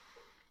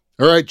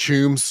All right,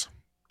 Chooms.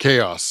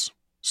 Chaos.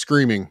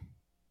 Screaming.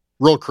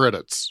 Roll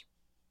credits.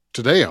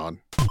 Today on...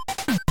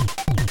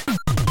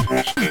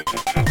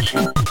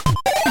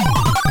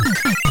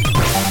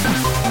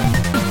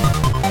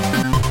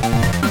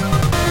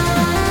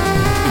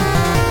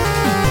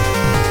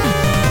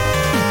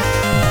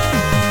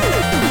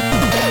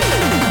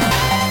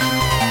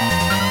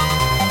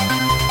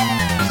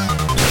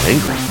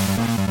 Angry.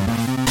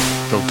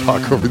 Don't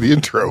talk over the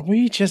intro. Are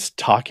we just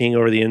talking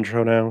over the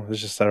intro now? It's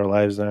just our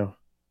lives now.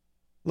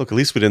 Look, at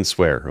least we didn't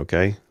swear,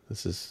 okay?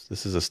 This is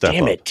a step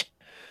Damn up. it.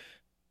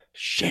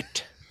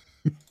 Shit.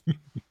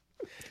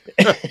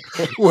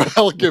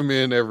 Welcome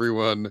in,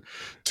 everyone,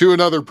 to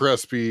another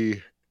Press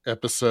B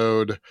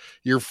episode.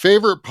 Your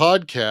favorite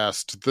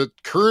podcast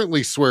that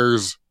currently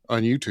swears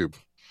on YouTube.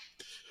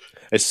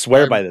 I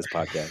swear by this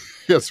podcast.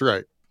 That's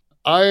right.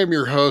 I am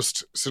your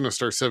host,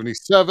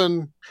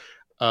 Sinistar77,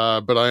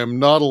 but I am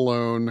not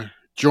alone.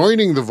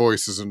 Joining the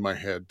voices in my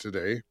head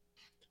today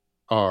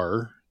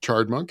are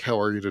Chardmonk. How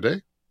are you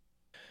today?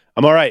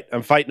 I'm all right.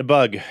 I'm fighting a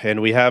bug,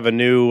 and we have a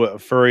new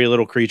furry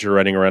little creature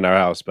running around our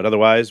house. But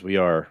otherwise,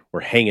 we're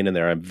hanging in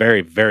there. I'm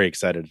very, very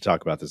excited to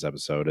talk about this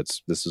episode.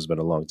 This has been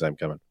a long time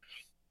coming.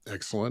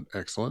 Excellent.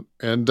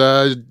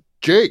 And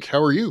Jake,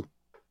 how are you?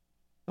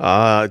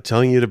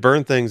 Telling you to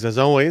burn things as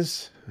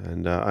always.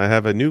 And I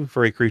have a new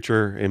furry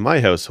creature in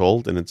my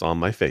household, and it's on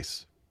my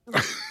face.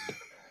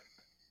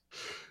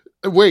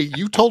 Wait,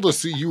 you told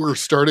us that you were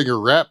starting a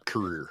rap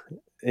career.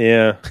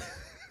 Yeah.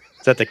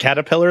 Is that the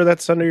caterpillar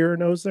that's under your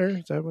nose there?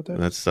 Is that what that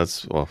is?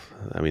 That's well,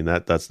 I mean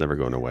that's never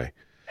going away.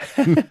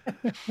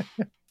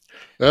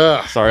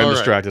 Sorry, I'm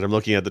distracted. I'm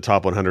looking at the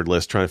top 100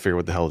 list, trying to figure out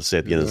what the hell to say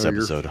at the end of this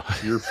episode.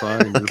 You're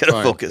fine. You're Gotta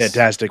fine. focus.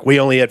 Fantastic. We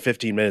only had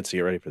 15 minutes to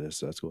get ready for this,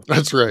 so that's cool.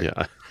 That's right.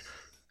 Yeah.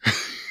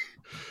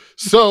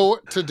 So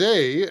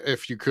today,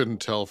 if you couldn't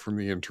tell from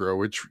the intro,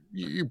 which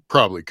you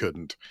probably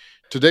couldn't,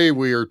 today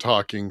we are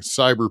talking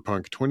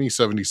Cyberpunk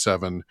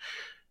 2077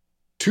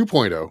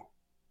 2.0.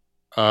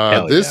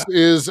 This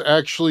is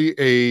actually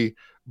a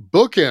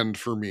bookend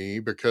for me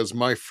because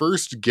my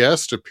first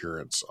guest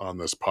appearance on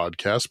this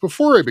podcast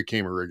before I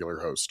became a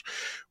regular host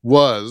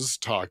was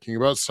talking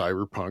about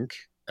Cyberpunk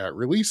at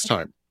release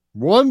time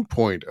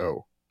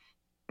 1.0.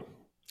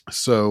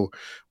 So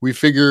we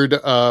figured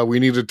we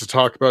needed to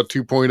talk about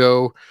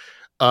 2.0.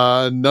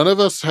 None of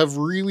us have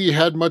really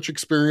had much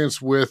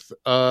experience with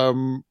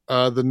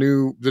the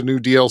new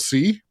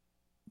DLC.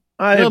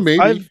 I've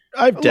dabbled.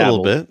 A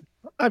little bit.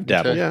 I've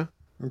dabbled. Okay. Yeah.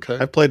 Okay.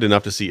 I've played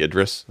enough to see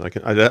Idris. I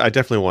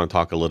definitely want to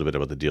talk a little bit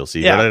about the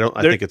DLC, Yeah, but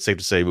I think it's safe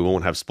to say we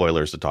won't have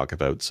spoilers to talk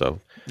about. So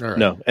All right.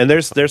 No, and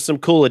there's some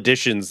cool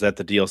additions that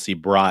the DLC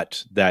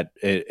brought that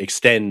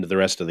extend the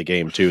rest of the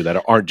game too,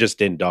 that aren't just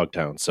in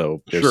Dogtown.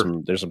 So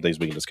there's some things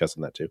we can discuss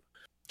on that too.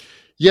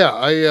 Yeah,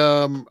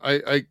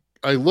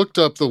 I looked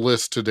up the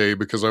list today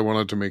because I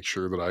wanted to make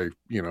sure that I,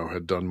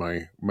 had done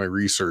my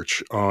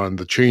research on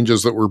the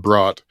changes that were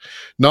brought.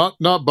 Not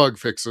bug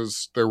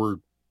fixes. There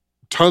were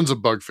tons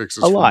of bug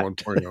fixes from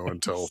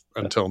 1.0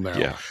 until now.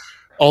 yeah,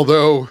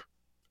 Although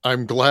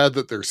I'm glad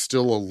that there's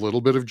still a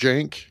little bit of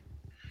jank.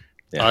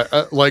 Yeah.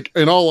 I like,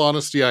 in all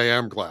honesty, I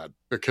am glad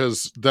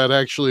because that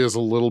actually is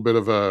a little bit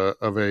of a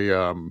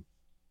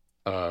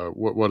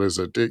what is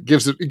it? It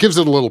gives it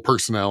a little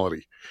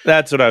personality.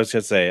 That's what I was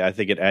gonna say. I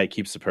think it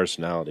keeps the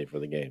personality for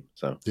the game.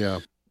 So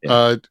Yeah.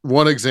 Yeah.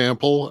 One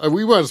example,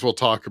 we might as well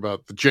talk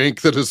about the jank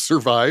that has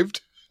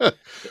survived.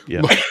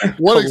 yeah.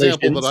 One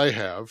example that I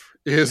have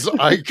is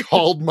I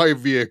called my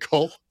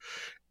vehicle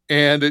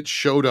and it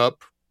showed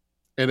up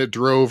and it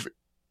drove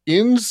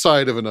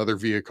inside of another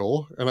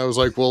vehicle. And I was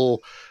like, well,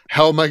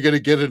 how am I going to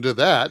get into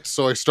that?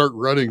 So I start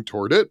running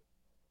toward it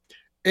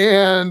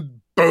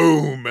and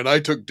boom. And I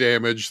took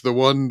damage. The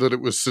one that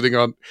it was sitting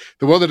on,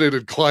 the one that it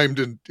had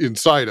climbed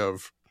inside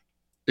of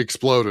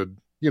exploded,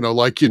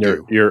 like you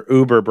do. Your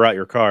Uber brought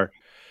your car.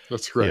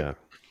 That's right. Yeah.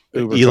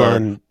 Uber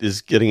Elon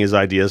is getting his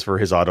ideas for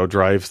his auto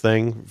drive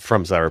thing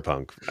from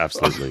Cyberpunk.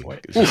 Absolutely.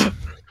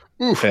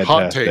 Oof,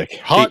 hot take.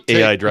 Hot take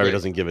AI driver today.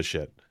 doesn't give a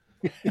shit.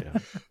 Yeah.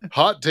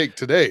 Hot take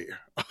today.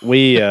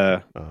 We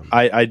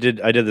I did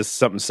this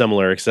something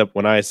similar, except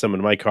when I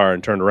summoned my car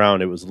and turned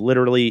around, it was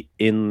literally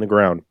in the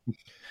ground.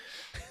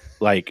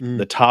 Like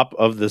the top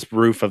of this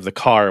roof of the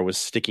car was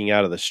sticking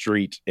out of the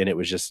street, and it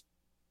was just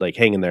like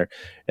hanging there.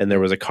 And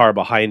there was a car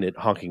behind it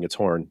honking its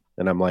horn,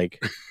 and I'm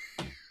like,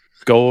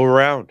 "Go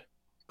around,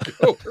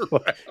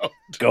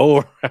 go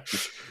around!"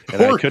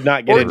 And I could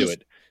not get into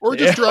it. Or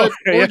just drive,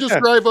 just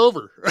drive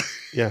over.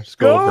 Yeah, just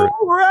go over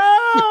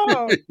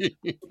it.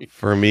 around.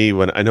 For me,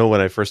 when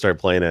I first started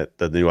playing it,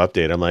 the new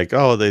update, I'm like,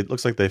 oh,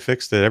 looks like they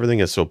fixed it. Everything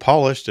is so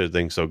polished,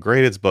 everything's so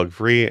great, it's bug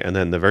free. And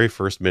then the very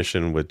first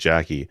mission with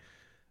Jackie,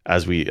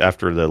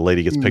 after the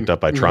lady gets picked up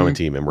by trauma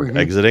team and we're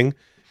exiting,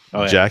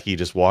 Jackie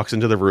just walks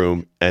into the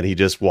room and he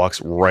just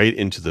walks right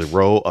into the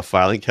row of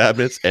filing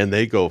cabinets and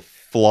they go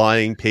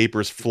flying,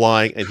 papers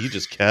flying, and he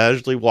just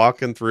casually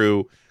walking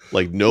through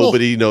like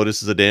nobody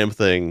notices a damn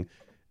thing.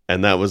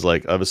 And that was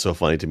so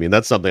funny to me. And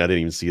that's something I didn't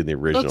even see in the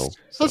original.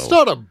 That's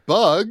not a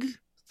bug.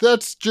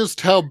 that's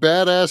just how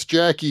badass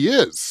Jackie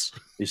is.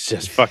 It's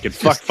just fucking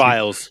fuck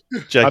files.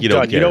 Jackie,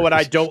 don't care. You know what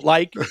I don't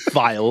like?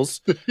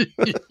 Files.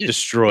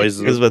 Destroys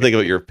them. Because if I think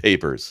about your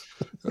papers.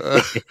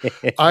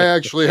 I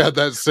actually had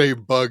that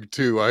same bug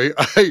too.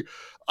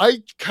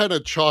 I kind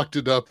of chalked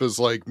it up as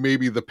like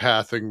maybe the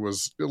pathing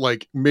was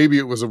like maybe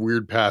it was a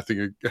weird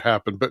pathing it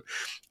happened, but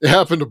it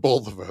happened to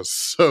both of us.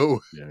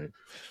 So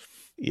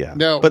yeah.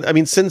 Now, but I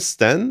mean, since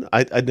then,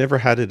 I'd never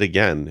had it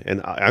again.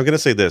 And I'm going to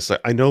say this.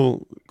 I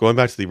know going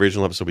back to the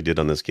original episode we did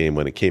on this game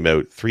when it came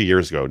out 3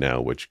 years ago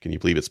now, which can you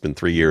believe it's been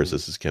 3 years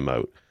this has come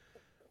out?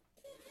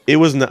 It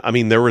was not, I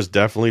mean, there was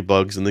definitely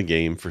bugs in the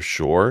game for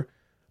sure,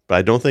 but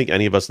I don't think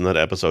any of us in that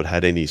episode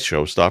had any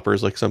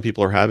showstoppers like some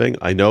people are having.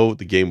 I know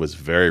the game was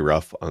very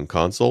rough on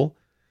console,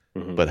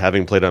 but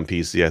having played on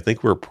PC, I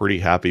think we're pretty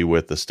happy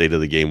with the state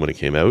of the game when it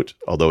came out,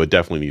 although it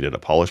definitely needed a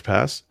polish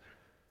pass.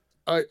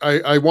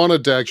 I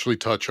wanted to actually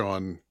touch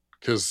on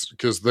because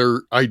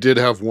I did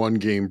have one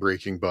game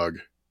breaking bug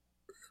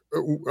at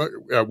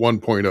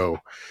 1.0.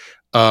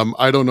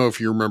 I don't know if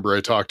you remember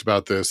I talked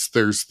about this.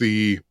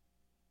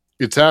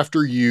 It's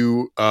after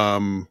you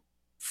or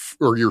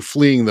you're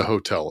fleeing the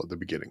hotel at the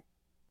beginning,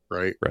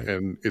 right?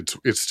 And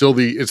it's still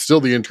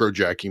the intro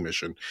Jackie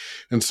mission.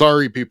 And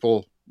sorry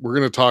people, we're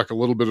going to talk a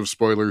little bit of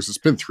spoilers. It's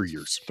been 3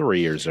 years. 3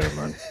 years there,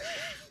 man.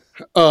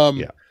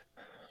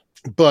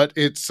 But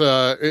it's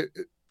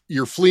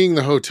you're fleeing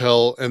the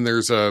hotel and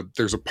there's a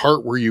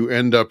part where you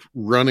end up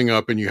running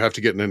up and you have to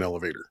get in an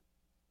elevator.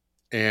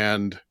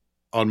 And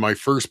on my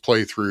first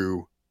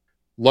playthrough,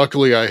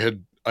 luckily I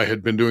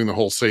had been doing the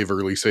whole save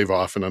early, save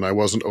often, and I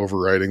wasn't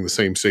overriding the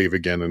same save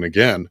again and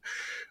again.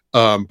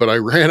 But I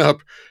ran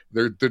up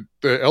there,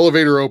 the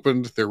elevator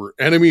opened, there were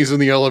enemies in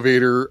the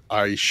elevator.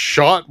 I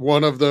shot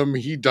one of them.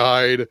 He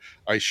died.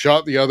 I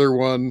shot the other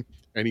one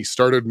and he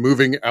started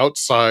moving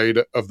outside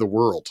of the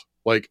world.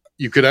 Like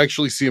you could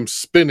actually see him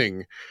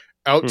spinning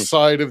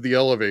outside of the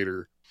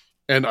elevator,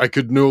 and I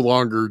could no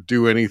longer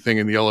do anything,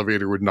 and the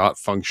elevator would not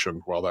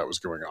function while that was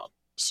going on.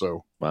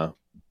 So, wow.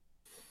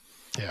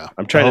 Yeah.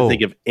 I'm trying to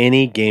think of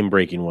any game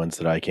breaking ones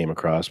that I came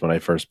across when I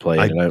first played.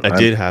 I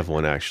did have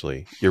one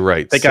actually. You're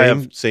right. I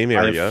think Same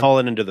area. I've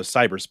fallen into the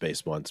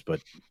cyberspace once,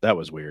 but that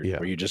was weird. Yeah.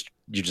 Where you just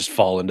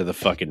fall into the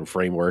fucking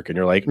framework and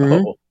you're like,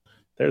 oh,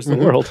 there's the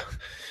world.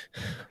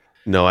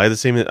 No, I had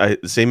the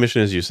same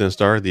mission as you,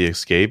 Sinstar, the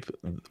escape.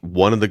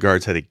 One of the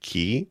guards had a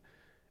key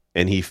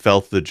and he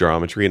felt the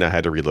geometry and I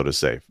had to reload a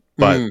save.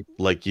 But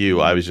like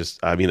you, I was just,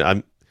 I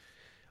mean,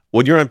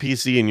 when you're on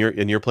PC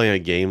and you're playing a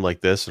game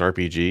like this, an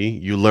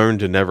RPG, you learn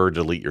to never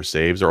delete your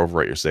saves or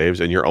overwrite your saves,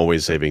 and you're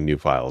always saving new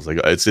files. Like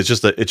it's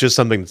just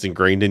something that's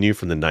ingrained in you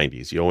from the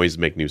 90s. You always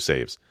make new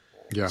saves.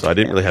 Yeah. So I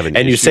didn't really have an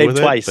issue you save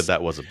twice, but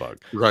that was a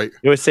bug. Right.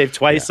 You always save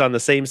twice on the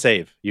same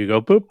save. You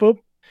go boop boop,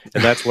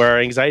 and that's where our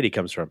anxiety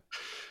comes from.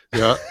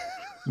 Yeah.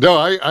 No,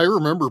 I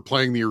remember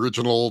playing the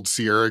original old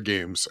Sierra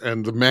games,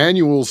 and the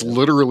manuals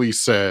literally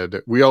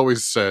said, we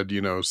always said,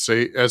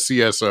 say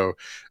SESO,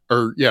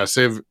 or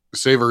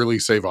save early,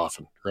 save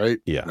often, right?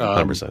 Yeah,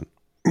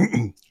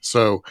 100%.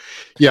 So,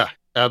 yeah,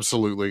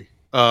 absolutely.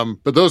 But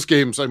those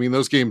games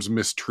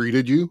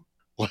mistreated you.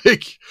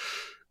 Like,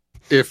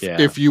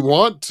 if you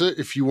want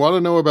to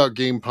know about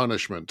game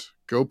punishment,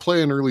 go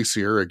play an early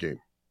Sierra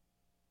game.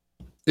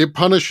 It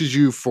punishes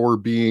you for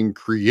being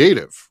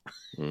creative.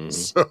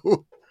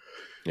 So.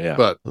 Yeah,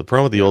 but the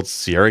problem with the old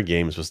Sierra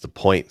games was the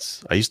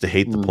points. I used to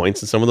hate the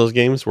points in some of those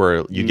games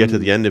where you get to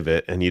the end of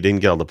it and you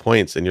didn't get all the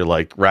points, and you're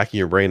like racking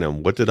your brain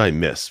on what did I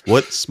miss?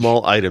 What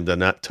small item did I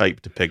not type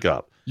to pick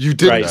up? You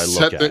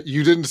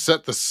didn't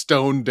set the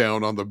stone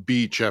down on the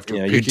beach after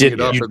picking it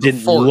up. You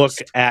didn't look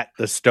at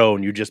the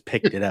stone. You just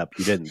picked it up.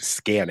 You didn't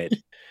scan it.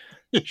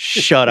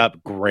 Shut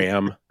up,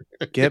 Graham.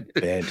 Get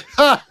bent.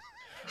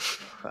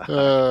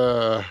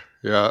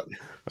 Yeah.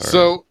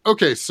 So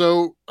okay.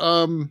 So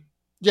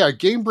yeah,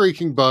 game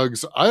breaking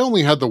bugs. I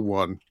only had the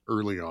one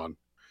early on.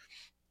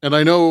 And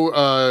I know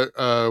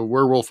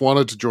Werewolf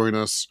wanted to join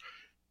us.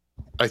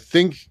 I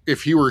think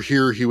if he were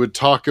here, he would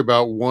talk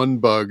about one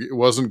bug. It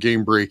wasn't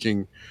game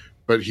breaking,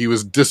 but he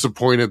was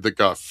disappointed that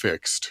got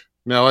fixed.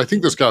 Now, I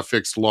think this got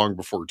fixed long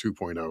before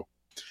 2.0.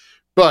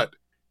 But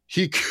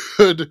he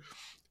could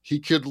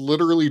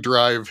literally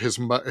drive his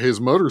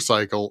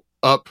motorcycle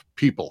up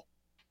people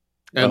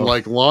and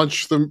like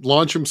launch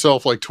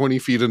himself like 20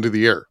 feet into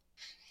the air.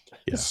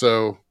 Yeah.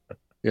 So,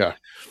 yeah.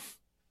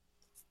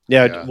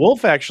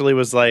 Wolf actually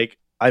was like,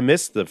 I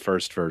missed the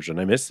first version.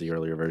 I missed the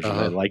earlier version.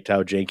 I liked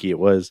how janky it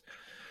was.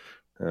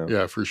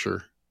 Yeah, for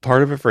sure.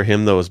 Part of it for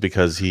him though is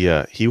because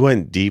he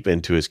went deep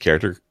into his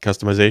character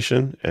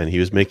customization, and he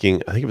was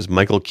making, I think it was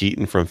Michael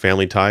Keaton from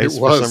Family Ties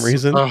for some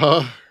reason.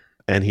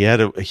 And he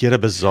had a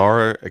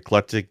bizarre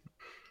eclectic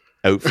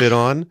outfit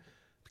on,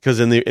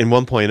 because in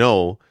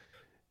 1.0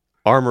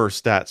 armor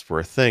stats were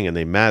a thing and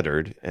they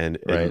mattered, and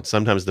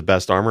sometimes the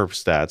best armor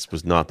stats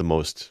was not the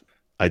most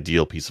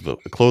ideal piece of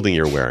clothing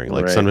you're wearing.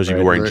 Like sometimes you'd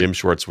be wearing gym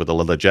shorts with a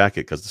leather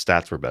jacket because the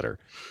stats were better.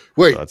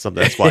 Wait, so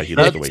that's why he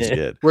did the way he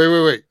did.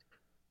 Wait.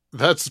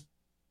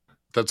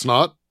 That's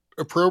not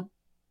appropriate.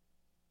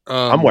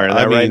 I'm wearing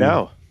that right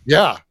now.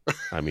 Yeah.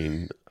 I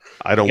mean,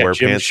 I don't got wear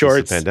gym pants since the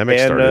shorts pandemic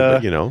and,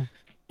 started,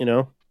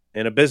 but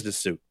and a business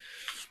suit.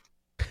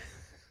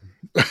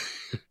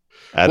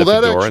 add Well, a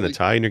that fedora and a actually,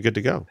 tie, and you're good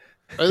to go.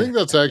 I think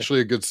that's actually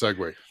a good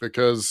segue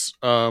because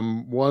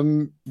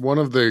one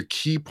of the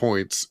key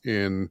points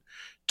in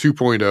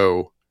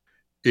 2.0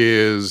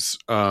 is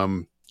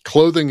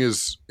clothing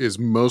is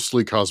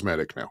mostly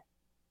cosmetic now.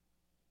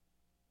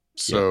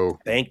 So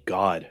Thank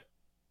God.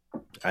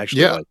 I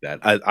actually like that.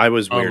 I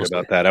was weird Almost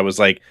about that. I was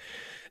like,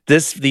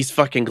 these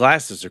fucking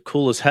glasses are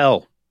cool as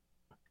hell,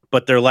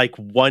 but they're like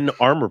one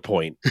armor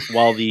point,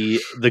 while the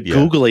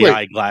googly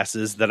eye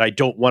glasses that I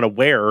don't want to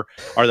wear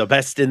are the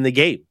best in the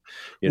game.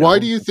 Why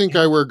do you think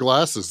I wear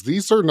glasses?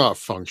 These are not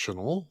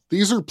functional.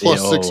 These are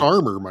 +6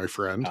 armor, my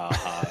friend.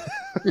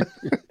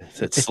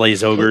 It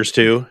slays ogres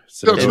too.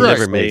 So That's it right.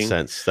 never made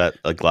sense that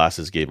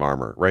glasses gave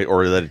armor, right?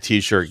 Or that a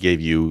t-shirt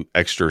gave you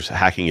extra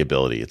hacking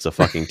ability. It's a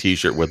fucking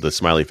t-shirt with the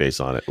smiley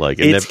face on it. Like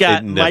it's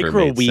got it never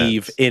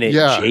microwave in it,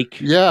 yeah, Jake.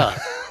 Yeah.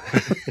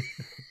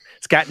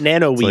 It's got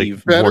nano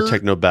weave. Like more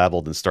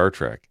technobabble than Star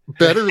Trek.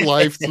 Better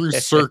life through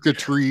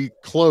circuitry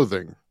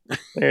clothing.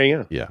 There you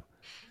go. Yeah.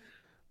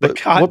 But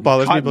what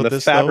bothers me about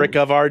this fabric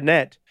of our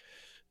net.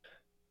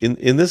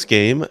 In this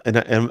game,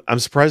 and I'm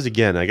surprised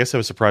again. I guess I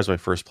was surprised when I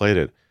first played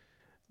it.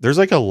 There's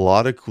like a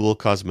lot of cool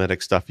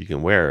cosmetic stuff you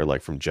can wear,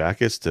 like from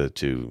jackets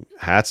to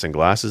hats and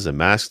glasses and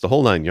masks, the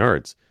whole 9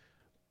 yards.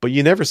 But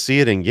you never see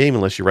it in game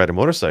unless you ride a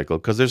motorcycle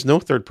because there's no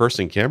third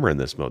person camera in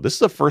this mode. This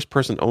is a first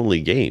person only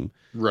game.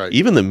 Right.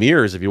 Even the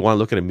mirrors, if you want to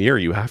look at a mirror,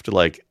 you have to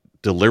like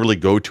deliberately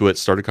go to it,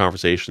 start a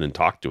conversation, and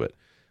talk to it.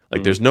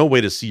 Like there's no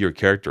way to see your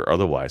character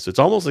otherwise. So it's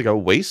almost like a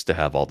waste to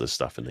have all this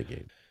stuff in the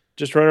game.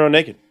 Just run around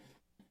naked.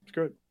 It's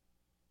good.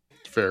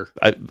 Fair.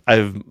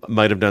 I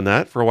might have done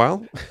that for a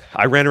while.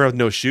 I ran around with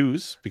no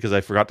shoes because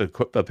I forgot to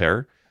equip a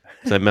pair.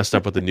 So I messed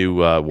up with the new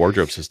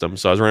wardrobe system.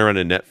 So I was running around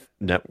in a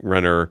net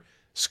runner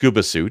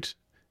scuba suit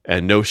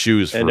and no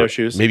shoes for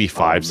maybe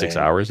 5-6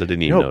 hours. I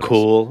didn't even notice.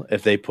 Cool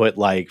if they put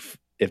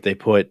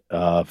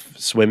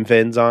swim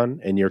fins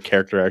on and your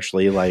character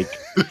actually like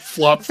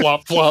flop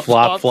flop flop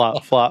flop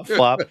flop flop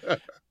flop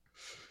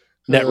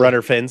net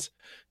runner fins.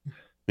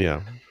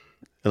 Yeah.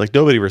 And like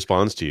nobody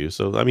responds to you.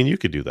 So I mean you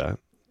could do that.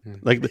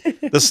 Like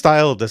the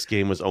style of this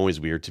game was always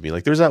weird to me.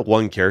 Like there's that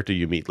one character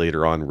you meet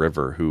later on,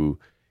 River, who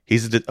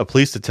he's a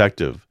police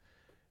detective,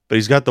 but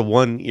he's got the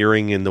one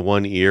earring in the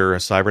one ear, a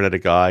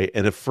cybernetic eye,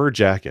 and a fur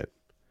jacket.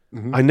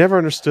 Mm-hmm. I never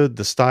understood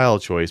the style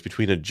choice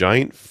between a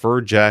giant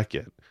fur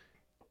jacket,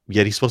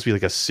 yet he's supposed to be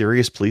like a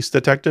serious police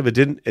detective.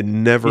 It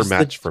never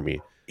matched for me.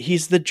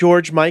 He's the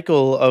George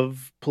Michael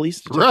of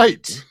police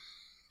detectives.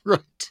 Right.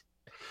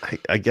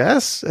 I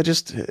guess it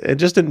just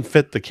didn't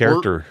fit the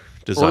character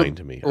design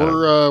to me.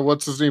 Or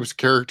what's his name's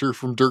character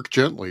from Dirk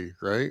Gently,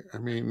 right? I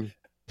mean,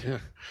 yeah.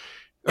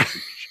 I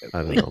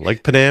don't know.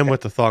 Like Panam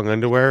with the thong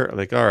underwear. I'm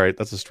like, all right,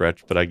 that's a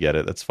stretch, but I get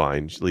it. That's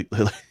fine.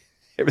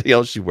 Everything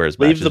else she wears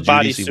matches. Leave the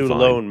bodysuit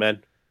alone,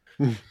 man.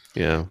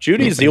 Yeah.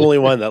 Judy's the only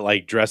one that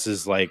like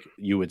dresses like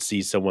you would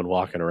see someone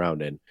walking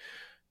around in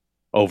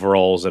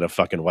overalls and a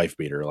fucking wife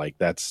beater. Like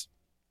that's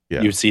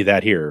you see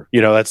that here.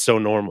 That's so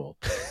normal.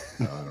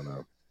 I don't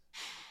know.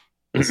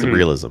 It's the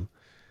realism.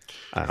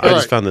 I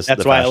just found this.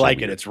 That's why I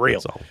like it. It's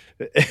real.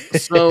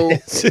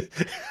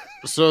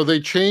 So they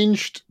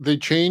changed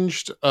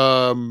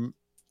clothing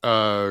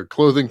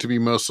to be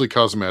mostly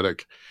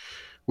cosmetic,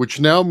 which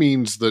now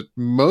means that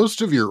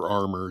most of your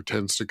armor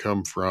tends to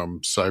come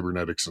from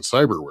cybernetics and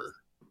cyberware.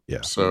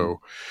 Yeah. So,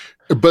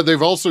 but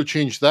they've also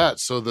changed that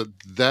so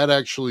that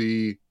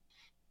actually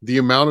the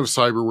amount of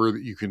cyberware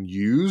that you can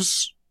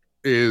use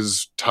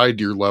is tied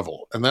to your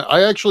level, and that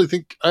I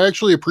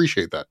actually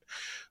appreciate that.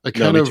 It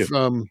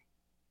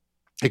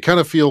kind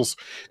of feels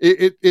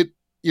it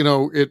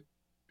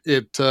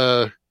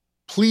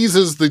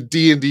pleases the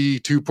D&D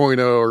 2.0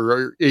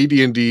 or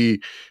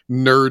AD&D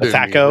nerd in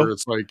me, where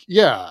it's like,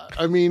 yeah,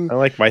 I mean, I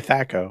like my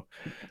Thaco.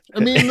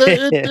 I mean,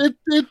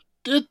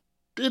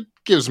 it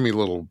gives me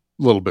little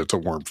bits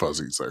of warm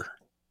fuzzies there.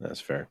 That's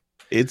fair.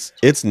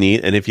 It's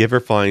neat, and if you ever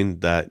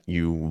find that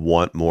you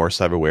want more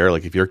cyberware,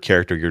 like if your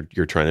character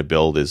you're trying to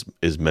build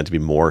is meant to be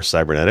more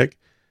cybernetic,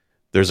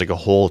 there's like a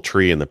whole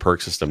tree in the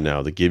perk system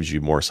now that gives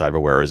you more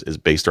cyberware is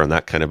based on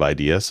that kind of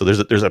idea. So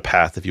there's a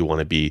path if you want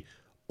to be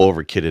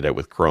over kitted out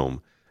with Chrome.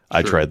 Sure.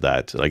 I tried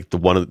that. Like the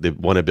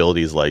one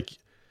ability is like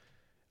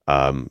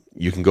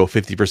you can go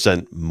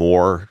 50%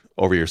 more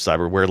over your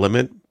cyberware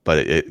limit, but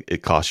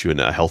it costs you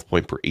a health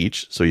point per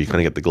each. So you kind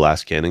of get the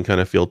glass cannon kind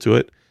of feel to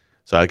it.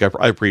 So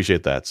I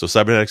appreciate that. So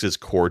cybernetics is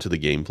core to the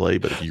gameplay,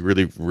 but if you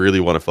really, really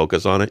want to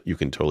focus on it, you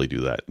can totally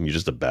do that. And you're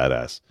just a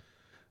badass.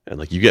 And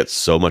like you get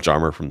so much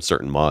armor from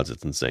certain mods,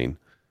 it's insane.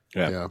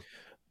 Yeah.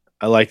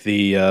 I like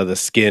the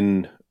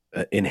skin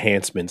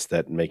enhancements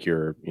that make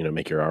your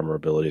armor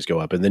abilities go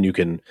up, and then you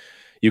can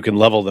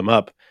level them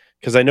up,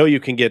 because I know you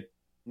can get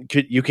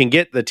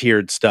the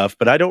tiered stuff,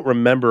 but I don't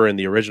remember in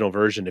the original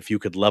version if you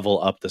could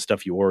level up the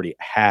stuff you already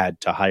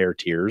had to higher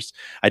tiers.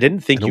 I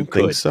didn't think you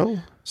could.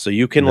 So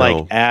you can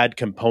like add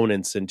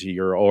components into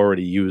your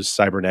already used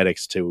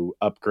cybernetics to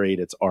upgrade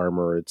its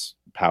armor, its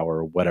power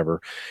or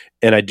whatever.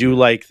 And I do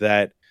like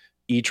that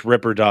each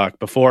Ripper dock,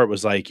 before it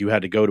was like you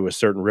had to go to a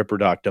certain Ripper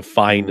dock to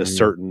find a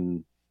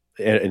certain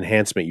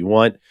enhancement you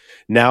want.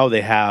 Now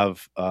they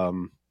have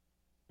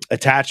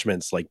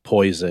attachments like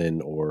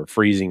poison or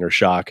freezing or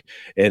shock,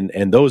 and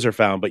those are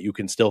found, but you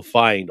can still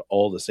find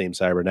all the same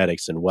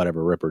cybernetics in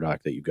whatever Ripper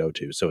dock that you go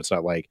to. So it's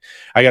not like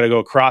I got to go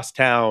across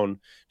town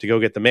to go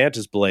get the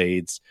mantis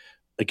blades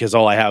because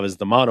all I have is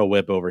the mono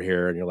whip over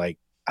here, and you're like,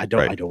 I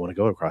don't want to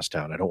go across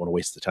town. I don't want to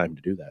waste the time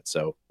to do that.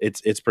 So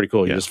it's pretty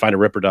cool. You just find a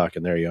Ripper dock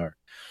and there you are.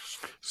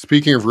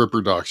 Speaking of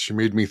Ripper docks, you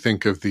made me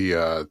think of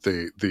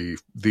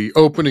the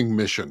opening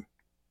mission,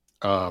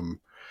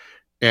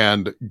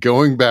 and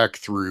going back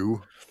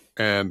through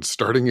and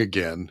starting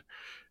again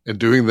and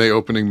doing the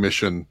opening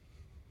mission.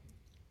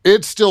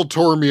 It still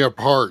tore me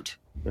apart.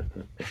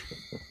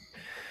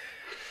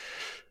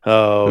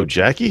 Oh,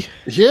 Jackie?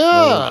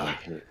 Yeah.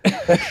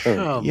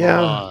 Come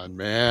on,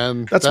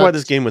 man. That's why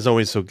this game was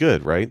always so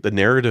good, right? The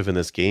narrative in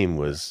this game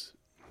was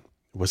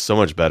so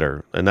much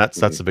better. And that's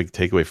the big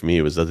takeaway for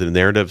me, was that the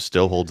narrative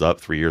still holds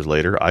up 3 years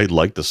later. I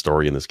like the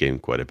story in this game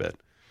quite a bit.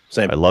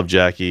 Same. I love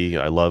Jackie.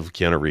 I love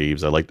Keanu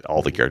Reeves. I like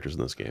all the characters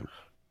in this game.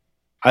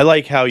 I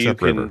like how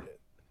Except you can... River.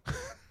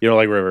 You don't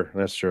like River.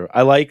 That's true.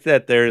 I like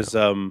that there's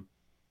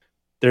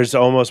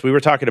almost... We were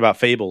talking about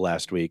Fable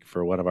last week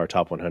for one of our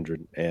top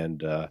 100.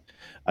 And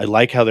I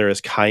like how there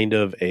is kind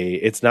of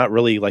it's not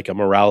really like a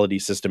morality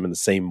system in the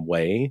same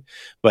way,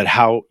 but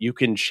how you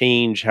can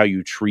change how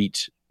you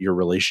treat your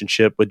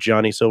relationship with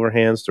Johnny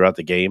Silverhands throughout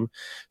the game.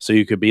 So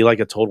you could be like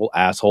a total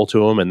asshole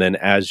to him, and then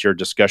as your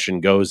discussion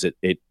goes,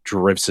 it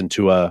drifts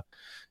into a,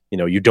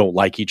 you don't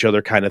like each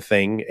other kind of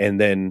thing. And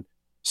then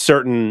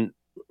certain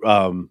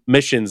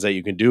missions that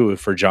you can do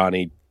for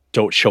Johnny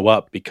don't show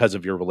up because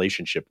of your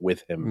relationship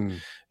with him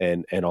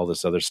and all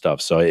this other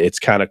stuff. So it's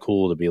kind of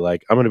cool to be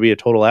like, I'm going to be a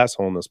total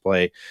asshole in this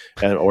play,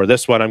 or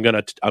this one I'm going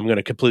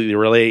to completely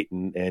relate,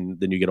 and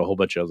then you get a whole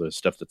bunch of other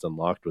stuff that's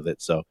unlocked with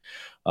it. So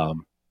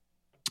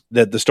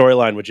the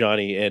storyline with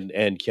Johnny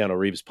and Keanu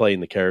Reeves playing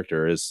the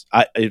character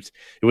it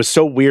was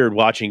so weird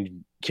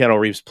watching Keanu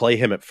Reeves play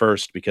him at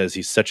first, because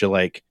he's such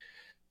a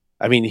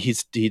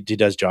he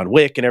does John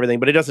Wick and everything,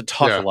 but he doesn't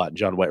talk a lot in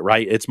John Wick,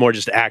 right? It's more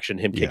just action,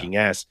 him kicking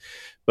ass.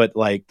 But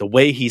like the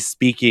way he's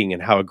speaking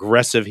and how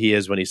aggressive he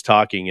is when he's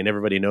talking, and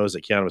everybody knows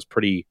that Keanu is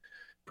pretty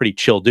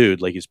chill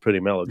dude, like he's a pretty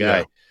mellow guy.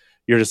 Yeah.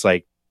 You're just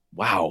like,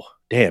 wow,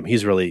 damn, he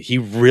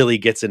really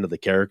gets into the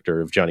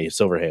character of Johnny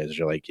Silverhands.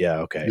 You're like, yeah,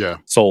 okay,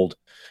 sold,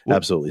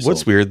 absolutely.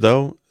 What's sold. Weird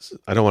though,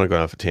 I don't want to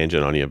go off a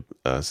tangent on you,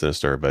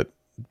 Sinister, but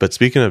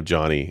speaking of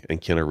Johnny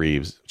and Keanu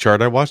Reeves,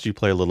 Chard, I watched you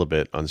play a little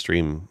bit on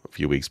stream a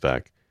few weeks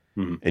back.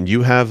 And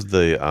you have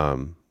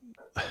the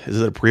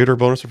is it a pre-order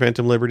bonus for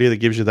Phantom Liberty that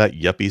gives you that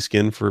yuppie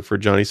skin for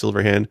Johnny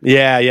Silverhand?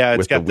 Yeah, it's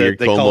with got the weird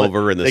comb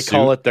over and the they suit.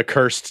 call it the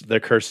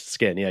cursed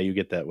skin. Yeah, you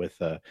get that with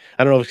I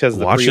don't know if it's because of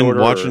the pre-order.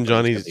 Watching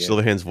Johnny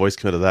Silverhand's voice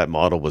come out of that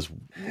model was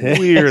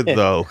weird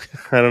though.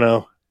 I don't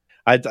know.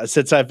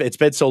 It's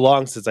been so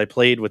long since I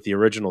played with the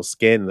original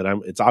skin that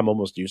I'm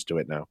almost used to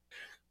it now.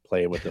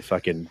 Playing with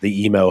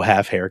the emo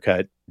half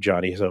haircut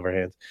Johnny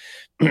Silverhands.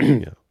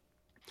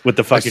 With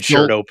the fucking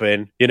shirt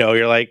open,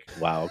 you're like,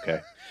 wow,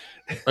 okay.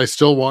 I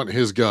still want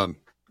his gun.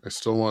 I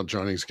still want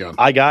Johnny's gun.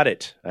 I got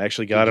it. I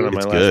actually got it on my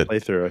last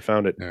playthrough. I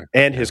found it. Yeah.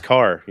 And his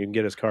car. You can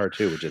get his car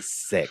too, which is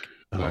sick.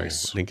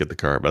 Nice. I didn't get the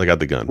car, but I got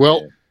the gun.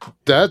 Well,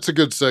 that's a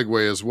good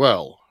segue as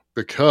well,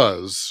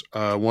 because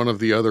one of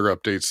the other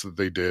updates that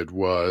they did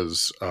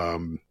was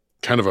kind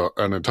of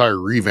an entire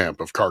revamp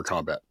of car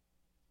combat.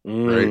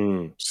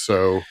 Right?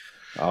 So,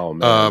 oh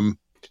man.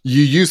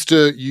 You used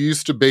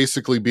to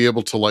basically be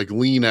able to like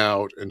lean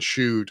out and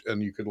shoot,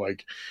 and you could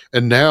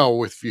and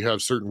now if you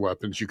have certain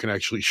weapons, you can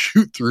actually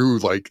shoot through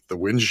like the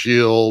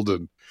windshield,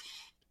 and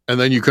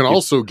then you can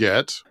also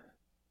get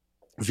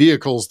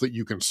vehicles that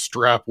you can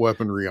strap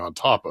weaponry on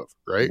top of,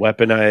 right?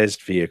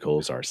 Weaponized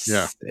vehicles are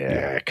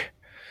sick.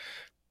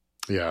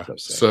 Yeah.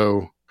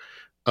 So,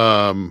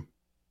 and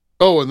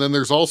then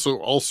there's also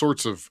all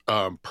sorts of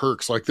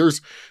perks. Like there's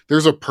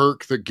a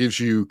perk that gives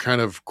you kind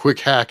of quick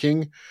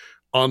hacking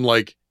on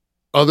like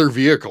other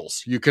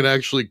vehicles. You can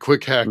actually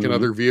quick hack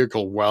another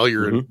vehicle while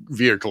you're in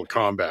vehicle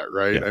combat,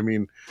 right? Yeah. I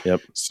mean,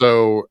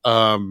 so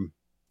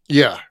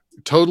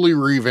totally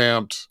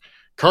revamped.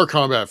 Car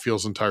combat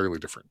feels entirely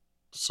different.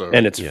 So,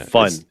 and it's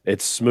fun.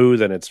 It's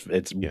smooth, and it's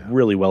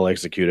really well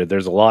executed.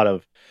 There's a lot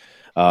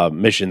of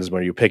missions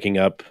where you're picking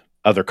up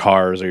other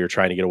cars, or you're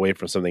trying to get away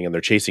from something and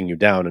they're chasing you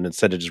down, and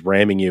instead of just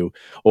ramming you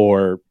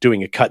or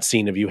doing a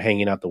cutscene of you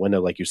hanging out the window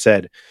like you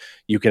said,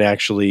 you can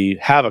actually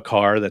have a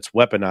car that's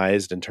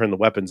weaponized and turn the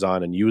weapons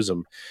on and use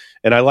them.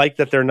 And I like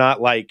that they're not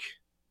like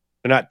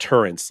not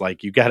turrets.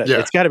 Like you got to, Yeah.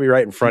 it's got to be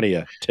right in front of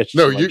you.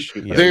 No,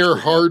 Shoot, they are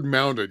shoot hard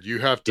mounted. You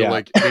have to Yeah.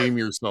 like aim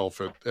yourself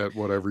at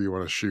whatever you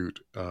want to shoot.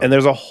 And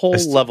there's a whole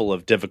level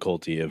of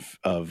difficulty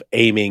of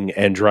aiming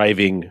and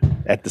driving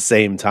at the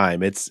same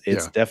time. It's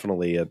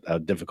definitely a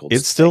difficult.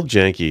 It's still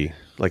janky.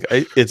 Like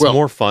it's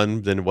more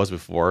fun than it was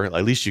before.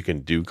 At least you can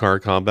do car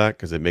combat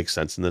because it makes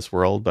sense in this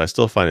world. But I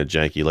still find it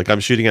janky. Like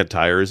I'm shooting at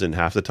tires, and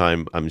half the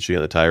time I'm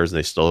shooting at the tires, and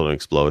they still don't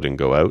explode and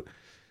go out,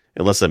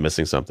 unless I'm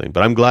missing something.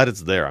 But I'm glad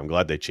it's there. I'm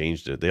glad they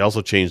changed it. They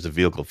also changed the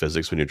vehicle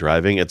physics when you're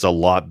driving. It's a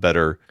lot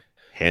better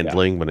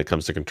handling when it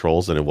comes to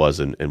controls than it was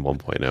in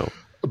 1.0.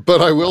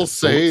 But I will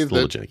say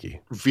that janky.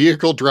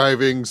 Vehicle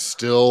driving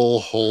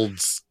still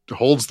holds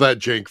that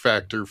jank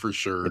factor for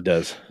sure. It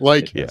does.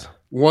 Like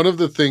one of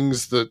the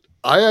things that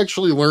I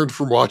actually learned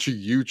from watching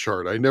you,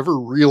 Chart, I never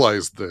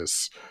realized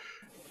this.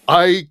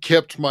 I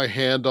kept my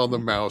hand on the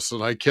mouse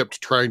and I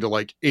kept trying to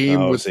like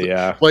aim when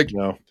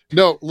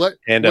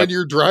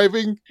you're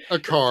driving a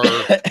car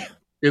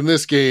in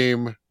this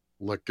game,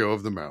 let go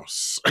of the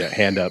mouse. Yeah,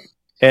 hand up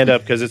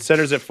because it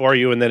centers it for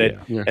you, and then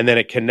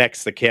it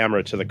connects the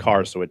camera to the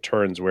car so it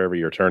turns wherever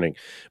you're turning.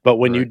 But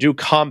when you do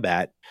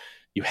combat,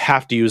 you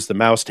have to use the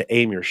mouse to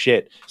aim your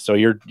shit. So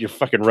you're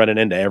fucking running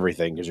into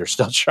everything because you're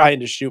still trying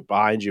to shoot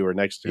behind you or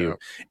next to you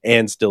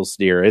and still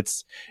steer.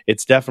 It's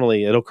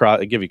definitely it'll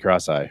give you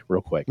cross eye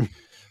real quick.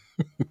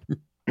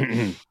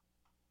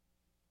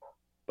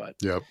 But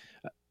the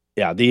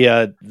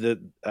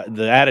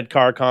added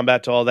car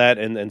combat to all that,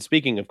 and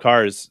speaking of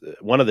cars,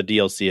 one of the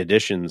DLC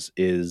additions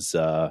is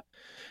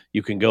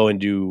you can go and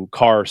do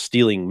car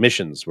stealing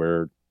missions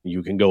where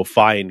you can go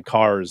find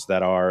cars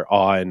that are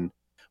on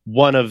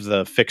one of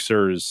the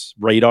fixer's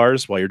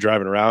radars while you're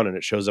driving around, and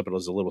it shows up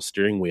as a little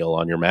steering wheel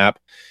on your map.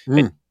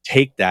 And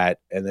take that,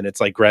 and then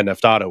it's like Grand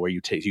Theft Auto where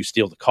you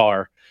steal the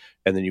car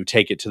and then you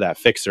take it to that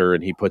fixer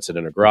and he puts it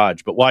in a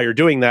garage. But while you're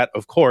doing that,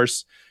 of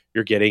course,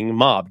 you're getting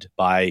mobbed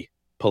by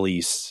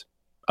police,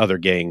 other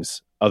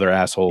gangs, other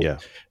assholes. Yeah.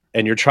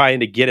 And you're trying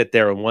to get it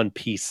there in one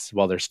piece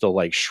while they're still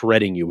like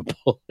shredding you with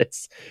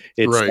bullets.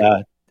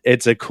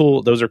 Those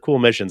are cool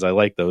missions. I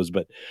like those,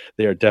 but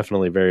they are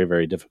definitely very,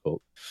 very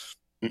difficult.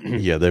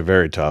 Yeah, they're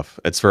very tough.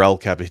 It's for El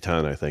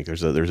Capitan, I think.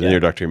 There's an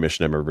introductory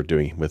mission I remember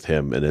doing with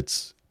him, and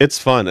it's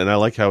fun, and I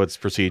like how it's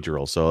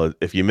procedural. So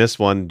if you miss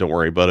one, don't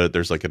worry about it.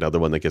 There's like another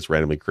one that gets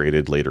randomly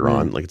created later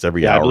on. Like it's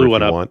every hour I blew if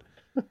one you up. want.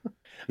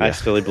 I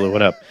still blew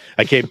one up.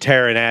 I came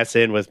tearing ass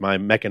in with my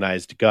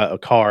mechanized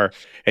car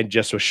and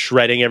just was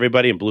shredding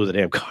everybody and blew the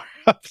damn car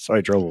up. So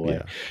I drove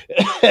away.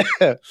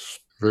 Yeah.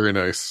 Very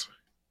nice.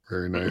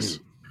 Very nice.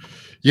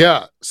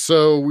 Yeah,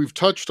 so we've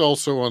touched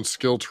also on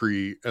skill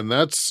tree, and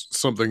that's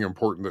something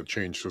important that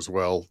changed as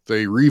well.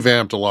 They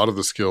revamped a lot of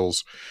the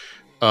skills.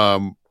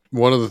 One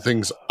of the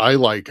things I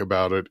like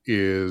about it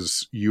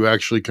is you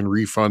actually can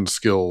refund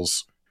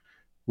skills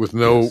with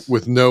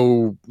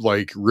no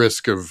like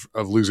risk of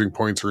losing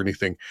points or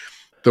anything.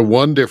 The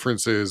one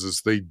difference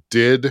is they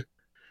did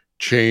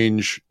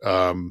change.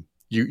 You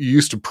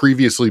used to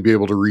previously be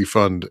able to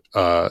refund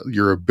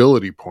your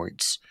ability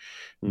points.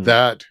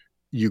 That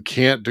you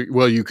can't do.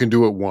 Well, you can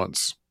do it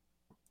once,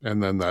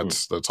 and then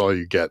that's all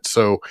you get.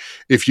 So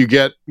if you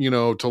get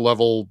to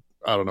level,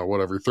 I don't know,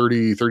 whatever,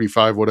 30,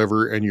 35,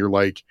 whatever, and you're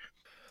like,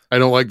 I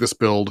don't like this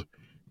build,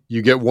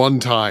 you get one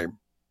time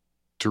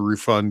to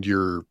refund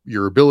your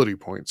ability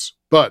points.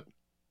 But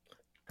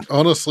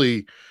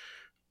honestly,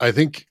 I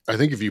think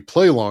if you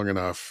play long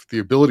enough, the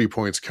ability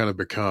points kind of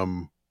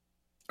become,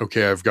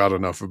 okay, I've got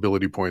enough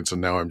ability points, and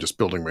now I'm just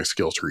building my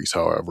skill trees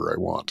however I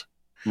want.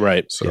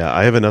 Right. So yeah,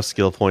 I have enough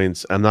skill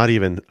points. I'm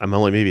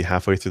only maybe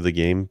halfway through the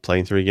game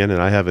playing through again,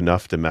 and I have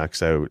enough to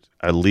max out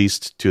at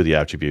least 2 of the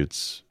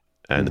attributes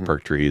and the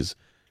perk trees.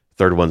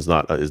 Third one's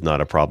not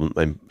a problem,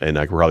 and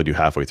I could probably do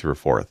halfway through a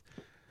fourth.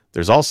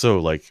 There's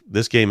also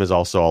this game is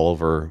also all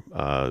over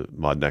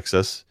Mod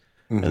Nexus,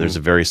 and there's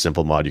a very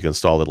simple mod you can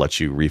install that lets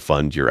you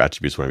refund your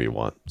attributes whenever you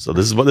want. So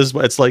this is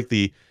it's like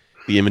the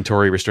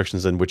inventory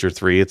restrictions in Witcher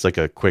 3. It's like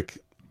a quick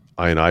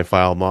INI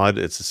file mod.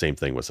 It's the same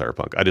thing with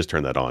Cyberpunk. I just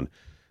turned that on.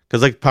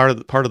 Because like part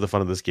of the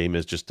fun of this game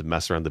is just to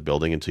mess around the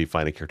building until you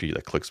find a character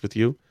that clicks with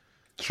you.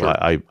 Sure.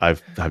 So I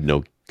have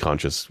no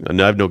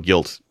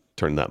guilt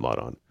turning that mod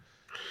on.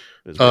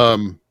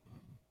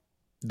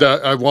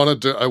 That I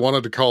wanted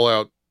to call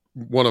out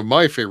one of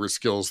my favorite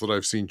skills that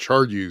I've seen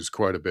Chard use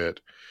quite a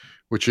bit,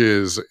 which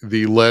is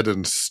the lead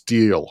and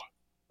steel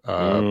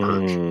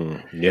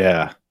perk.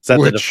 Yeah, is that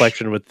the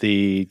deflection with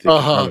the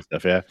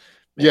stuff? Yeah.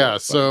 Yeah,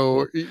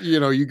 so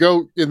you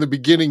go in the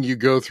beginning, you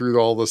go through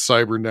all the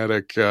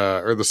cybernetic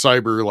or the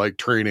cyber like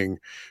training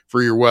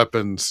for your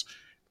weapons,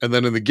 and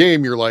then in the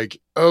game you're like,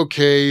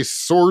 okay,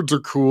 swords are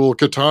cool,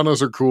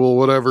 katanas are cool,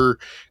 whatever,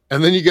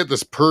 and then you get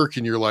this perk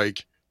and you're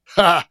like,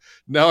 ha!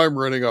 Now I'm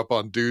running up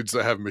on dudes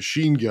that have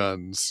machine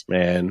guns,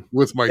 man,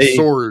 with my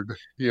sword.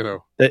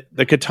 The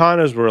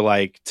katanas were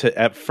like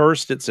at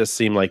first it just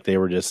seemed like they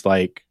were just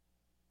like,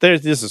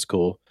 this is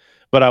cool,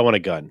 but I want a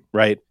gun,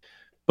 right?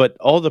 But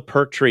all the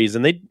perk trees,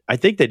 and I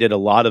think they did a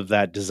lot of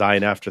that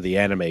design after the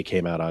anime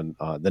came out on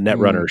the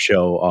Netrunner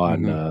show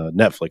on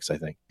Netflix, I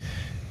think.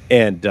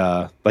 And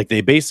like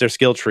they based their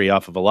skill tree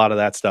off of a lot of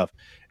that stuff.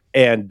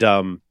 And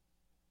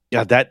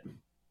yeah, the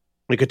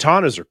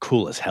katanas are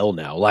cool as hell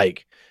now.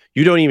 Like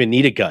you don't even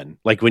need a gun.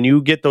 Like when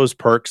you get those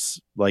perks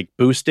like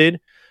boosted,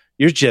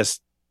 you're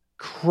just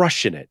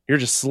crushing it. You're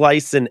just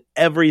slicing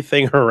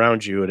everything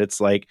around you, and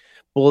it's like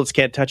bullets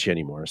can't touch you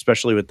anymore,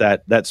 especially with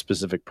that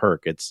specific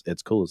perk. It's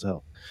cool as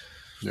hell.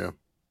 Yeah.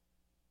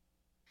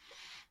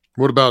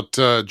 What about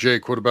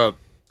Jake? What about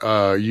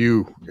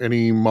you?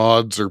 Any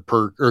mods or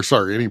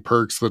any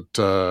perks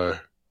that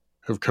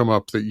have come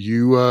up that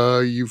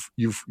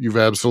you've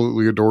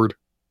absolutely adored?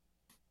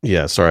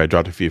 Yeah, sorry, I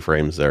dropped a few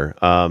frames there.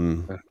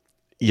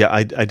 Yeah,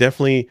 I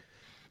definitely.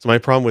 So my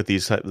problem with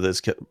this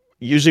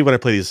usually when I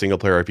play these single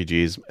player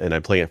RPGs and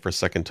I'm playing it for a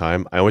second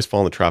time, I always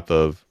fall in the trap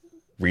of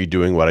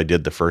redoing what I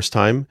did the first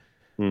time.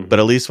 But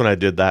at least when I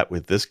did that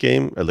with this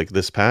game, like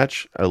this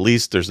patch, at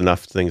least there's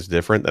enough things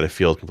different that it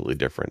feels completely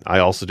different. I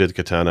also did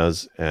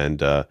katanas,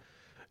 and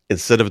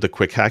instead of the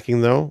quick hacking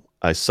though,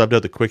 I subbed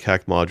out the quick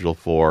hack module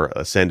for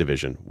Sand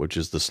Division, which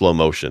is the slow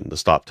motion, the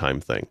stop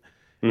time thing,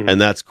 and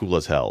that's cool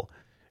as hell.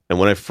 And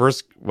when I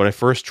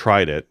first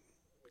tried it,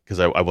 because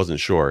I wasn't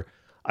sure,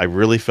 I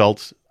really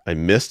felt I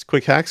missed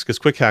quick hacks, because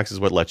quick hacks is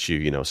what lets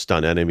you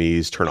stun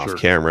enemies, turn off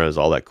cameras,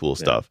 all that cool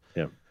stuff.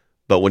 Yeah.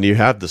 But when you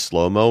have the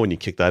slow mo and you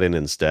kick that in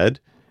instead,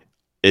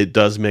 it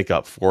does make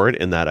up for it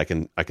in that I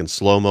can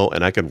slow mo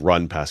and I can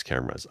run past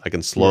cameras. I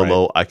can slow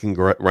mo. I can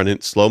run in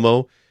slow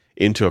mo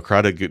into a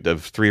crowd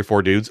of 3 or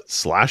 4 dudes,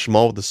 slash them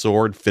all with the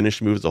sword,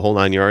 finish moves the whole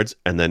 9 yards,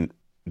 and then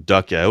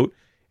duck out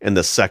in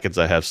the seconds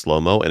I have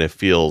slow mo, and it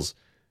feels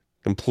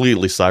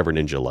completely Cyber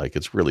Ninja like.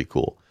 It's really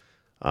cool.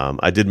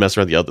 I did mess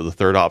around the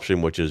third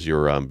option, which is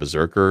your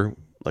Berserker.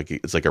 Like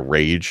it's like a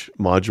rage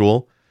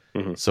module.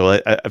 So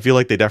I feel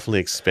like they definitely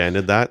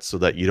expanded that so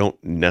that you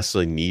don't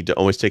necessarily need to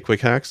always take quick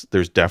hacks.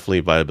 There's definitely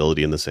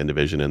viability in the Sand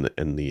Division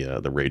and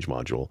the rage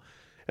module,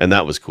 and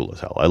that was cool as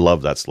hell. I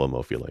love that slow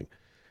mo feeling.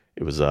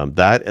 It was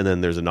that, and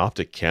then there's an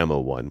optic camo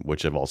one,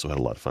 which I've also had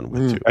a lot of fun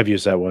with too. I've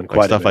used that one like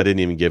quite stuff a bit. I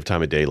didn't even give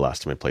time of day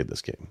last time I played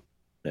this game.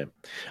 Yeah.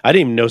 I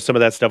didn't even know some of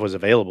that stuff was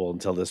available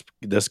until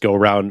this go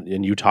around,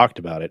 and you talked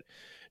about it,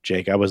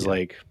 Jake. I was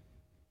like,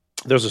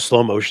 there's a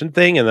slow motion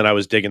thing, and then I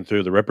was digging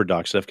through the Ripper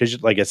Doc stuff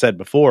because, like I said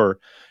before,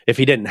 if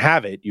he didn't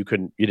have it, you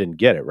didn't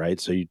get it, right?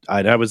 So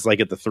I was like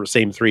at the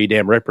same 3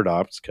 damn Ripper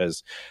Docs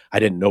because I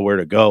didn't know where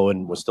to go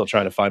and was still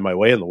trying to find my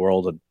way in the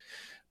world. And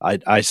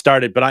I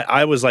started, but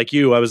I was like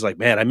you. I was like,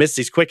 man, I miss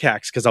these quick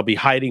hacks because I'll be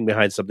hiding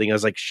behind something. I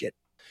was like, shit,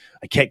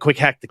 I can't quick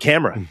hack the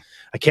camera.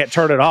 I can't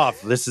turn it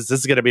off. This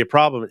is going to be a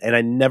problem. And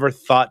I never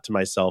thought to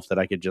myself that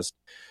I could just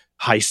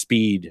high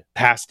speed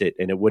past it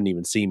and it wouldn't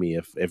even see me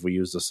if we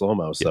use the slow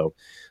mo. So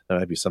that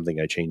might be something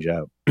I change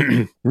out.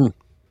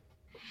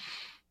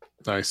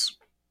 Nice.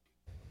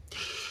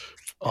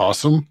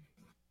 Awesome.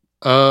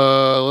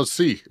 Let's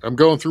see. I'm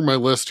going through my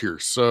list here.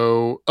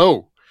 So,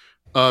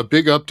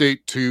 big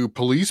update to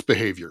police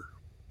behavior.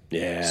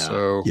 Yeah.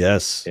 So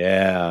yes.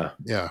 Yeah.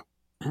 Yeah.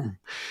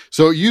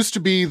 So it used to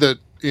be that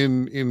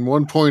in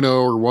 1.0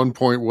 or 1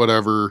 point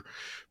whatever,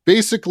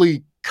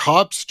 basically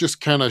cops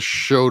just kind of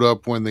showed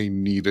up when they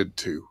needed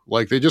to.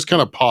 Like they just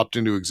kind of popped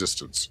into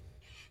existence.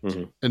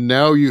 And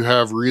now you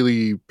have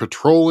really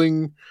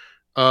patrolling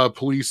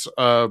police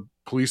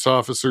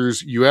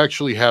officers. You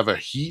actually have a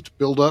heat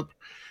buildup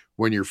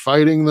when you're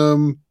fighting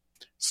them,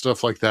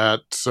 stuff like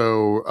that.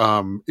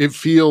 So it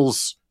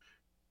feels,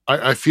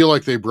 I feel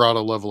like they brought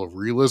a level of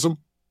realism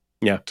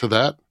to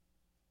that.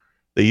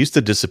 They used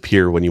to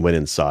disappear when you went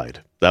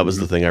inside. That was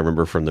the thing I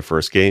remember from the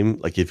first game.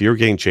 Like if you were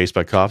getting chased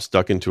by cops,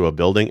 stuck into a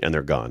building, and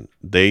they're gone.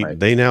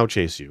 They now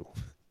chase you.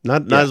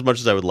 Not as much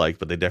as I would like,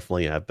 but they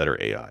definitely have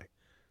better AI.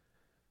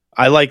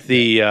 I like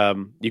the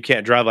you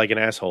can't drive like an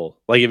asshole.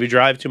 Like if you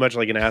drive too much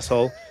like an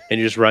asshole and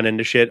you just run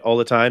into shit all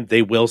the time,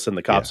 they will send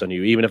the cops on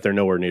you, even if they're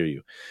nowhere near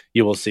you.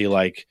 You will see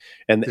like,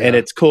 and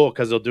it's cool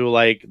because they'll do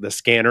like the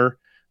scanner,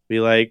 be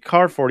like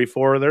car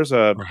 44. There's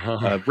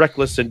a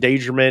reckless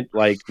endangerment,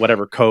 like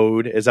whatever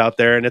code is out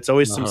there, and it's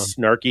always some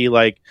snarky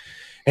like,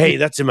 hey,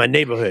 that's in my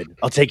neighborhood.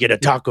 I'll take you to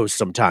tacos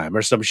sometime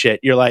or some shit.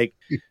 You're like,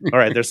 all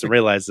right, there's some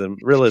realism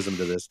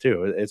to this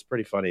too. It's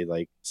pretty funny.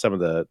 Like some of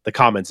the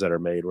comments that are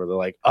made where they're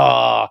like,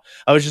 oh,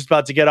 I was just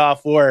about to get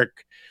off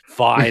work.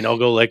 Fine, I'll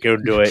go let go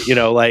and do it.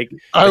 Like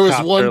I was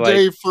one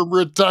day from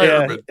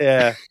retirement.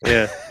 Yeah.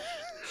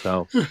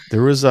 So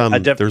there was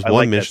there's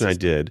one mission I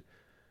did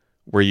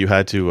where you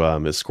had to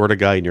escort a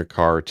guy in your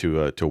car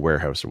to a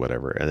warehouse or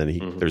whatever, and then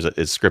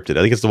it's scripted.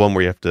 I think it's the one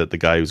where you have to the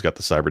guy who's got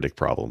the cyber dick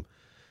problem.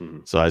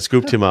 So I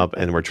scooped him up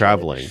and we're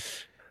traveling,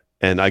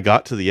 and I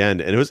got to the end,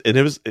 and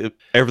it was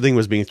everything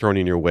was being thrown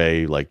in your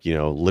way, like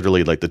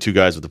literally like the 2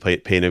 guys with the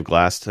pane of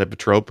glass type of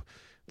trope,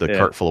 the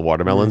cart full of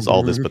watermelons,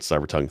 all this but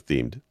Cyberpunk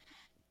themed.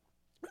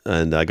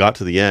 And I got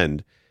to the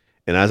end,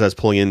 and as I was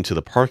pulling into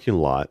the parking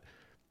lot,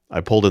 I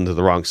pulled into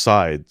the wrong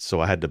side,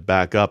 so I had to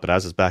back up. And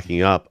as I was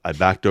backing up, I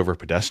backed over a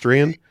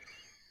pedestrian,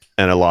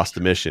 and I lost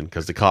the mission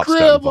because the cops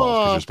got involved,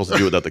 because you're supposed to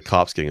do it without the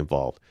cops getting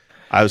involved.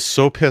 I was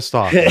so pissed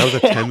off. That was a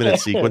 10-minute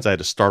sequence. I had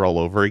to start all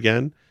over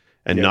again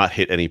and not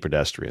hit any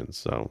pedestrians.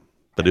 So,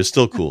 but it was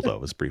still cool though.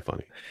 It was pretty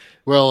funny.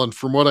 Well, and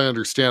from what I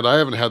understand, I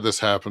haven't had this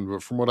happen,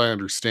 but from what I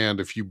understand,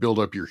 if you build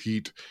up your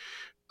heat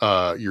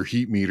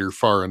meter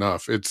far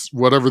enough, it's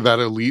whatever that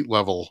elite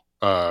level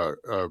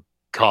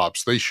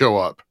cops, they show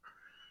up.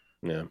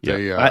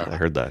 I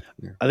heard that.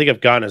 I think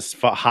I've gone as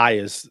high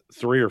as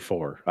 3 or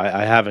 4.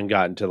 I haven't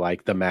gotten to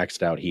like the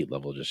maxed out heat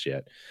level just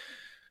yet.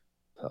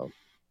 So.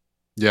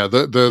 Yeah,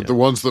 the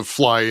ones that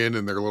fly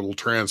in their little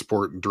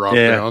transport and drop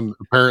down,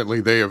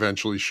 apparently they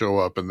eventually show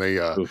up and they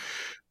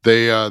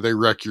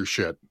wreck your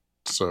shit.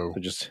 So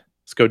just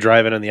let's go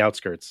driving on the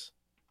outskirts.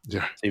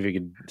 Yeah, see if you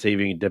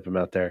can dip them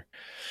out there.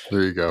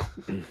 There you go.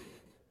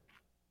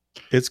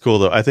 It's cool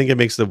though. I think it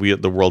makes the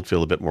world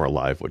feel a bit more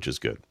alive, which is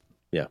good.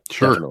 Yeah,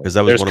 sure. Because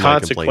that was one of my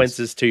complaints. There's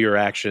consequences to your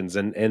actions,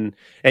 and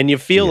you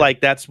feel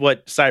like that's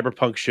what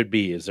Cyberpunk should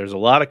be. Is there's a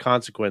lot of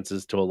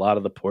consequences to a lot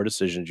of the poor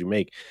decisions you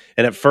make.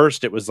 And at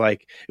first, it was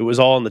like it was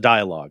all in the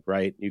dialogue,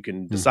 right? You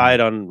can decide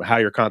on how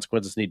your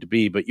consequences need to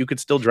be, but you could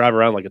still drive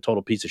around like a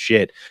total piece of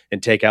shit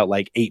and take out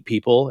like 8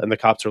 people, and the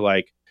cops are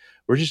like,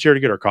 "We're just here to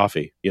get our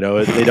coffee." You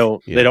know, they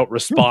don't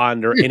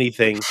respond or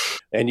anything,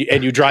 and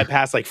you drive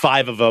past like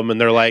 5 of them, and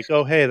they're like,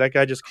 "Oh, hey, that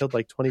guy just killed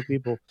like 20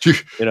 people."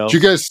 Did you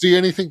guys see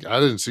anything? I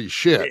didn't see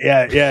shit.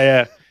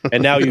 Yeah.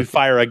 And now you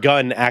fire a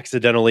gun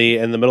accidentally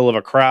in the middle of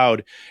a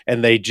crowd,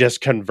 and they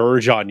just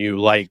converge on you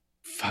like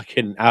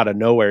fucking out of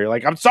nowhere. You're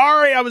like, "I'm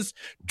sorry, I was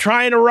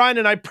trying to run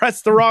and I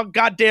pressed the wrong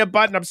goddamn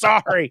button. I'm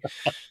sorry."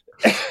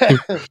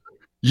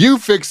 You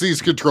fix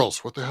these controls.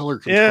 What the hell are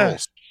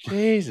controls? Yeah.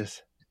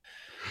 Jesus.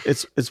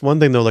 It's one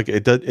thing though, like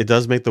it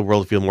does make the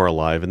world feel more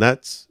alive, and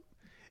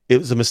it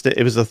was a mistake.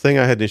 It was a thing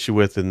I had an issue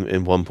with in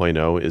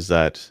 1.0, is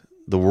that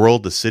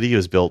the city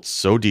is built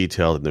so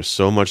detailed and there's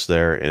so much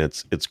there, and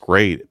it's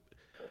great,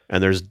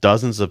 and there's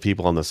dozens of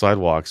people on the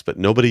sidewalks, but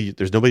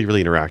there's nobody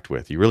really interact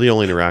with. You really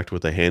only interact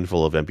with a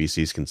handful of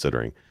NPCs,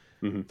 considering.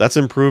 That's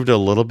improved a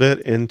little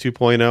bit in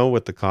 2.0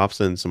 with the cops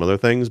and some other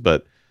things,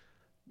 but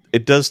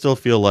it does still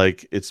feel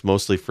like it's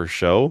mostly for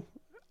show.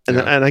 And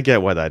I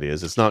get why that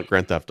is. It's not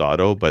Grand Theft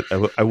Auto, but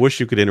I wish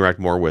you could interact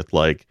more with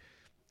like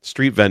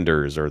street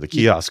vendors or the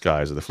kiosk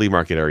guys or the flea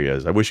market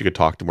areas. I wish you could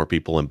talk to more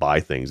people and buy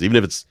things, even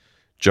if it's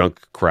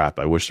junk crap.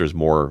 I wish there's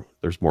more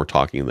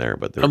talking there,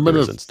 but there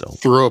isn't still.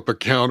 Throw up a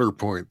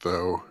counterpoint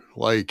though.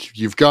 Like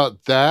you've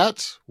got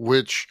that,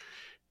 which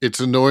it's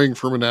annoying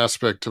from an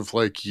aspect of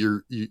like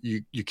you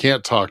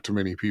can't talk to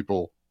many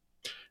people,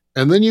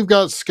 and then you've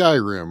got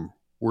Skyrim,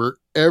 where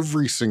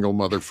every single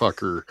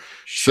motherfucker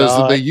says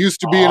that they used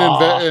to be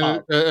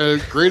a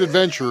great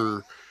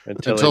adventurer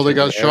until they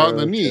got shot in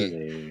the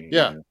knee.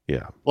 Yeah.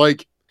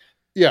 Like,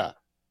 yeah.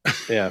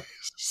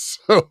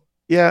 So,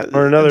 yeah.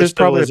 Or another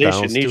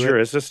civilization needs your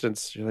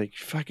assistance. You're like,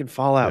 fucking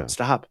Fallout,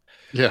 stop.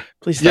 Yeah.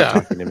 Please stop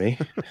talking to me.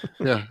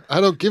 Yeah. I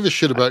don't give a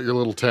shit about your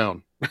little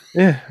town.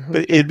 Yeah.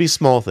 But it'd be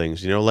small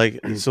things, like,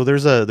 so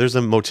there's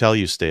a motel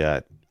you stay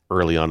at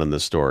early on in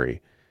the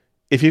story.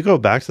 If you go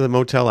back to the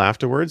motel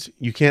afterwards,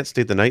 you can't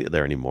stay the night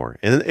there anymore.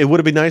 And it would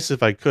have been nice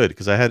if I could,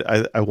 because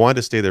I wanted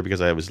to stay there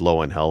because I was low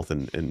on health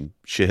and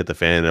shit hit the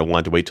fan, and I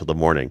wanted to wait till the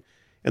morning.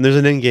 And there's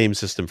an in-game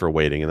system for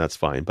waiting, and that's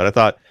fine. But I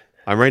thought,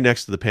 I'm right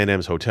next to the Pan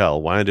Am's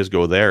hotel. Why don't I just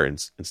go there and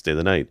stay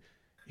the night?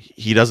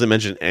 He doesn't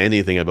mention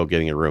anything about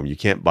getting a room. You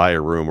can't buy a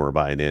room or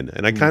buy an inn.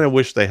 And I kind of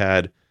wish they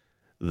had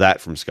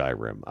that from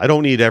Skyrim. I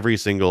don't need every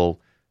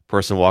single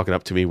person walking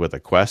up to me with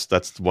a quest.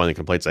 That's one of the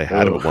complaints I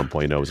had about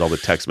 1.0, is all the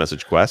text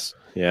message quests.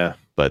 Yeah.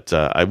 But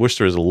I wish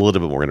there was a little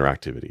bit more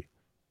interactivity.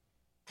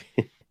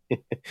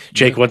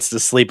 Jake wants to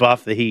sleep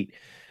off the heat.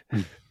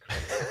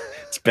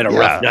 It's been a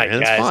rough night,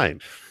 guys.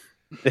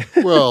 It's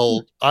fine.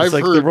 Well, I've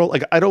heard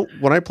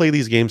when I play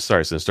these games,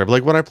 sorry, Sinister, but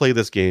like when I play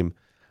this game,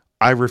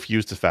 I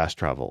refuse to fast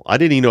travel. I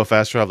didn't even know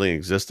fast traveling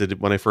existed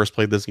when I first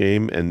played this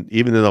game, and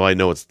even though I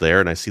know it's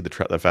there and I see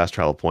the fast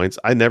travel points,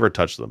 I never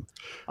touch them.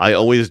 I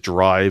always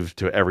drive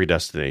to every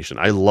destination.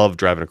 I love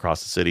driving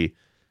across the city.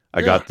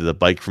 I got the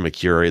bike from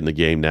Acura in the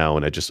game now,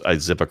 and I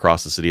zip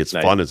across the city. It's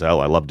fun as hell.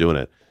 I love doing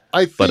it.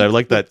 But I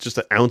like that just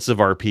an ounce of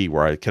RP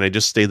where I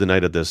just stay the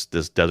night at this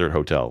desert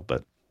hotel.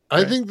 But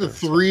I think the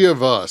three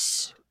of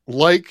us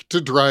like to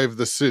drive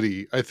the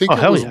city. I think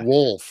it was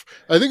Wolf.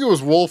 I think it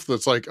was Wolf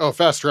that's like, "Oh,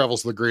 fast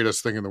travel's the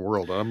greatest thing in the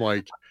world." And I'm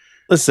like,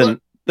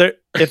 listen,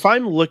 if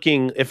I'm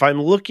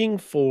looking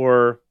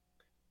for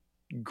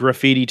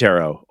graffiti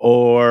tarot,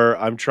 or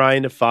I'm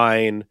trying to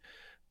find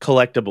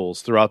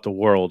collectibles throughout the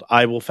world,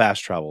 I will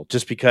fast travel,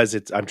 just because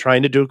I'm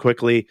trying to do it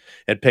quickly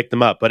and pick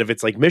them up. But if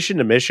it's like mission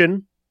to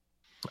mission,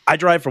 I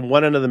drive from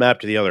one end of the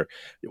map to the other.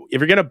 If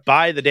you're going to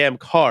buy the damn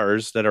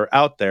cars that are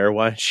out there,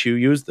 why don't you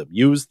use them?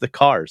 Use the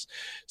cars.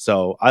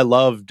 So I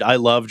love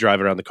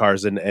driving around the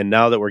cars. And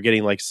now that we're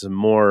getting like some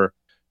more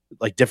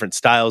like different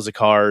styles of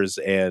cars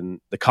and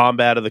the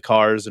combat of the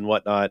cars and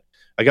whatnot,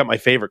 I got my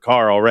favorite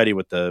car already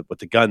with the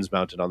guns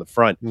mounted on the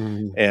front.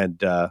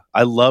 And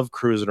I love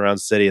cruising around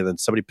the city, and then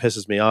somebody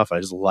pisses me off, I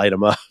just light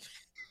them up.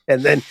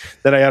 and then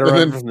I got to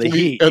run from the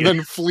heat, and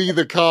then flee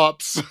the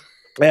cops.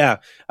 Yeah,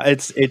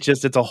 it's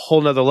a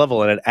whole nother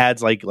level, and it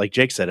adds like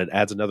Jake said, it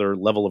adds another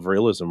level of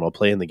realism while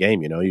playing the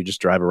game. You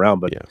just drive around.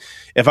 But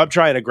if I'm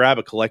trying to grab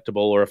a collectible,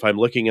 or if I'm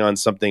looking on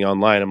something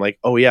online, I'm like,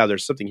 oh yeah,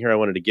 there's something here I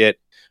wanted to get.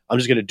 I'm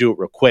just going to do it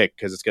real quick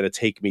because it's going to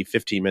take me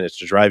 15 minutes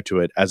to drive to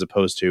it, as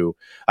opposed to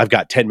I've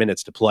got 10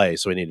 minutes to play,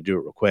 so I need to do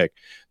it real quick.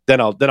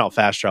 Then I'll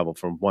fast travel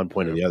from one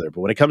point to the other.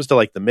 But when it comes to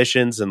like the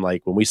missions and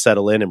like when we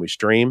settle in and we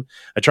stream,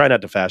 I try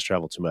not to fast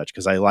travel too much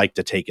because I like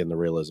to take in the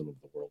realism of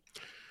the world.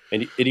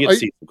 And you get to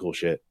see some cool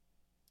shit.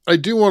 I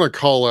do want to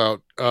call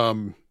out.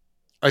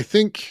 I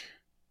think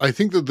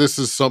that this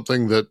is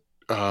something that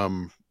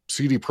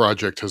CD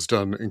Projekt has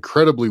done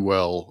incredibly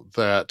well.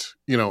 That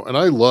and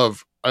I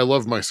love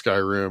my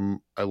Skyrim.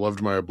 I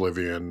loved my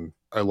Oblivion.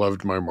 I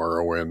loved my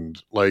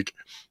Morrowind. Like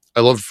I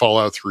loved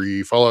Fallout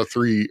 3,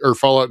 or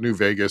Fallout New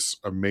Vegas.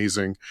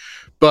 Amazing,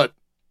 but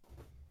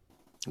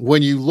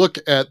when you look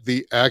at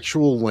the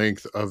actual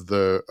length of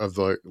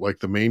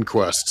the main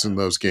quests in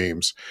those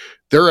games,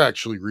 they're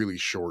actually really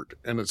short,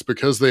 and it's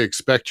because they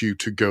expect you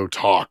to go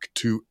talk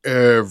to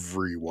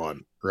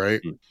everyone,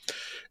 right? Mm-hmm.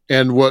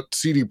 And what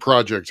CD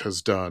Projekt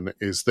has done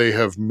is they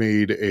have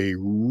made a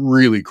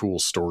really cool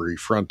story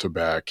front to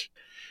back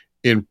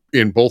in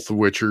both The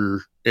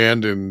Witcher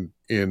and in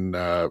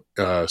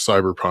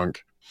Cyberpunk.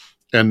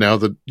 And now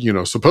that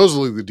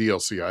supposedly the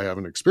DLC, I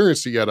haven't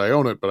experienced it yet. I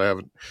own it, but I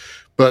haven't.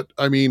 But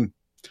I mean,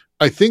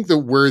 I think that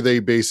where they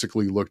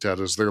basically looked at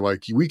is they're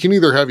like, we can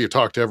either have you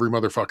talk to every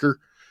motherfucker,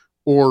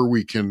 or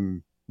we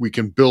can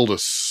build a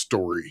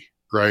story,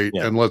 right?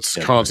 Yeah, and let's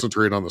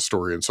concentrate on the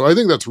story. And so I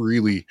think that's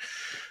really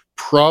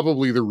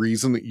probably the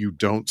reason that you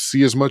don't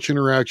see as much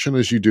interaction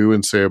as you do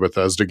in, say, a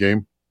Bethesda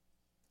game.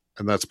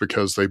 And that's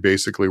because they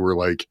basically were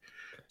like,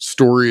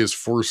 story is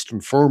first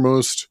and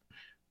foremost.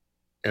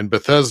 And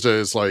Bethesda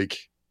is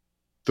like,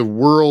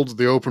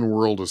 the open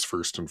world is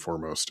first and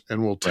foremost,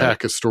 and we'll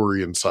tack a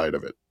story inside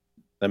of it.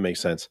 That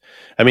makes sense.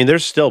 I mean,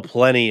 there's still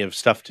plenty of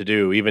stuff to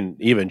do.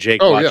 Even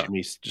Jake watching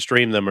me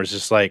stream them is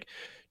just like,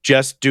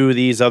 just do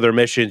these other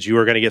missions. You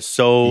are going to get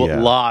so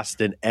lost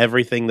in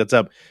everything that's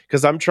up.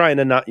 Because I'm trying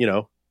to not,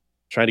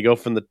 trying to go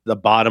from the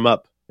bottom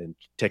up and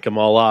tick them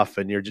all off.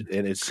 And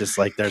it's just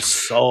like, there's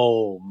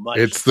so much.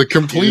 It's the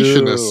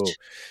completionist.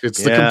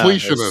 It's the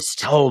completionist.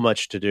 So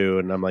much to do.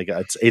 And I'm like,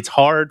 it's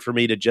hard for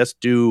me to just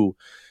do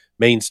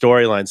main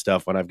storyline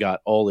stuff when I've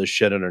got all this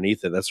shit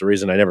underneath it. That's the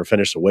reason I never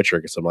finished The Witcher,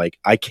 because I'm like,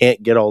 I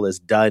can't get all this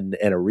done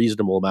in a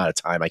reasonable amount of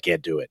time. I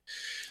can't do it.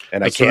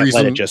 And I can't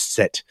let it just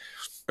sit.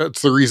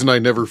 That's the reason I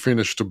never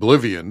finished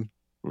Oblivion.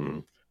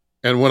 Mm.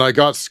 And when I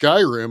got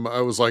Skyrim,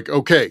 I was like,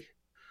 okay,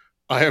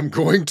 I am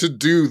going to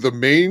do the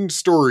main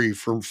story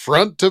from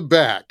front to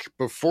back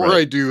before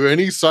I do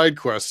any side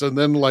quests. And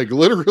then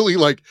literally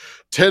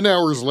 10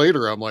 hours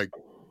later, I'm like,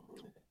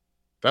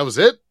 that was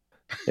it?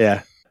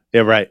 Yeah.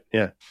 Yeah, right.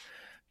 Yeah.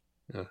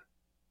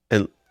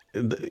 And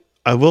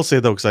I will say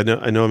though, because I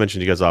know I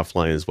mentioned you guys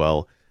offline as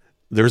well.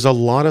 There's a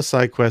lot of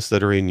side quests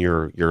that are in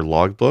your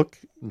logbook,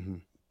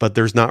 but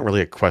there's not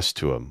really a quest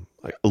to them.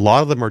 Like, a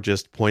lot of them are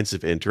just points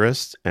of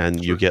interest,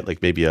 and you get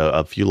maybe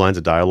a few lines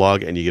of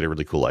dialogue, and you get a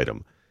really cool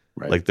item.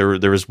 Right. Like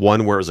there was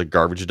one where it was a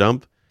garbage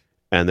dump,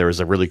 and there was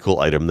a really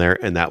cool item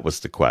there, and that was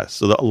the quest.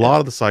 So a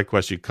lot of the side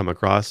quests you come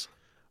across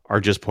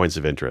are just points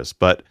of interest,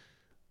 but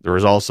there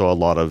was also a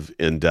lot of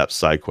in-depth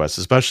side quests,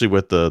 especially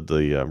with the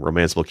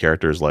romanceable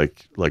characters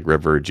like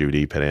River,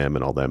 Judy, Panam,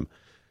 and all them.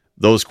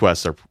 Those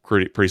quests are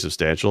pretty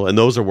substantial, and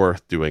those are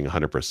worth doing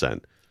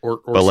 100%.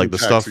 But the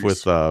stuff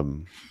with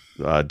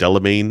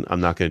Delamine,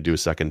 I'm not going to do a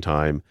second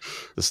time.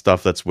 The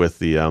stuff that's with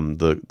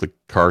the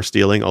car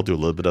stealing, I'll do a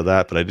little bit of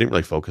that, but I didn't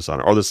really focus on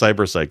it. Or the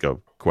Cyber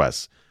Psycho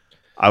quests.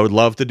 I would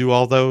love to do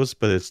all those,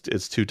 but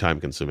it's too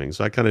time consuming.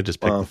 So I kind of just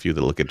pick the few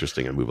that look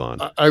interesting and move on.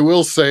 I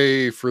will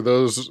say, for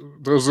those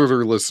that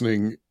are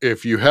listening,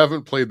 if you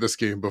haven't played this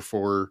game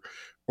before,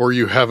 or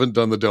you haven't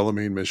done the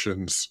Delamine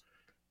missions,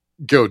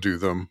 go do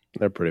them.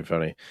 They're pretty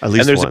funny. At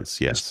least once,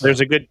 yes.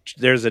 There's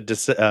a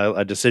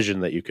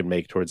decision that you can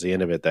make towards the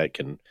end of it that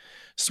can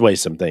sway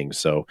some things.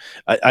 So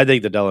I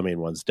think the Delamine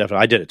ones,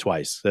 definitely. I did it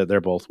twice.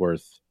 They're both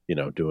worth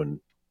doing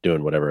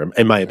whatever,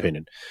 in my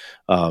opinion.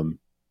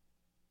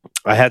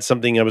 I had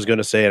something I was going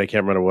to say, and I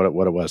can't remember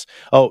what it was.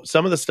 Oh,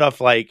 some of the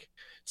stuff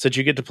since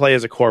you get to play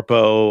as a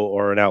Corpo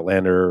or an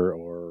Outlander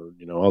or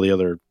all the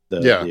other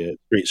the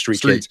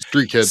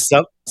street kids.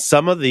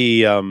 Some of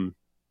the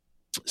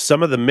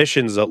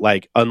missions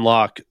that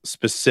unlock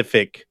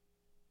specific.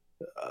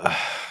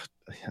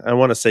 I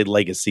want to say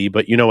legacy,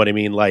 but you know what I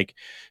mean. Like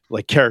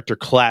character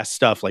class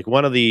stuff. Like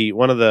one of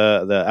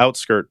the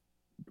outskirt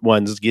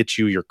ones gets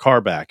you your car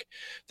back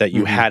that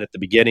you had at the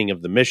beginning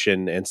of the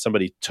mission, and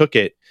somebody took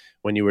it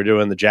when you were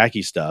doing the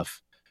Jackie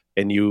stuff,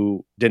 and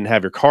you didn't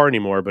have your car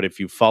anymore. But if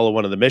you follow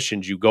one of the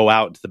missions, you go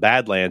out into the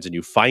Badlands and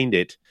you find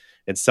it,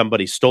 and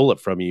somebody stole it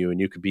from you, and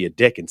you could be a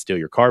dick and steal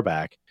your car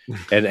back,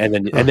 and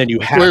then you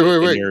have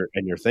it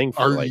in your thing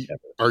for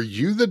Are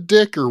you the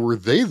dick, or were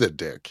they the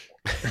dick?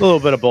 A little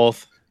bit of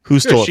both. Who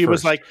stole it She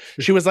first?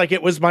 was like,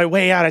 it was my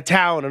way out of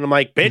town, and I'm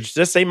like, bitch,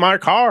 this ain't my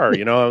car.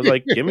 You know, I was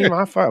like, give me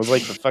my car. I was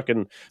like the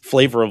fucking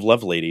Flavor of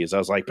Love ladies. I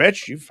was like,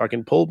 bitch, you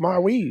fucking pulled my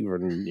weave,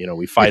 and you know,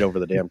 we fight over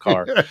the damn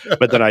car.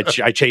 But then I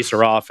chase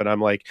her off, and I'm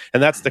like,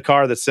 and that's the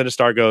car that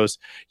Sinistar goes,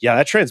 yeah,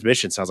 that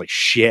transmission sounds like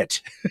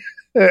shit.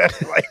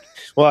 Like,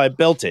 well, I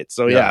built it,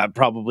 so yeah, it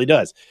probably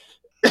does.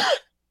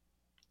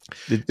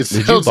 Did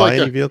you buy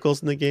any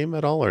vehicles in the game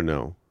at all, or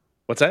no?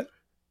 What's that?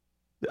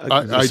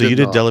 So you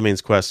did Delamain's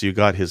quest. So you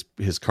got his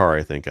car,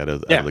 I think, out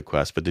of the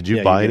quest. But did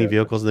you buy any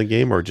vehicles in the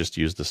game, or just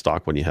use the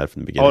stock one you had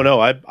from the beginning? Oh no,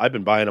 I've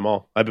been buying them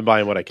all. I've been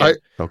buying what I can.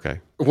 Okay.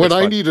 When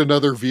I need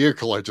another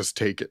vehicle, I just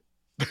take it.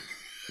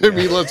 I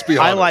mean, let's be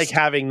honest. I like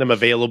having them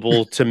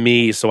available to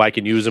me so I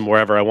can use them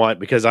wherever I want,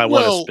 because I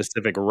want a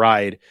specific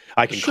ride.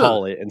 I can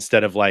call it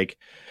instead of like,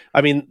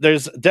 I mean,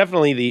 there's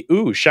definitely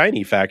the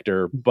shiny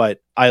factor,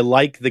 but I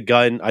like the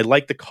gun. I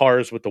like the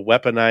cars with the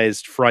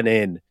weaponized front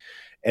end.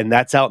 And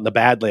that's out in the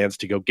Badlands.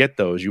 To go get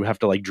those, you have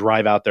to like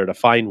drive out there to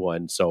find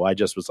one. So I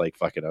just was like,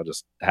 fuck it, I'll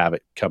just have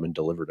it come and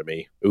deliver to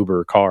me.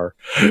 Uber car,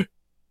 you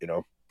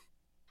know?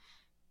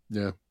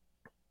 Yeah.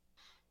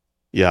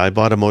 Yeah, I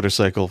bought a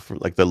motorcycle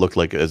that looked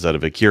like it's out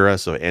of Akira.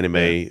 So anime,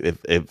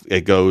 if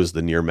it goes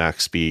the near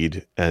max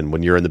speed, and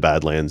when you're in the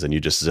Badlands and you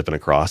just zipping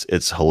across,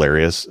 it's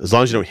hilarious. As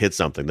long as you don't hit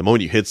something. The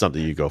moment you hit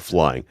something, you go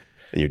flying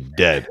and you're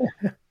dead.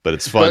 But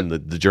it's fun.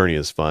 The journey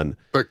is fun.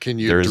 But can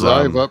you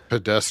drive up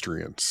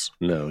pedestrians?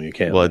 No, you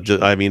can't. Well,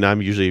 I mean,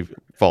 I'm usually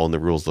following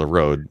the rules of the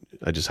road.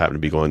 I just happen to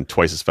be going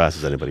twice as fast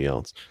as anybody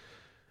else.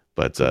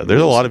 But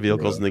there's a lot of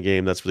vehicles in the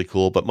game. That's really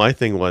cool. But my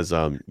thing was,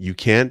 you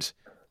can't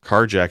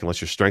carjack unless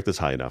your strength is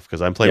high enough.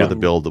 Because I'm playing with a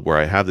build where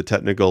I have the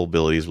technical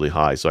abilities really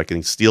high, so I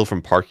can steal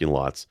from parking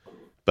lots,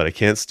 but I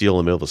can't steal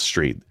in the middle of the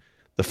street.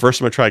 The first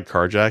time I tried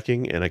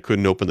carjacking and I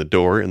couldn't open the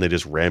door and they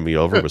just ran me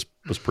over was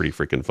pretty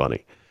freaking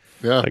funny.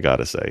 Yeah, I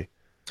gotta say.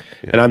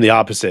 Yeah. And I'm the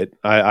opposite.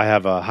 I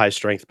have a high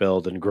strength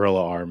build and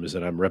gorilla arms,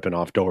 and I'm ripping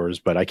off doors,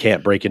 but I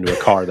can't break into a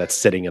car that's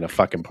sitting in a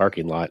fucking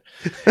parking lot.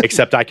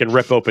 Except I can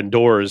rip open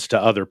doors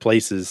to other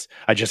places.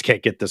 I just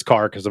can't get this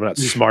car because I'm not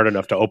smart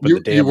enough to open the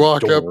damn door. You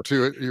walk up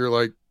to it, you're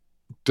like,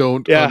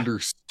 don't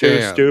understand.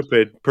 Too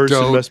stupid.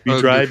 Person must be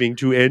driving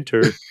to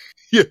enter.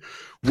 Yeah.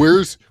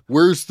 Where's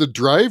the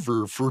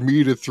driver for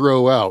me to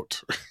throw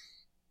out?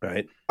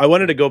 Right. I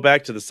wanted to go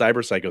back to the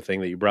Cyber Psycho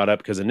thing that you brought up,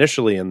 because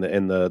initially in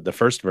the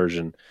first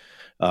version,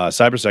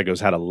 Cyber Psychos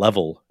had a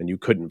level, and you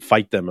couldn't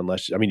fight them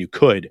unless, I mean, you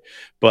could,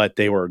 but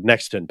they were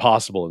next to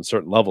impossible in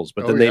certain levels.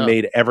 But then they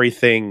made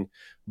everything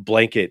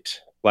blanket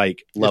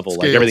like level,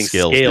 like everything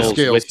scales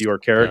with your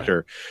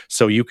character. Yeah.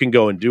 So you can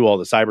go and do all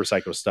the Cyber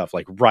Psycho stuff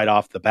like right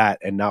off the bat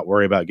and not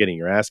worry about getting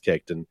your ass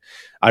kicked. And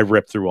I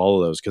ripped through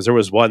all of those, because there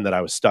was one that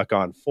I was stuck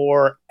on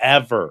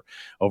forever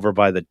over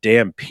by the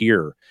damn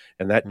pier.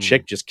 And that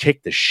chick just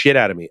kicked the shit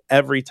out of me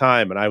every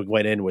time. And I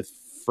went in with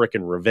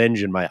freaking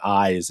revenge in my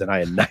eyes, and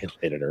I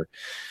annihilated her.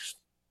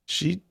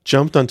 She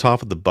jumped on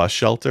top of the bus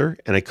shelter,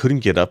 and I couldn't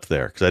get up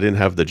there because I didn't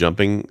have the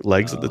jumping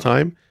legs at the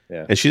time.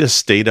 Yeah. And she just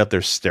stayed up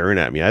there staring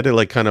at me. I had to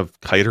like kind of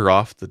kite her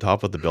off the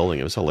top of the building.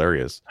 It was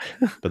hilarious.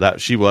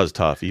 But she was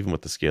tough, even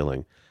with the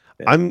scaling.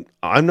 Yeah.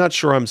 I'm not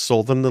sure I'm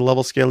sold on the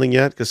level scaling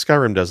yet, because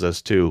Skyrim does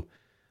this too.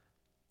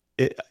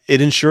 It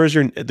ensures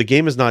the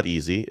game is not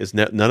easy.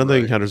 None of the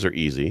encounters are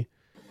easy,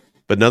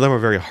 but none of them are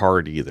very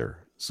hard either.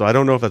 So I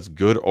don't know if that's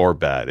good or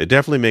bad. It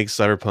definitely makes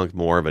Cyberpunk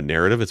more of a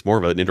narrative. It's more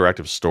of an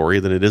interactive story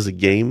than it is a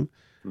game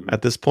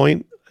at this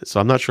point. So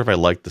I'm not sure if I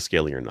like the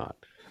scaling or not.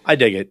 I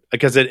dig it,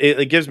 because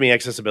it gives me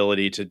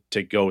accessibility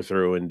to go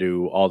through and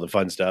do all the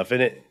fun stuff.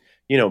 And it,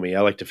 you know me,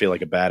 I like to feel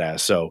like a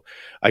badass. So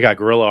I got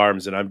gorilla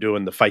arms, and I'm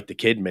doing the fight the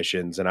kid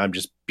missions, and I'm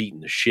just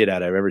beating the shit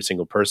out of every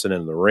single person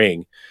in the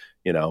ring,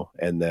 you know,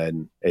 and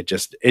then it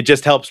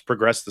just helps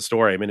progress the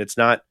story. I mean, it's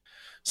not,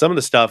 some of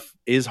the stuff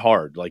is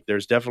hard. Like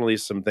there's definitely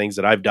some things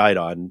that I've died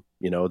on,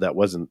 you know, that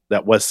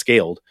was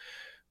scaled,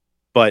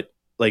 but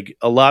like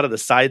a lot of the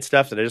side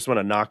stuff that I just want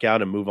to knock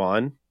out and move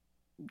on,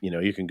 you know,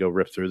 you can go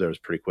rip through those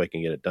pretty quick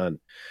and get it done.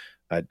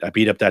 I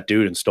beat up that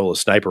dude and stole a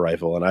sniper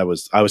rifle, and I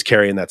was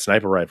carrying that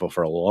sniper rifle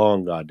for a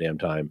long goddamn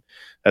time.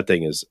 That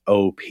thing is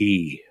OP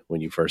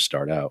when you first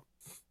start out.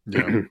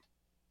 Yeah.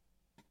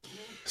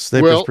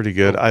 Sniper's pretty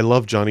good. I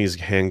love Johnny's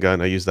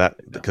handgun. I use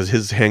that because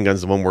his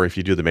handgun's the one where if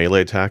you do the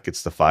melee attack,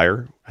 it's the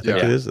fire. I think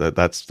it is. That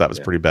was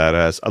pretty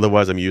badass.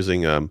 Otherwise, I'm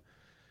using the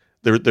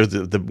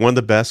one of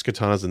the best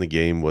katanas in the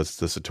game was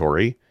the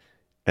Satori,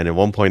 and in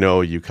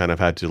 1.0 you kind of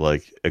had to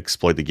like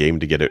exploit the game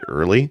to get it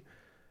early.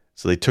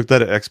 So they took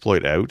that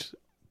exploit out,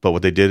 but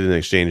what they did in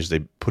exchange is they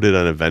put it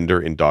on a vendor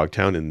in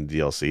Dogtown in the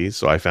DLC.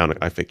 So I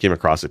came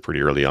across it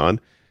pretty early on.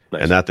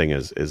 Nice. And that thing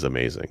is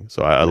amazing.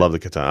 So I love the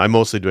katana. I'm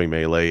mostly doing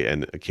melee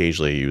and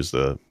occasionally use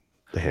the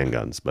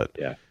handguns, but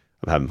I'm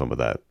having fun with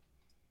that.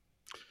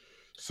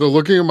 So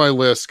looking at my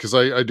list, because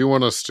I do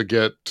want us to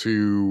get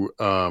to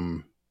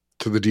the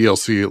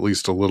DLC at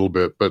least a little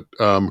bit, but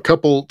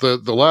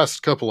the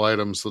last couple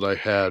items that I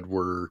had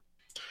were,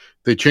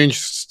 they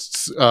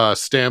changed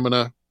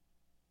stamina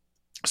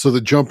So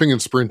the jumping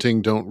and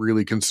sprinting don't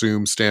really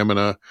consume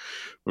stamina,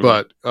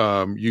 but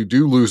you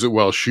do lose it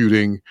while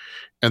shooting.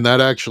 And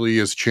that actually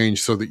is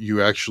changed so that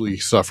you actually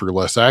suffer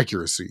less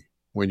accuracy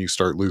when you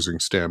start losing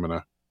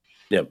stamina.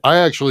 Yep. I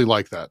actually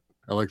like that.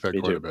 I like that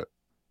quite a bit.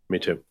 Me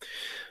too.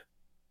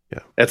 Yeah.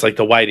 That's like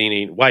the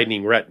widening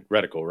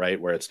reticle, right?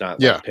 Where it's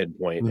not like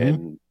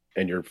pinpoint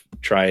and you're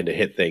trying to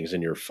hit things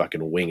and you're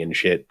fucking winging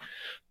shit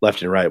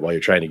left and right while you're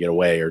trying to get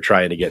away or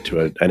trying to get to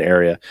an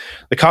area.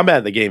 The combat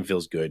in the game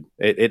feels good.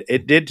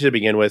 It did to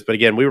begin with, but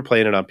again, we were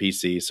playing it on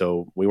PC,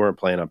 so we weren't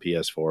playing on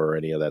PS4 or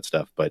any of that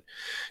stuff, but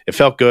it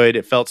felt good.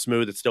 It felt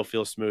smooth. It still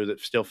feels smooth. It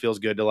still feels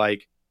good to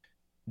like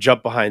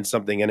jump behind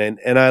something.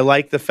 And I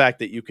like the fact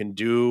that you can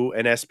do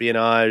an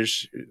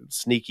espionage,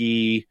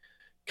 sneaky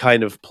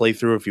kind of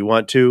playthrough if you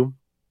want to,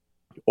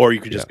 or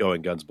you could just go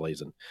in guns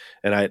blazing.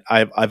 And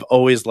I've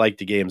always liked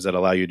the games that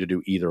allow you to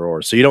do either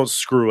or, so you don't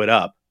screw it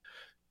up.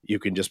 You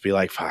can just be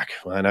like, fuck,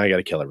 well, now I got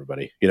to kill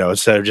everybody,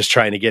 instead of just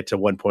trying to get to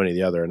one point or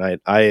the other. And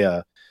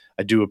I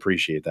do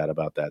appreciate that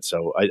about that.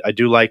 So I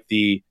do like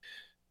the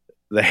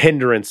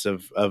hindrance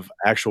of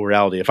actual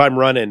reality. If I'm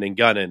running and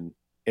gunning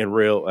in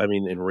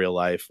real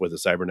life with a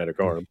cybernetic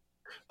arm,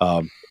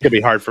 it can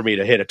be hard for me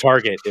to hit a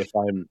target if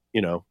I'm,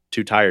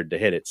 too tired to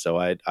hit it. So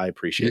I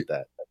appreciate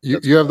that.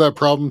 You have that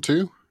problem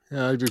too?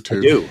 Yeah, I do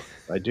too.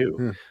 I do.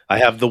 Yeah. I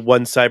have the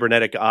one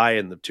cybernetic eye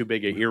and the too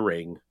big a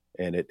earring,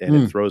 and it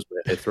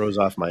throws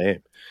off my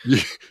aim.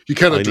 You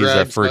kind of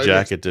drag that fur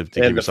jacket to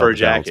give the fur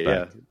jacket.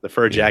 Back. Yeah, the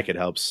fur jacket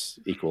helps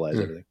equalize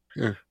everything.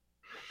 Yeah.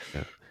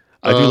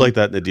 I do like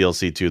that in the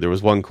DLC too. There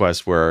was one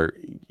quest where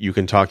you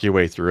can talk your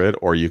way through it,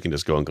 or you can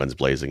just go in guns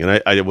blazing.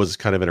 And I was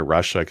kind of in a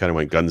rush, so I kind of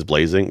went guns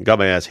blazing, got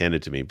my ass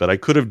handed to me, but I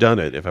could have done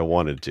it if I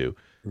wanted to.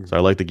 So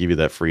I like to give you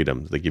that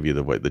freedom. They give you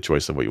the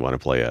choice of what you want to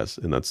play as,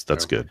 and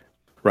that's good.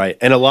 Right.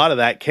 And a lot of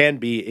that can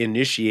be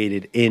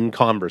initiated in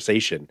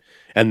conversation,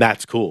 and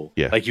that's cool.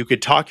 Yeah. Like you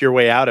could talk your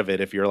way out of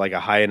it if you're like a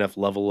high enough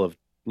level of,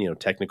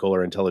 technical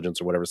or intelligence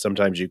or whatever.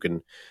 Sometimes you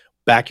can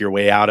back your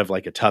way out of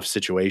like a tough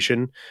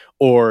situation,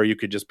 or you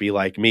could just be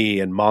like me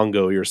and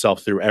Mongo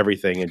yourself through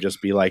everything and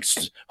just be like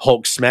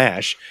Hulk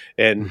smash.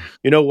 And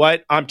you know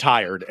what? I'm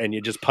tired. And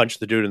you just punch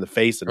the dude in the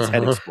face and his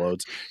head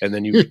explodes, and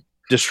then you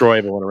destroy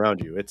everyone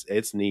around you.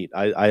 It's neat.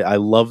 I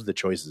love the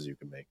choices you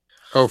can make.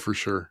 Oh, for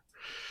sure.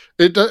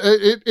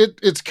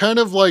 It's kind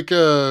of like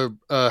a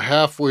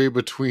halfway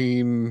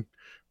between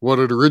what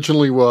it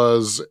originally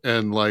was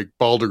and like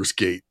Baldur's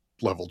Gate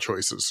level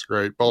choices,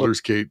 right?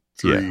 Baldur's Gate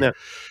 3.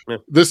 Yeah.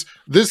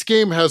 This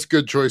game has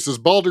good choices.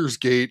 Baldur's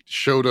Gate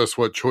showed us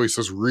what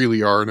choices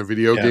really are in a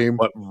video game.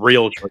 What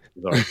real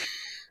choices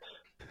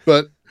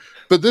are.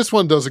 but this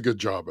one does a good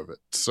job of it.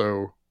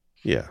 So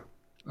yeah.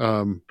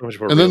 And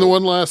then the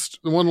one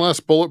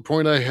last bullet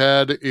point I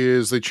had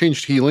is they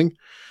changed healing.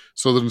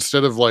 So that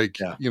instead of like,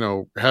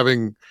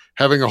 having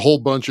a whole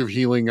bunch of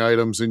healing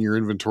items in your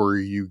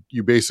inventory,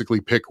 you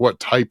basically pick what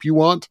type you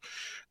want,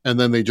 and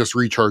then they just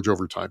recharge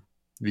over time.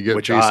 You get,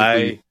 which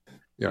I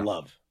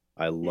love.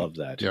 I love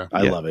that. Yeah.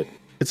 I love it.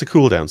 It's a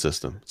cooldown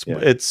system.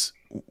 It's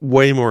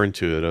way more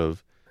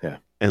intuitive. Yeah.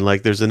 And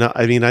like there's enough.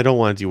 I mean, I don't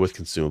want to deal with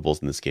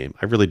consumables in this game.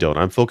 I really don't.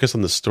 I'm focused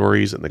on the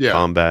stories and the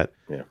combat.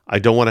 Yeah. I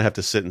don't want to have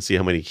to sit and see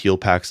how many heal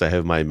packs I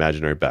have in my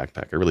imaginary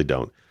backpack. I really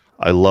don't.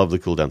 I love the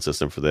cooldown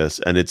system for this,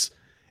 and it's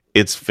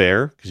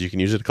fair because you can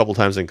use it a couple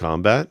times in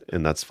combat,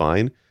 and that's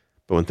fine.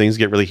 But when things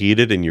get really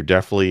heated and you're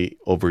definitely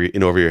over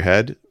your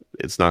head,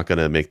 it's not going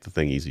to make the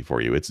thing easy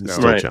for you. It's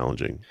still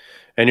challenging.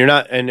 And you're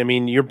not, and I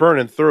mean, you're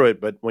burning through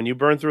it, but when you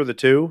burn through the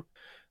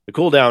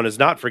cooldown is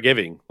not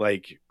forgiving.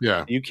 Like,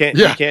 you can't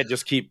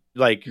just keep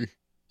like,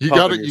 you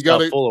got to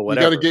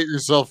get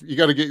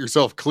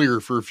yourself clear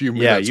for a few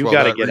minutes. Yeah, you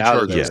got to get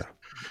out of this.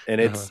 And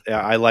it's,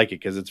 I like it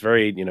because it's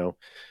very,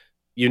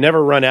 you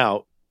never run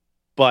out,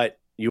 but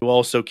you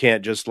also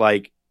can't just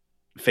like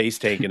face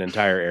tank an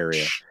entire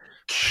area.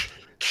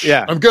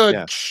 Yeah, I'm good.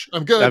 Yeah.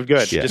 I'm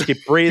good. Yeah. Just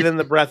keep breathing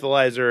the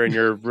breathalyzer, and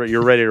you're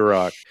ready to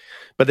rock.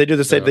 But they do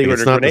the same thing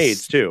with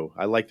grenades too.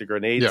 I like the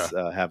grenades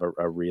have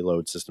a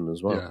reload system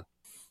as well. Yeah.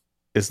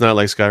 It's not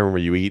like Skyrim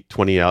where you eat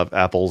 20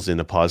 apples in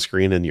a pause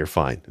screen and you're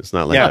fine. It's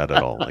not like that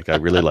at all. Like I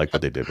really like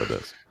what they did with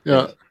this.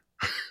 Yeah.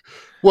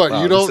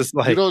 What, you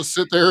don't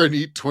sit there and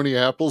eat 20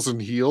 apples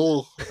and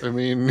heal? I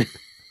mean,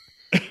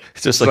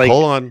 it's just like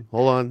hold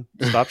on,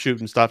 stop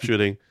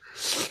shooting.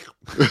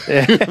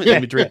 Let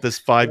me drink this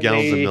 5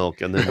 gallons of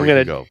milk and then we're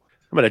gonna go.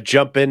 I'm gonna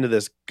jump into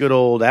this good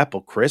old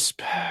apple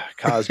crisp,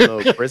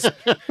 Cosmo crisp.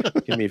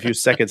 Give me a few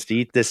seconds to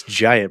eat this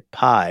giant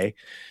pie.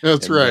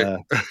 That's right.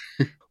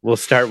 We'll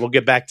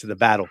get back to the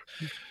battle.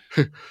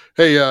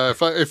 Hey,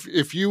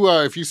 if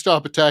you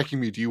stop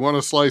attacking me, do you want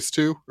a slice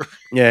too?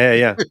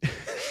 Yeah.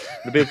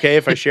 It'd be okay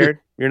if I shared.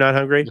 You're not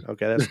hungry?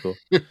 Okay, that's cool.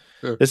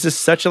 This is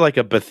such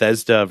a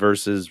Bethesda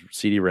versus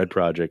CD Red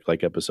Project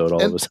like episode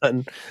all of a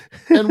sudden.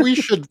 And we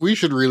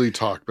should really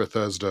talk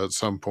Bethesda at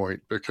some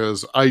point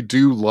because I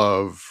do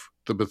love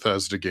the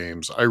Bethesda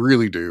games. I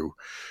really do.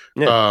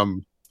 Yeah.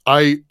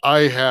 I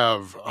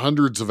have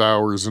hundreds of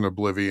hours in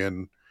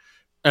Oblivion.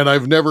 and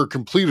I've never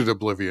completed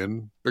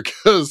Oblivion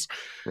because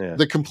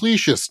the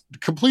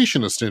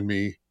completionist in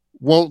me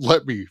won't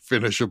let me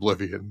finish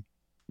Oblivion.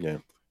 Yeah,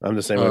 I'm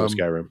the same way with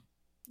Skyrim.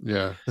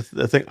 Yeah,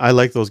 the thing, I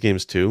like those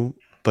games too,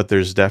 but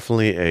there's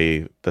definitely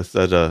a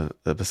Bethesda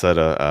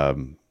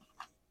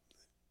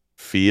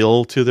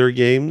feel to their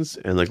games,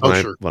 and like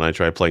when I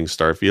tried playing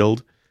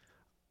Starfield,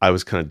 I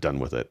was kind of done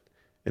with it.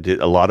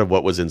 A lot of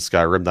what was in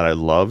Skyrim that I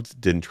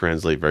loved didn't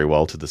translate very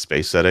well to the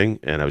space setting,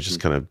 and I was just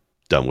kind of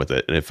done with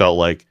it. And it felt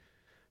like,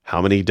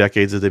 how many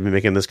decades have they been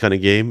making this kind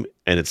of game,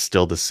 and it's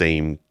still the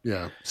same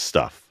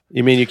stuff?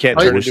 You mean you can't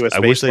turn into a space I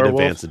wish they'd werewolf?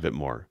 advance a bit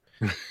more.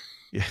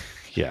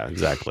 Yeah,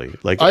 exactly.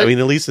 Like I mean,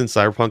 at least in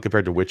Cyberpunk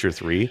compared to Witcher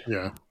 3,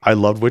 I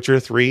loved Witcher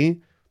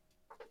 3,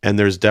 and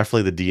there's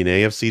definitely the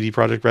DNA of CD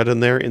Projekt Red in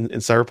there in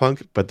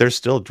Cyberpunk, but they're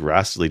still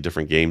drastically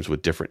different games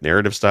with different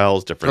narrative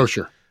styles,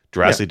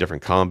 drastically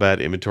different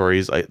combat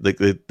inventories.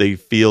 They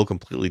feel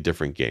completely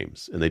different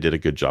games, and they did a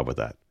good job with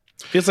that.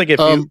 Feels like if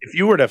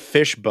you were to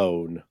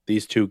fishbone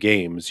these two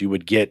games, you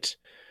would get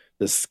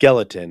the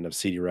skeleton of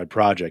CD Red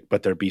Projekt,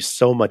 but there'd be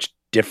so much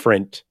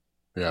different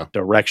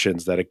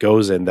directions that it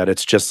goes in that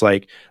it's just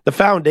like the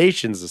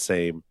foundation's the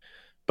same,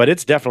 but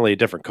it's definitely a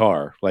different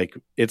car. Like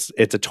it's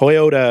a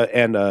Toyota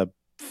and a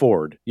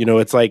Ford. You know,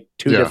 it's like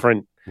two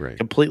different,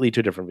 completely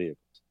two different vehicles.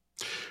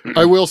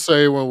 I will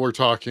say, when we're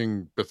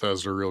talking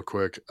Bethesda real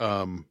quick,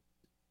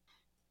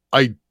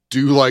 I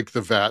do like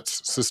the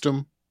VATS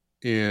system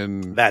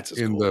in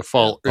the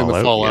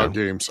Fallout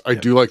games. I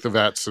do like the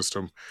VATS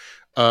system.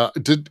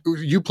 Did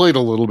you played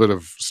a little bit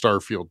of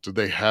Starfield? Did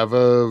they have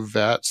a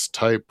VATS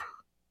type?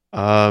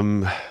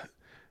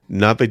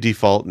 Not by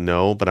default,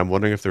 no, but I'm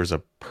wondering if there's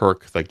a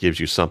perk that gives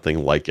you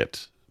something like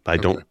it.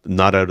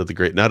 Not out of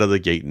the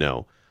gate,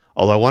 no.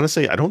 Although I want to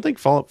say, I don't think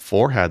Fallout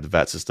 4 had the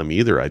VAT system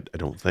either. I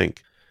don't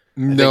think.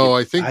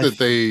 I think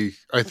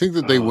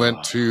they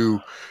went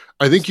to.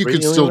 I think you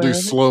could still do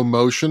slow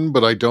motion,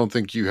 but I don't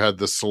think you had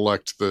to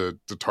select the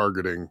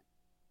targeting.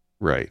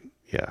 Right.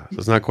 Yeah. So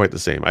it's not quite the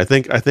same. I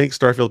think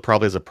Starfield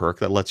probably has a perk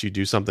that lets you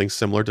do something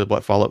similar to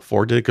what Fallout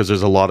 4 did, because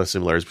there's a lot of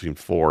similarities between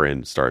 4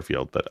 and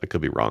Starfield, but I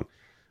could be wrong.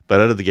 But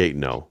out of the gate,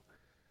 no.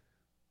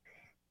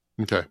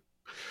 Okay.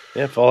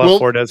 Yeah, Fallout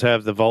 4 does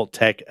have the Vault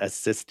Tech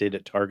assisted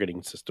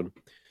targeting system.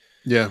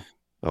 Yeah.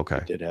 Okay.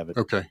 It did have it.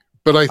 Okay.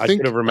 But I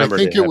think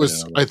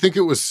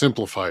it was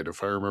simplified,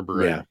 if I remember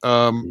right.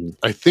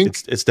 I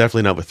think it's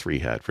definitely not what 3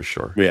 had, for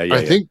sure.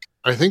 I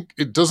think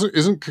it doesn't.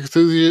 Isn't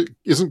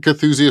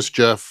Cthusiast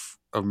Jeff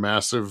a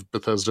massive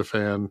Bethesda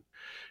fan?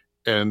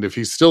 And if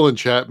he's still in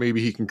chat,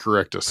 maybe he can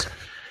correct us.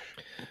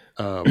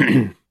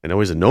 I know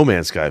he's a No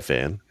Man's Sky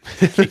fan.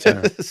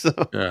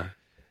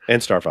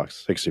 And Star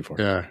Fox 64.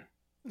 Yeah.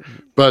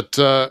 But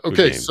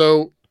okay,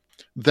 so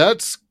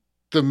that's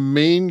the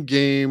main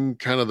game,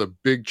 kind of the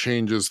big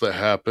changes that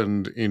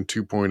happened in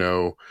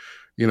 2.0,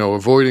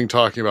 avoiding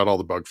talking about all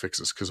the bug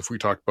fixes, because if we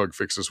talk bug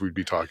fixes, we'd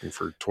be talking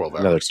for 12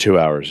 hours. Another 2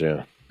 hours,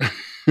 yeah.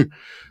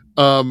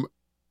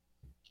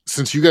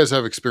 Since you guys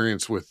have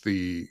experience with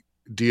the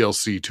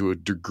DLC to a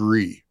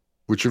degree,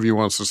 which of you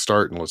wants to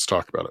start, and let's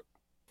talk about it?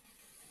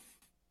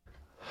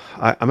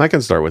 I might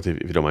can start with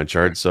it if you don't mind,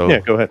 Chard. So yeah,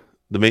 go ahead.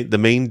 The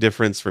main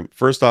difference from,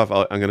 first off,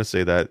 I'm going to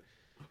say that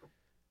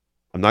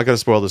I'm not going to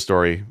spoil the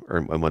story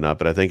and whatnot,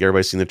 but I think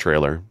everybody's seen the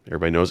trailer.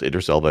 Everybody knows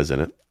Idris Elba is in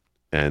it.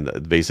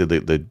 And basically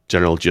the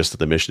general gist of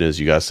the mission is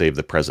you got to save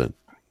the present,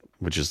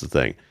 which is the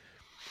thing.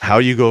 How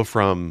you go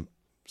from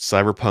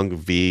Cyberpunk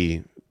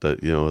V,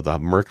 the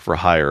Merc for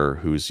Hire,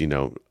 who's,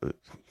 the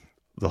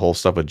whole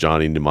stuff with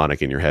Johnny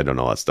Mnemonic in your head and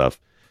all that stuff,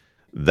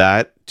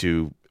 that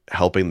to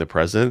helping the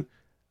present,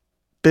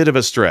 bit of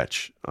a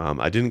stretch.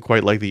 I didn't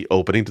quite like the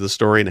opening to the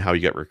story and how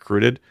you get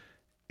recruited.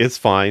 It's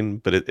fine,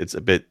 but it's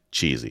a bit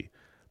cheesy.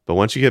 But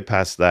once you get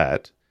past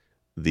that,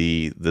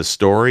 the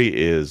story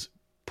is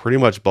pretty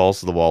much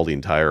balls to the wall the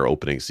entire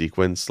opening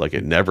sequence. Like,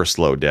 it never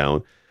slowed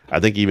down. I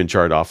think even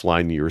Chart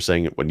offline, you were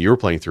saying when you were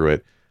playing through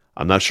it,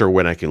 I'm not sure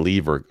when I can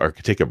leave or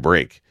take a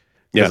break.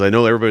 Because I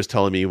know everybody was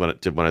telling me when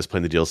I was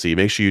playing the DLC,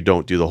 make sure you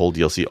don't do the whole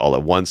DLC all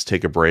at once.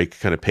 Take a break,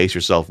 kind of pace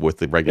yourself with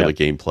the regular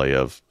gameplay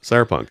of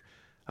Cyberpunk.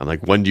 I'm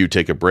like, when do you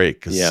take a break?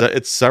 Because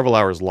it's several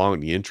hours long in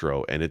the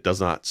intro, and it does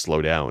not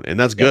slow down, and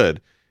that's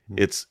good.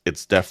 It's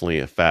definitely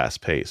a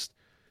fast paced.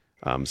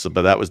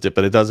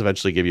 But it does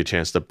eventually give you a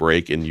chance to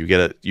break, and you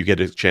get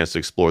a chance to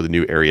explore the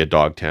new area,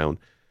 Dogtown.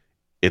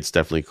 It's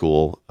definitely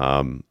cool.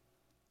 And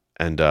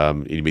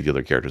you meet the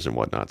other characters and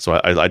whatnot.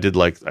 So I did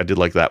like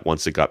that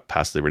once it got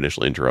past the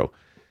initial intro.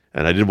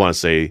 And I did want to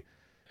say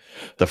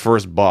the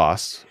first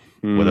boss,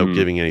 without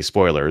giving any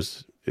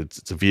spoilers,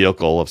 it's a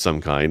vehicle of some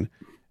kind.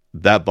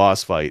 That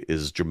boss fight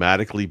is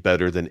dramatically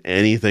better than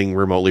anything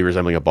remotely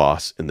resembling a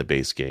boss in the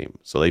base game.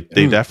 So they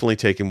definitely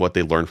taken what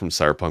they learned from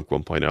Cyberpunk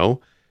 1.0.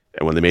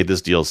 And when they made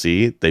this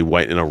DLC, they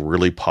went in a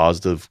really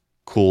positive,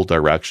 cool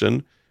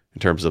direction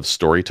in terms of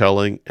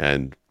storytelling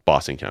and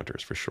boss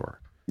encounters, for sure.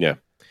 Yeah.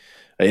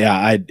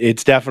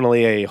 It's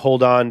definitely a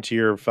hold on to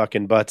your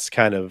fucking butts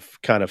kind of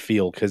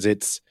feel, because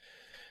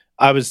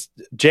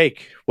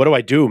Jake, what do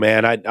I do,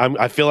 man?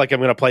 I feel like I'm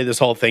going to play this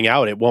whole thing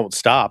out. It won't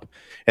stop.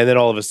 And then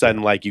all of a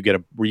sudden, like you get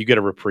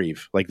a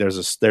reprieve. Like there's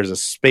a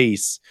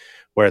space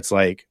where it's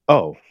like,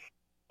 oh,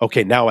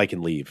 okay, now I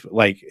can leave.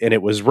 Like, and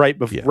it was right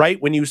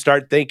when you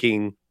start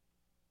thinking,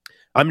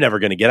 I'm never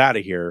going to get out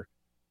of here.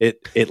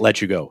 It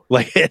lets you go.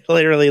 Like it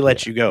literally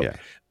lets you go. Yeah.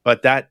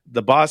 But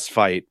the boss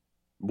fight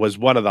was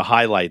one of the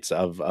highlights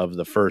of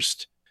the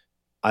first,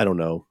 I don't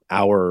know,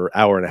 hour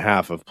and a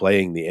half of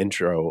playing the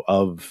intro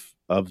of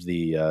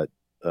the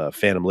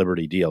Phantom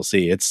Liberty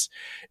DLC.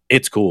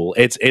 It's cool.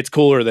 It's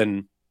cooler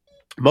than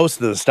most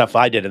of the stuff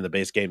I did in the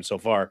base game so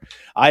far.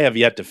 I have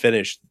yet to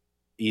finish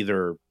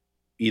either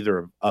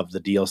of the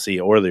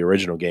DLC or the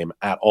original game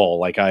at all.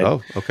 Like I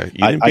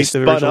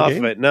spun off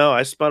of it. No,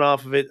 I spun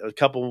off of it a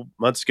couple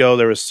months ago.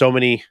 There was so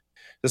many.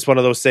 This is one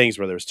of those things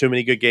where there was too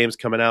many good games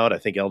coming out. I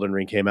think Elden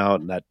Ring came out,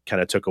 and that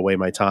kind of took away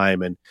my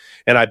time. And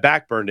I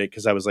backburned it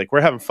because I was like,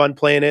 we're having fun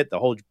playing it. The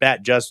whole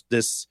Bat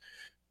Justice,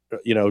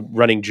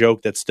 running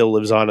joke that still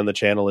lives on the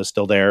channel is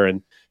still there.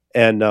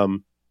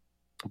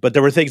 But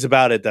there were things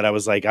about it that I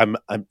was like,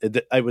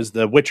 it was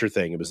the Witcher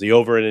thing. It was the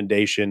over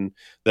inundation,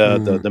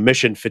 the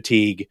mission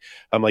fatigue.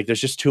 I'm like, there's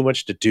just too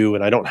much to do,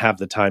 and I don't have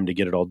the time to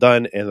get it all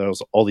done. And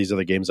there's all these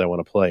other games I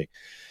want to play.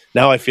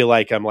 Now I feel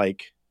like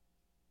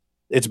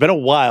it's been a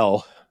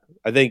while.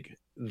 I think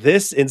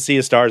this and Sea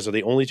of Stars are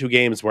the only two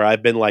games where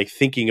I've been like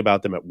thinking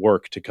about them at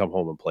work to come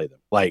home and play them.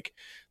 Like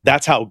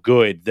that's how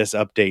good this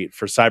update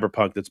for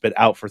Cyberpunk that's been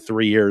out for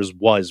 3 years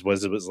was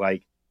it was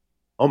like,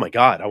 oh my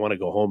God, I want to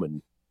go home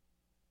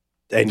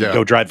and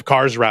go drive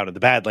cars around in the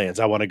Badlands.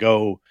 I want to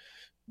go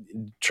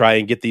try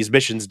and get these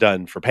missions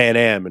done for Pan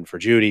Am and for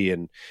Judy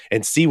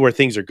and see where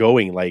things are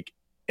going. Like,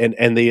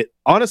 and the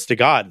honest to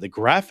God, the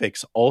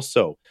graphics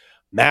also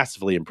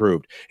massively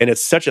improved. And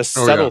it's such a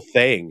subtle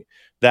thing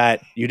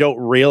that you don't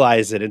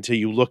realize it until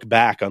you look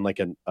back on like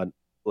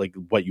like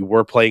what you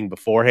were playing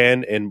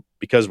beforehand. And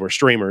because we're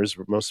streamers,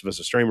 most of us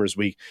are streamers,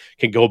 we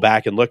can go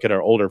back and look at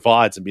our older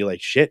VODs and be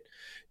like, shit,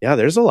 yeah,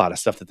 there's a lot of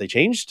stuff that they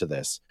changed to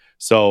this.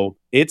 So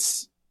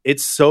it's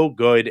so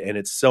good and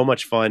it's so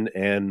much fun.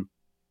 And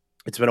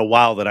it's been a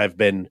while that I've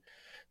been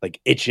like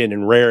itching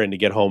and raring to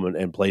get home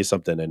and play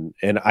something.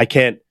 And I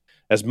can't,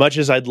 as much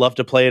as I'd love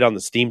to play it on the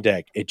Steam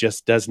Deck, it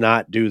just does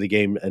not do the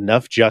game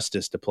enough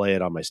justice to play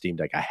it on my Steam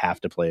Deck. I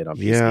have to play it on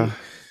PC.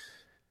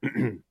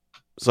 Yeah.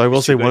 So I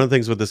will say one of the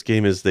things with this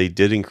game is they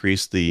did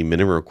increase the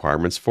minimum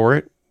requirements for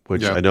it,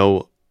 which I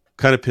know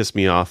kind of pissed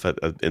me off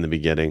in the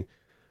beginning.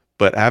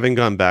 But having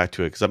gone back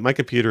to it, because my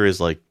computer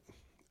is like,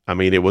 I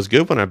mean, it was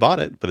good when I bought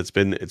it, but it's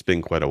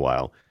been quite a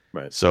while.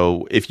 Right.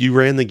 So if you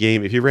ran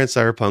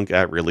Cyberpunk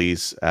at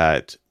release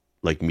at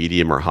like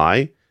medium or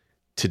high,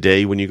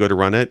 today when you go to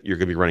run it, you're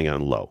going to be running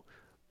on low.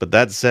 But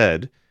that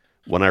said,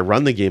 when I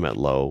run the game at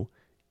low,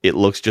 it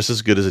looks just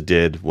as good as it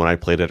did when I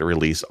played it at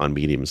release on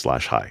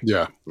medium/high.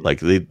 Yeah. Like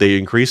they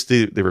increased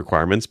the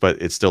requirements, but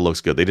it still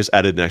looks good. They just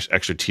added an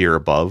extra tier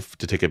above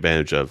to take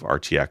advantage of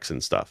RTX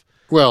and stuff.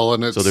 Well,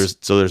 and so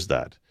there's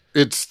that.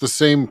 It's the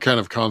same kind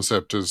of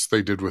concept as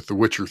they did with The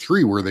Witcher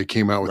 3, where they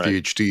came out with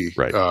the HD,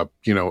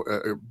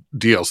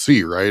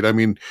 DLC, right? I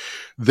mean,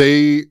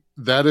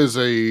 that is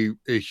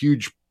a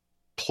huge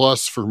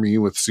plus for me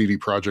with CD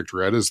Projekt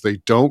Red is they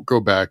don't go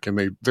back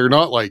and they're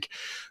not like,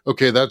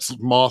 okay, that's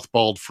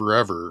mothballed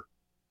forever.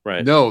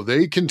 Right. No,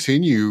 they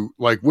continue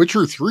like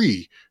Witcher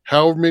 3.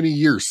 How many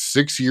years?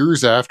 6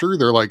 years after,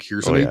 they're like,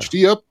 here's an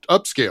HD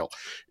upscale.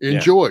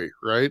 Enjoy,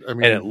 right? I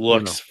mean, and it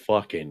looks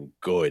fucking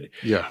good.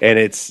 Yeah, and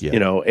it's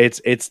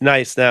it's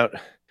nice. Now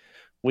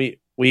we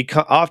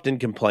often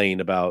complain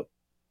about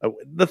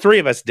the three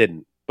of us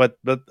didn't, but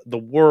the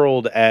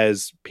world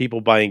as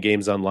people buying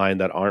games online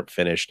that aren't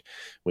finished.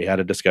 We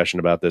had a discussion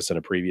about this in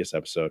a previous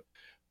episode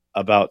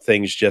about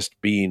things just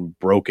being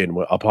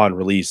broken upon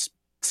release.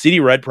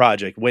 CD Red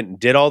Project went and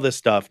did all this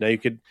stuff. Now you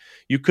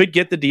could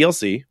get the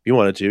DLC if you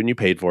wanted to, and you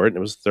paid for it, and it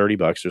was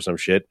 $30 or some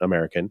shit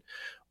American,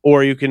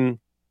 or you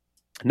can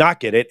not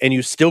get it and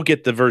you still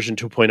get the version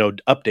 2.0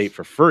 update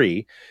for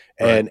free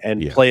and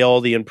play all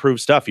the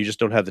improved stuff. You just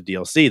don't have the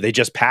DLC. They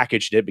just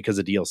packaged it because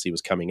the DLC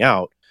was coming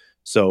out,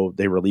 so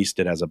they released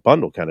it as a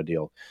bundle kind of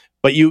deal.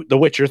 But The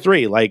Witcher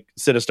 3, like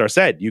Sinistar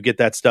said, you get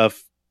that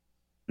stuff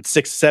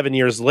 6-7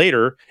 years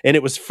later, and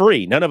it was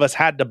free. None of us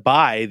had to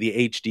buy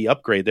the HD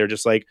upgrade. They're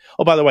just like,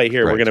 oh, by the way,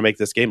 we're going to make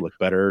this game look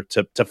better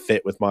to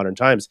fit with modern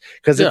times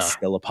because it's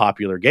still a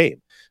popular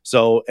game.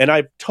 So, and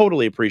I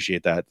totally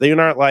appreciate that. They're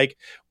not like,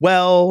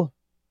 well,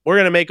 we're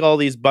going to make all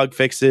these bug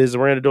fixes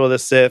and we're going to do all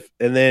this stuff,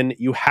 and then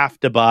you have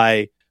to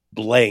buy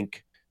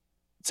blank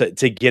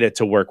to get it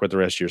to work with the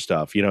rest of your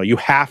stuff. You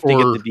have to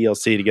get the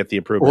DLC to get the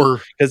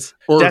improvement because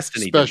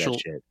Destiny did that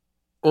shit.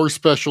 Or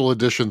special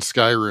edition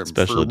Skyrim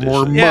for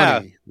more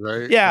money,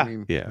 right?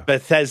 Yeah.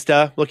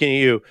 Bethesda, looking at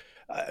you,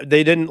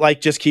 they didn't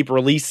like just keep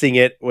releasing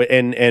it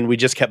and we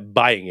just kept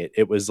buying it.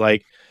 It was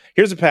like,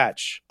 here's a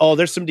patch. Oh,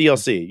 there's some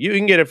DLC. You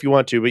can get it if you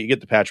want to, but you get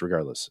the patch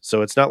regardless.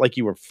 So it's not like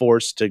you were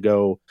forced to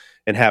go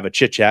and have a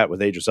chit chat with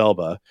Idris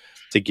Elba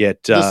to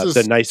get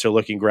the nicer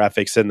looking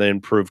graphics and the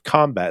improved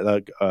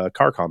combat,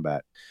 car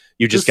combat.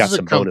 You just got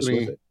some bonus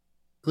with it.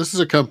 This is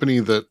a company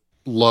that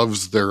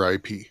loves their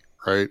IP,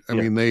 right? I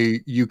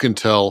mean, you can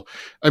tell.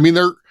 I mean,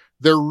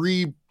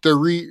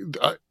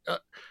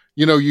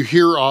 you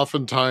hear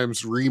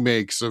oftentimes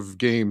remakes of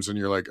games and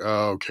you're like,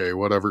 oh, okay,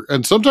 whatever.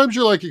 And sometimes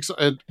you're like,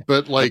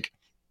 but like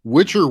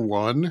Witcher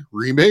 1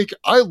 remake,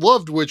 I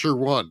loved Witcher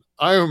 1.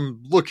 I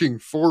am looking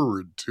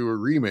forward to a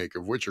remake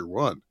of Witcher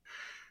 1,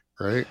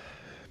 right?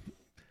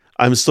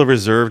 I'm still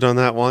reserved on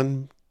that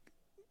one,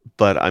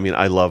 but I mean,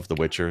 I love The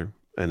Witcher,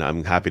 and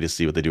I'm happy to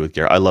see what they do with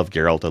Geralt. I love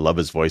Geralt. I love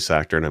his voice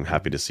actor, and I'm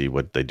happy to see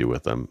what they do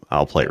with him.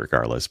 I'll play it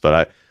regardless,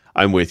 but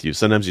I'm with you.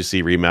 Sometimes you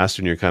see remastered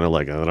and you're kind of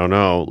like, I don't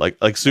know.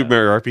 Like Super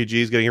Mario RPG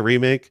is getting a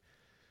remake.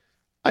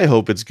 I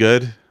hope it's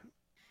good,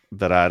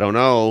 but I don't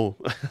know.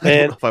 I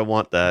don't know if I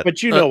want that.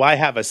 But I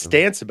have a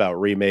stance about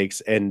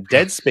remakes, and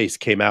Dead Space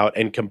came out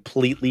and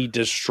completely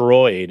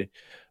destroyed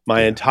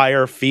my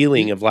entire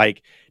feeling of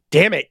like,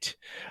 damn it,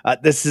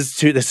 this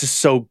is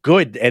so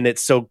good, and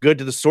it's so good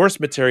to the source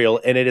material,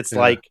 and it's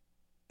like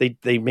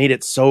they made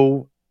it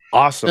so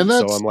awesome.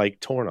 So I'm like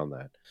torn on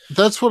that.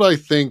 That's what I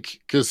think,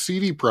 because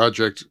CD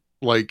Projekt,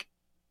 like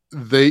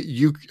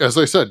as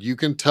I said, you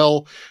can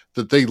tell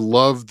that they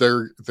love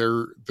their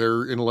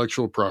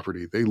intellectual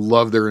property. They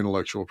love their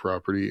intellectual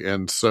property.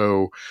 And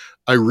so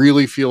I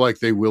really feel like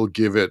they will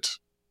give it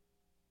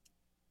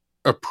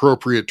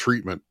appropriate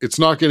treatment. It's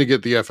not going to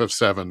get the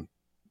FF7.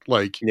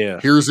 Like,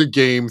 here's a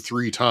game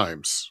 3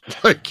 times.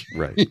 Like,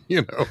 right.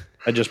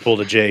 I just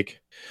pulled a Jake.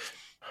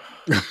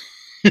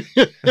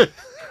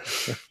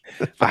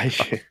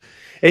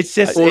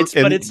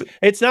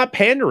 It's not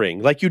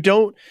pandering. Like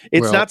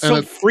it's not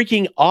so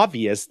freaking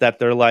obvious that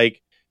they're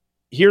like,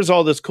 here's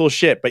all this cool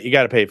shit, but you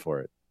got to pay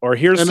for it. Or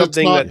here's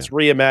something that's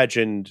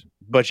reimagined,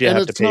 but you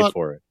have to pay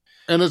for it.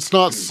 And it's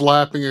not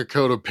slapping a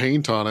coat of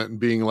paint on it and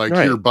being like,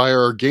 here, buy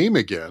our game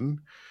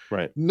again.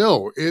 Right.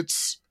 No,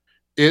 it's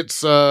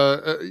with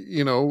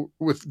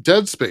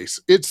Dead Space,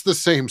 it's the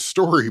same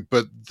story,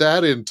 but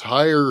that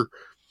entire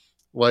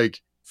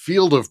like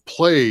field of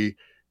play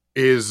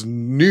is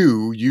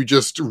new. You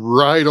just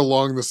ride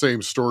along the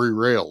same story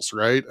rails,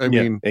 right? I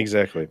mean,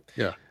 exactly.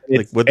 Yeah.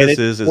 Like what this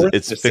is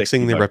it's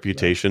fixing the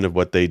reputation of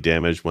what they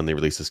damaged when they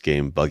released this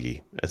game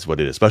buggy. That's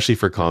what it is, especially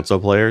for console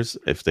players.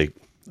 If they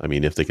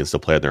can still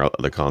play on their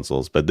other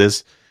consoles. But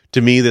this,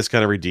 to me, this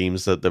kind of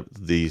redeems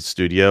the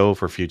studio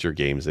for future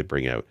games they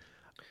bring out.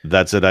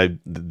 That's it.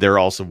 They're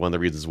also one of the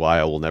reasons why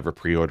I will never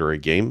pre-order a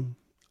game.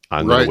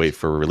 I'm going to wait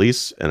for a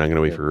release, and I'm going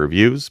to wait for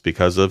reviews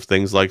because of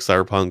things like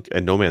Cyberpunk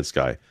and No Man's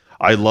Sky.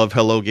 I love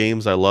Hello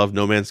Games. I love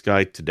No Man's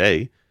Sky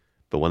today,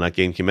 but when that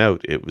game came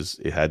out,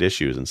 it had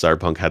issues, and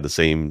Cyberpunk had the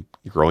same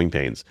growing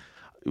pains.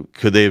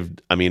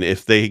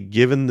 If they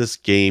given this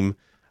game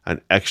an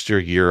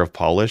extra year of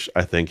polish,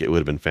 I think it would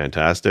have been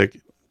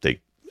fantastic. They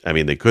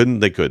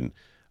couldn't.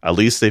 At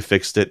least they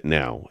fixed it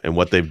now, and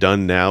what they've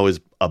done now is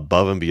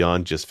above and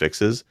beyond just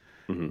fixes.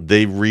 Mm-hmm.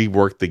 They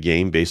reworked the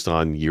game based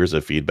on years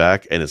of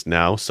feedback, and it's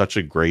now such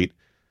a great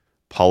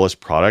polished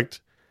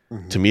product.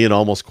 Mm-hmm. To me, it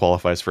almost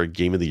qualifies for a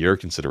Game of the Year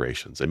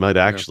considerations. It might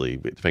actually,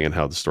 depending on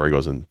how the story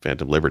goes in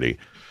Phantom Liberty.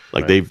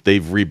 Like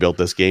they've rebuilt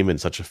this game in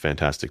such a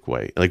fantastic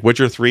way. Like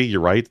Witcher 3,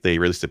 you're right. They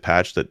released a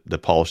patch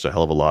that polished a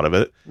hell of a lot of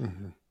it.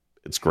 Mm-hmm.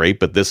 It's great,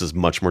 but this is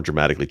much more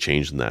dramatically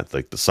changed than that.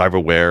 Like the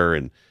cyberware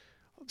and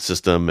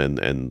system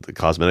and the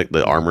cosmetic,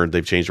 the armor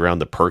they've changed around,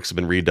 the perks have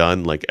been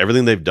redone. Like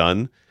everything they've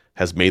done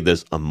has made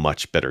this a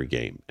much better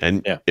game.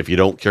 And if you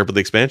don't care about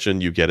the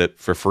expansion, you get it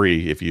for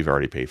free if you've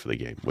already paid for the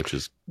game, which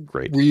is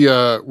great. We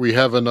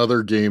have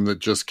another game that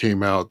just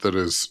came out that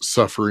is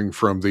suffering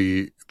from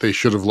they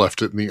should have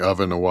left it in the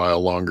oven a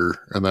while longer,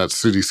 and that's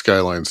City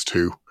Skylines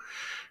 2.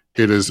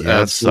 It is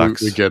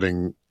absolutely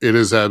getting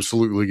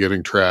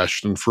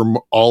trashed, and from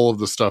all of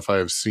the stuff I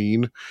have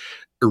seen,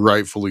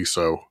 rightfully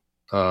so.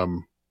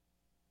 And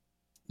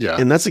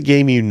that's a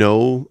game you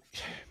know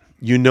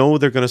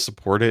they're going to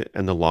support it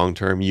in the long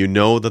term. You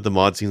know that the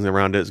mod scene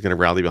around it is going to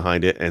rally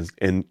behind it,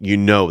 and you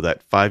know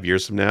that 5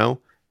 years from now,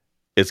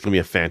 it's going to be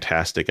a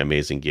fantastic,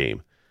 amazing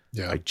game.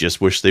 Yeah, I just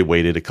wish they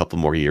waited a couple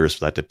more years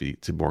for that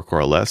to more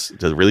coalesce.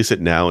 To release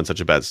it now in such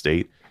a bad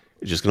state,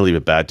 it's just going to leave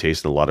a bad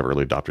taste in a lot of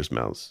early adopters'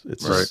 mouths.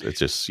 It's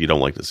just you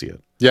don't like to see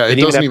it. Yeah, it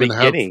doesn't even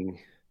have.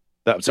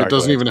 It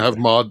doesn't even have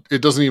mod.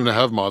 It doesn't even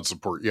have mod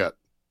support yet.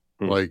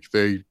 Like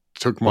they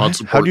took mod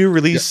support. How do you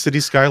release City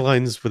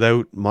Skylines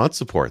without mod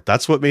support?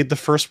 That's what made the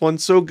first one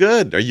so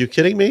good. Are you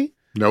kidding me?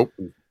 Nope.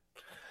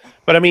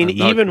 But I mean,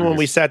 even when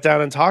we sat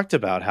down and talked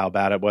about how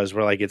bad it was,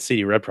 we're like, it's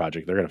CD Red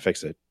Project. They're going to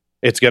fix it.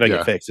 It's going to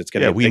get fixed. It's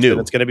going to get fixed,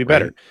 and it's going to be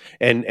better. Right.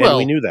 And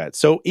we knew that.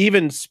 So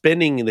even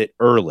spending it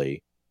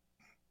early,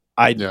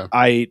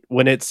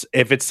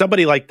 if it's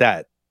somebody like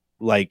that,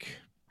 like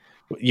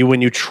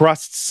when you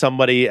trust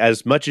somebody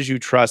as much as you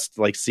trust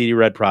like CD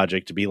Red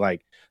Project to be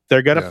like,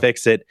 they're going to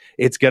fix it.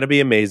 It's going to be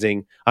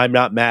amazing. I'm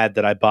not mad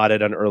that I bought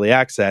it on early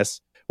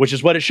access, which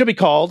is what it should be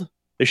called.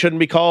 They shouldn't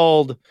be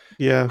called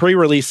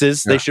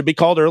pre-releases. They should be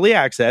called early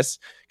access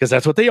because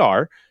that's what they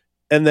are.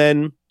 And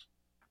then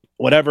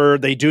whatever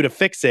they do to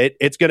fix it,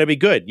 it's going to be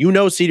good. You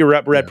know, Cedar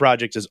Red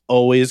Project is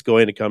always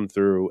going to come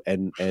through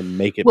and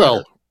make it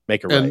better,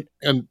 make it right.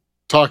 And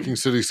talking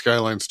City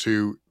Skylines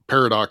 2,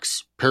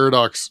 Paradox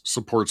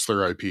supports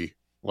their IP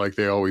like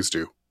they always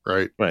do,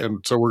 right?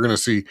 And so we're gonna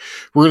see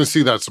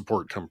that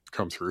support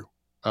come through.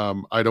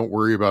 I don't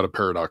worry about a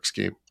Paradox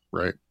game,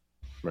 right?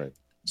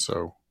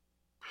 So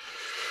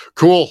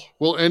cool.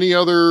 Well, any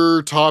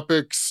other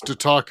topics to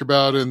talk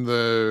about in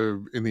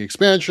the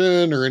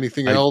expansion or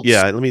anything else?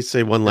 Let me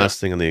say one last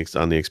thing on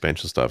the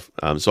expansion stuff.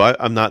 So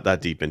I'm not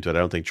that deep into it. I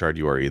don't think, Chard,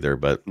 you are either.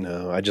 But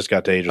no, I just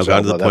got to Idris Elba.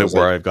 I've gotten to the point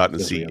where I've gotten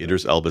to see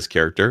Idris Elba's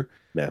character.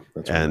 Yeah,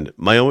 that's and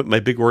my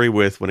big worry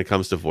with when it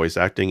comes to voice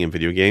acting in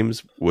video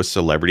games with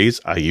celebrities,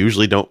 I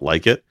usually don't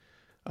like it.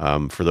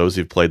 For those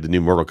who've played the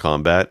new Mortal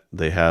Kombat,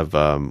 they have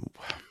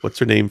what's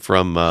her name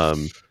from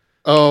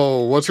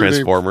what's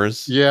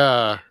Transformers? Her name?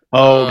 Yeah.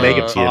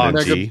 Megan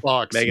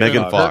Fox.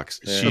 Megan Fox.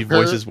 Yeah. She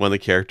voices one of the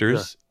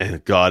characters,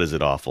 and God, is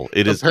it awful!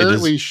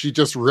 Apparently, she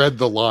just read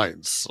the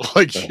lines.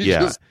 Like she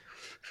just.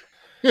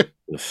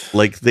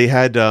 Like they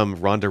had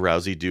Ronda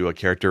Rousey do a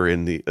character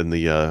in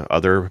the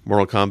other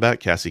Mortal Kombat,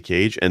 Cassie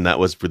Cage, and that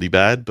was really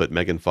bad. But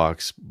Megan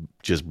Fox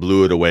just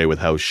blew it away with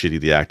how shitty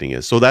the acting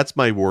is. So that's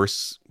my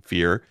worst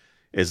fear.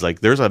 Is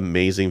like there's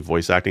amazing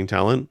voice acting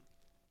talent,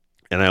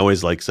 and I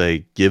always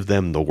say give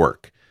them the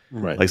work.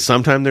 Right. Like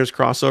sometimes there's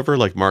crossover,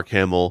 like Mark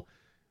Hamill,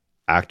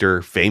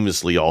 actor,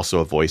 famously also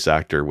a voice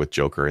actor with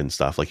Joker and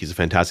stuff. Like he's a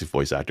fantastic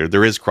voice actor.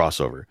 There is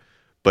crossover.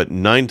 But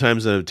 9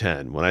 times out of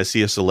 10, when I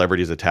see a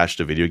celebrity is attached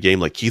to a video game,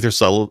 like Keith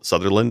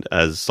Sutherland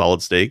as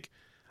Solid Snake,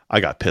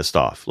 I got pissed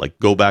off. Like,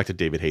 go back to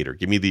David Hayter.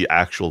 Give me the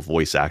actual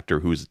voice actor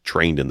who's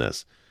trained in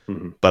this.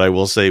 Mm-hmm. But I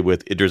will say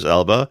with Idris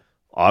Elba,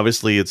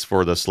 obviously it's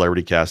for the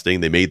celebrity casting.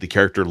 They made the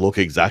character look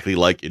exactly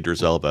like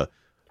Idris Elba,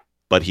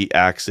 but he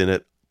acts in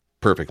it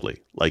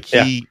perfectly. Like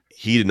he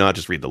did not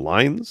just read the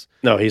lines.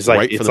 No, he's like,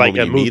 right it's from the like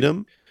moment a you movie. meet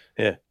him.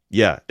 Yeah.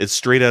 Yeah, it's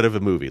straight out of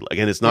a movie.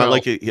 Again, it's not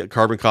like a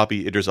carbon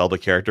copy Idris Elba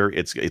character.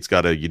 It's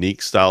got a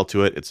unique style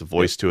to it. It's a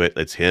voice to it.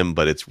 It's him,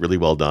 but it's really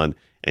well done.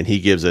 And he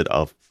gives it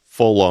a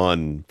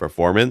full-on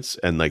performance.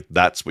 And like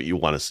that's what you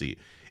want to see.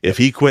 If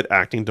he quit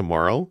acting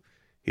tomorrow,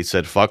 he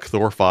said, fuck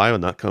Thor 5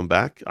 and not come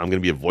back. I'm going to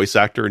be a voice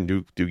actor and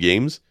do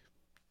games.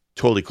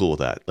 Totally cool with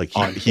that. Like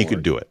he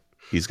could do it.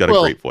 He's got a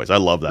great voice. I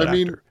love that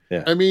actor.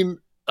 Yeah. I mean,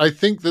 I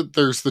think that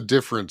there's the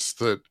difference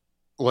that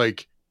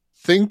like,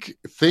 think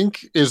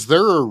is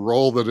there a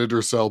role that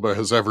Idris Elba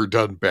has ever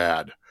done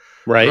bad?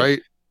 Right?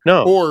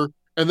 No.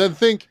 And then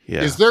think,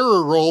 is there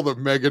a role that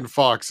Megan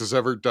Fox has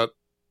ever done?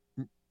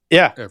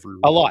 Yeah. Every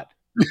a lot.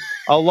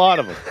 A lot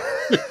of them.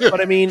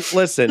 But I mean,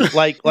 listen,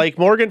 like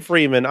Morgan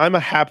Freeman, I'm a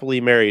happily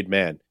married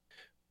man.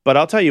 But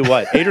I'll tell you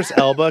what, Idris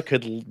Elba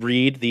could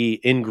read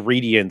the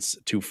ingredients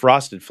to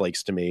Frosted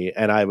Flakes to me,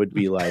 and I would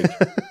be like,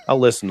 I'll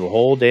listen to the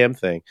whole damn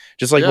thing.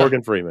 Just like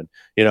Morgan Freeman.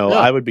 You know,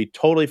 I would be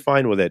totally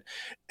fine with it.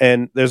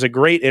 And there's a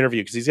great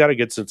interview, because he's got a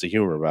good sense of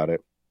humor about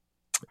it.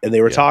 And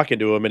they were talking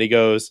to him, and he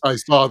goes, I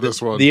saw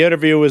this one. The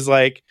interview was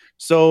like,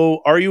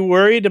 so are you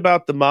worried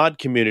about the mod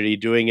community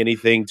doing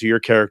anything to your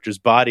character's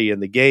body in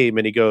the game?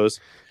 And he goes,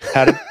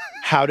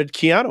 how did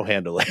Keanu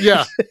handle it?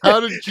 Yeah.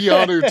 How did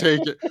Keanu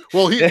take it?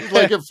 Well, he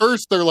like at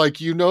first they're like,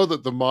 you know,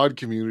 that the mod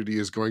community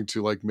is going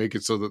to like make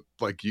it so that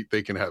like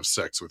they can have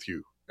sex with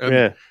you.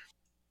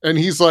 And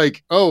he's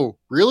like, oh,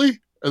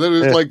 really? And then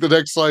it's like the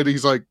next slide,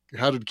 he's like,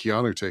 how did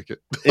Keanu take it?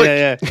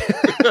 Like,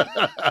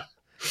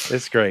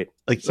 it's great.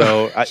 Like,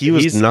 so he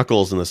was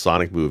Knuckles in the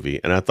Sonic movie,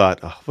 and I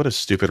thought, oh, what a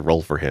stupid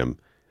role for him.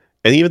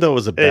 And even though it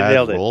was a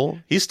bad role,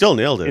 he still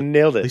nailed it.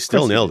 He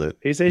still nailed it.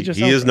 He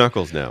is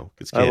Knuckles now.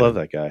 I love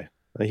that guy.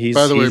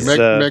 By the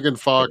way, Megan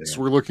Fox,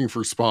 we're looking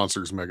for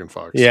sponsors, Megan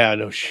Fox. Yeah,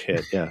 no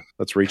shit. Yeah.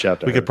 Let's reach out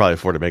to her. We could probably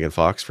afford a Megan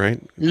Fox,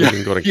 right? We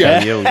can go to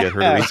Cameo and get her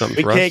to read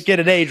something for us. We can't get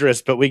an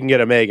Idris, but we can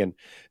get a Megan.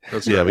 We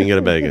can get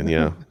a Megan.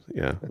 Yeah.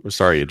 We're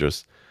sorry,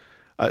 Idris.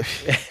 I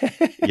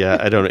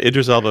don't know.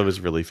 Idris Elba was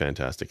really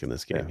fantastic in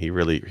this game. He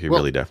really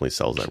definitely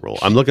sells that role.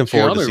 I'm looking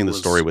forward to seeing the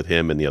story with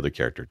him and the other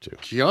character too.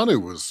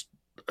 Keanu was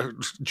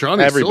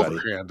Johnny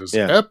Silverhand is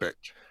epic.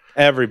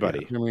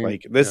 Everybody. I mean,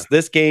 like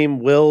this game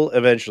will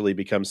eventually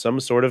become some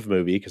sort of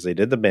movie, because they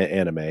did the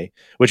anime,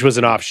 which was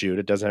an offshoot.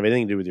 It doesn't have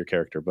anything to do with your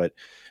character, but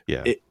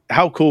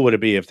how cool would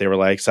it be if they were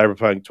like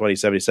Cyberpunk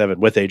 2077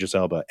 with Idris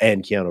Elba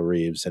and Keanu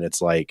Reeves, and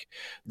it's like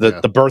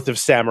the birth of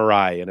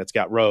Samurai, and it's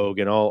got Rogue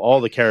and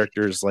all the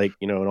characters, like,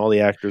 you know, and all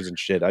the actors and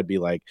shit. I'd be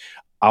like,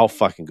 I'll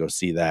fucking go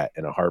see that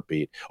in a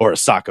heartbeat. Or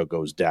Asako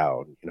goes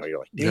down. You know, you're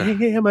like,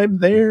 damn, I'm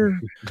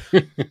there.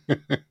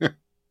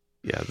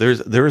 Yeah,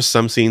 there are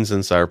some scenes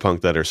in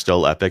Cyberpunk that are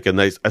still epic, and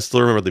I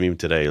still remember them even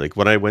today. Like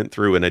when I went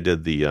through and I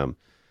did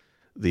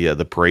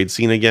the parade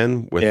scene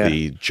again with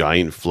the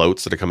giant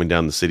floats that are coming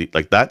down the city.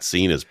 Like that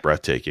scene is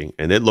breathtaking,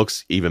 and it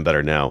looks even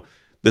better now.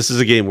 This is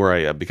a game where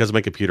I, because of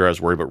my computer, I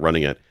was worried about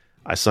running it.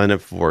 I signed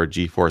up for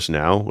GeForce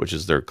Now, which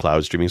is their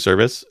cloud streaming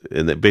service,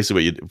 and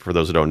basically, for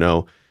those who don't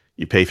know,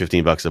 you pay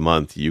 $15 a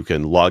month. You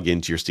can log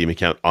into your Steam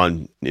account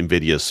on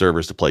NVIDIA's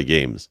servers to play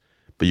games.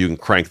 but you can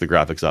crank the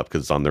graphics up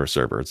because it's on their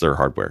server. It's their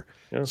hardware.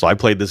 Yeah. So I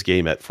played this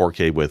game at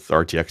 4K with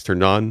RTX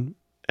turned on,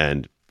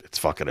 and it's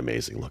fucking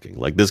amazing looking.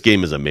 Like, this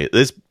game is amazing.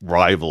 This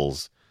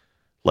rivals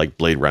like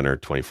Blade Runner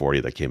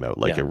 2040 that came out.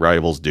 Like, it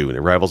rivals Dune. It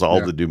rivals all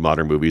the new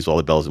modern movies, all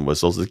the bells and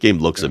whistles. This game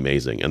looks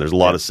amazing, and there's a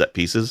lot of set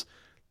pieces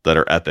that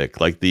are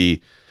epic. Like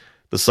the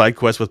side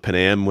quest with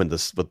Panam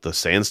with the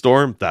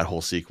sandstorm, that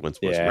whole sequence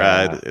was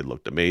rad. It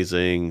looked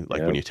amazing.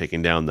 Like when you're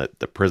taking down the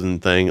prison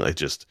thing, like,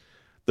 just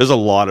there's a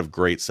lot of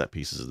great set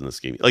pieces in this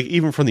game. Like,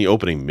 even from the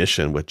opening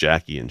mission with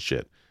Jackie and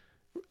shit,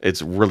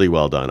 it's really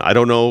well done. I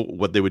don't know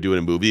what they would do in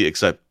a movie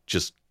except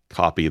just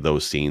copy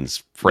those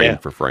scenes frame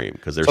for frame,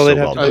 because they're so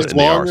well done and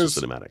they are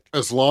so cinematic.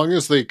 As long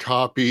as they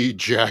copy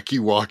Jackie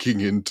walking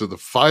into the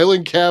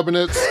filing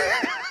cabinets.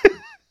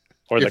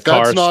 Or the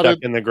car stuck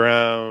in the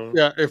ground.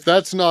 Yeah, if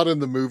that's not in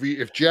the movie,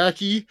 if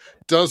Jackie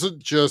doesn't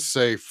just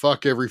say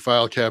 "fuck every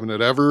file cabinet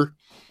ever,"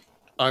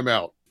 I'm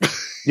out.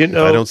 If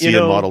I don't see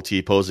a Model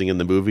T posing in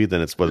the movie,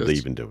 then it's what are they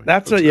even doing?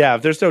 That's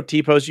if there's no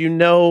T pose, you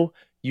know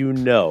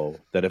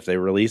that if they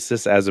release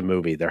this as a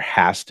movie, there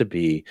has to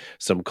be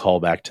some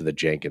callback to the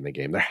jank in the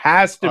game. There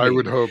has to be. I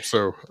would hope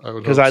so.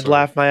 Because I'd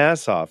laugh my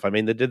ass off. I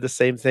mean, they did the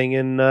same thing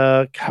in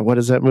what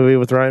is that movie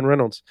with Ryan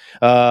Reynolds?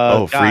 Free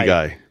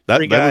Guy. That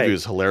movie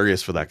was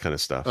hilarious for that kind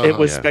of stuff. It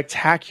was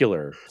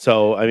spectacular.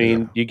 So, I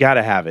mean, you got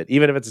to have it.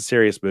 Even if it's a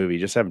serious movie,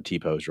 just have them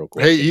T-pose real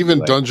quick. Hey,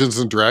 even Dungeons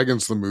and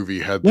Dragons, the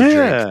movie, had the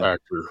jank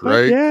factor,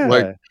 right? Yeah.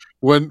 Like,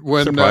 when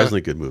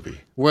surprisingly good movie.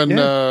 When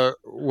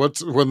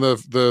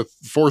the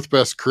fourth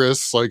best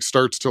Chris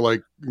starts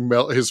to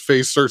melt, his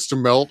face starts to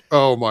melt.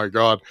 Oh my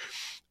God.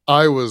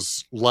 I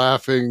was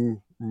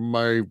laughing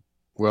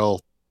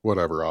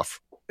whatever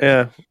off.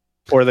 Yeah.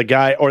 Or the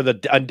guy, or the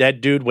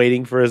undead dude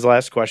waiting for his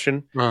last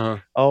question.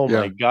 Oh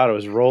my God, I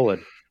was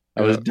rolling.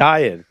 I was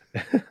dying.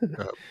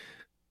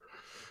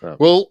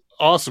 Well,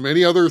 awesome.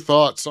 Any other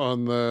thoughts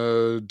on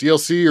the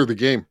DLC or the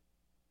game?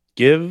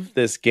 Give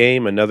this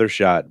game another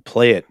shot.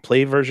 Play it.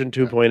 Play version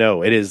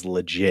 2.0. It is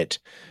legit.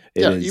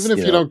 Even if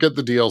you don't get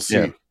the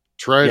DLC,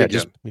 try it again.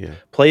 Just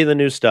play the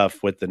new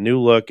stuff with the new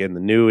look and the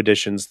new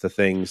additions to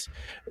things.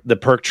 The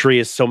perk tree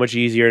is so much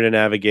easier to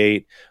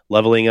navigate.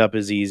 Leveling up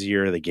is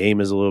easier. The game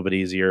is a little bit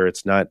easier.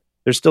 It's not.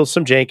 There's still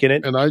some jank in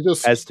it. And I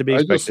just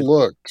expected.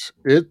 looked.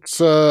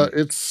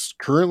 It's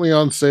currently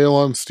on sale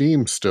on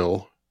Steam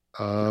still.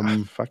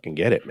 Fucking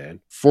get it,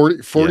 man.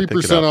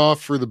 40%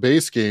 off for the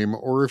base game,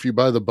 or if you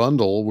buy the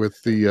bundle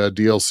with the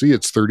DLC,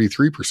 it's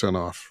 33%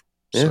 off.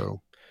 Yeah.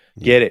 So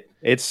get it.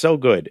 It's so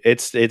good.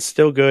 It's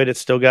still good.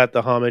 It's still got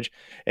the homage,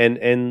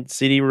 and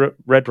CD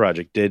Red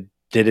Project did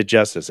it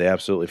justice. They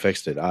absolutely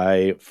fixed it.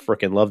 I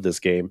freaking love this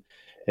game,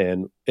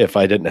 and if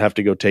I didn't have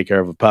to go take care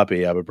of a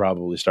puppy, I would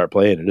probably start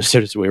playing it as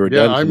soon as we were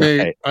done.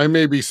 I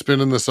may be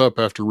spinning this up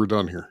after we're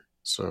done here.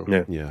 So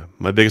yeah,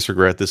 my biggest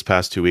regret this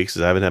past 2 weeks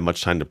is I haven't had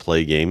much time to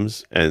play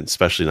games, and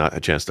especially not a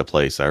chance to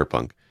play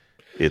Cyberpunk.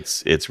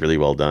 It's really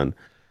well done,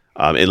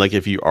 and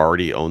if you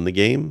already own the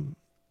game,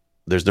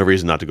 there's no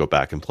reason not to go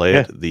back and play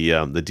it. The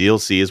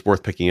DLC is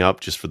worth picking up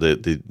just for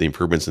the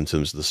improvements in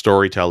terms of the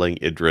storytelling.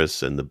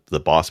 Idris and the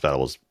boss battle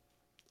was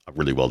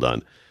really well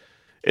done.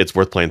 It's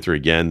worth playing through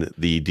again.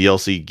 The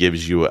DLC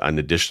gives you an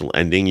additional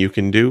ending you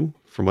can do,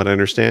 from what I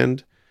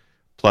understand.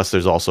 Plus,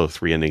 there's also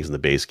 3 endings in the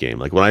base game.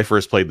 Like, when I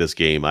first played this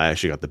game, I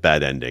actually got the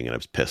bad ending, and I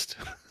was pissed.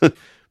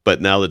 But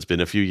now that it's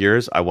been a few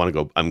years,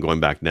 I'm going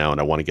back now,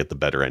 and I want to get the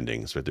better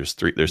endings. Right? There's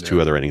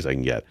 2 other endings I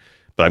can get.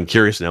 But I'm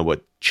curious now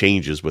what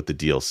changes with the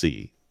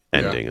DLC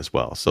ending as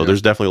well. So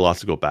there's definitely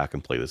lots to go back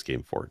and play this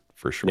game for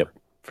sure. Yep,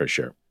 for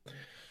sure.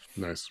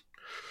 Nice.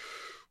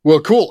 Well,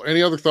 cool.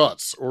 Any other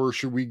thoughts, or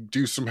should we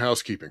do some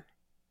housekeeping?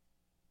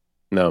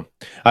 No,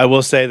 I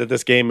will say that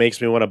this game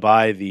makes me want to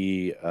buy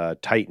the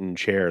Titan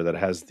chair that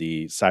has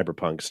the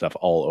Cyberpunk stuff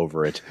all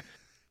over it,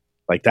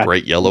 like that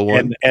bright yellow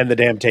one, and the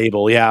damn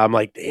table. Yeah, I'm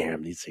like,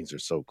 damn, these things are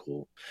so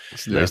cool.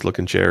 It's a nice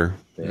looking chair.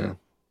 Yeah.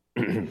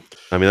 I mean,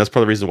 that's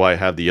probably the reason why I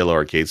have the yellow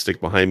arcade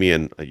stick behind me,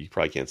 and you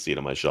probably can't see it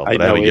on my shelf,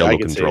 but I have a yellow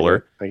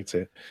controller. I can see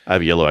it. I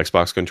have a yellow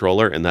Xbox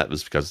controller, and that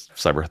was because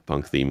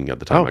Cyberpunk theming at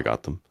the time I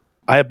got them.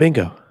 I have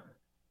bingo.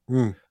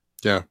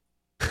 Yeah.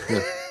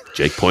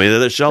 Jake pointed at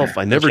the shelf.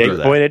 I never do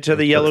that. Pointed to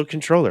the yellow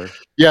controller.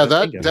 Yeah,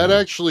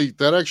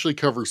 that actually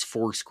covers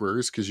 4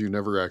 squares because you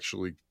never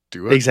actually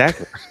do it.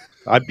 Exactly.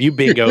 You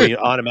bingo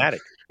automatic.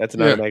 That's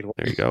an automatic.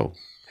 There you go.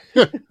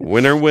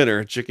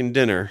 Winner, chicken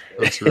dinner.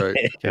 That's right.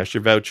 Cash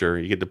your voucher.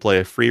 You get to play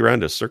a free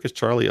round of Circus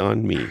Charlie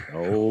on me.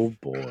 Oh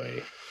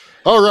boy.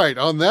 All right.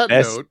 On that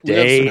note, we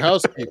have some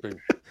housekeeping.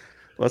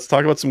 Let's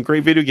talk about some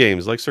great video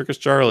games like Circus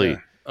Charlie.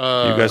 You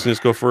guys can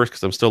just go first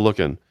because I'm still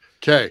looking.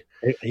 Okay.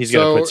 He's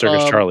going to put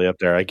Circus Charlie up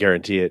there. I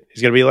guarantee it.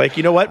 He's going to be like,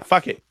 you know what?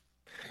 Fuck it.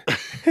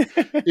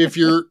 If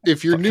you're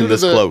new to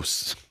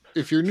close.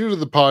 If you're new to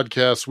the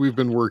podcast, we've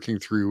been working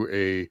through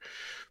a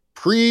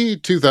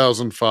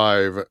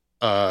pre-2005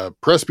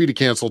 press B to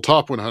cancel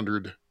top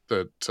 100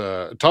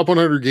 top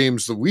 100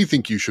 games that we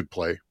think you should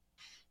play.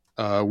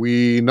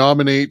 We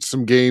nominate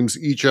some games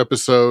each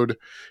episode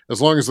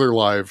as long as they're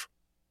live.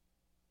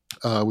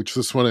 which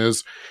this one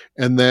is.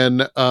 And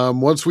then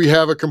once we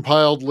have a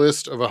compiled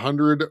list of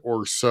 100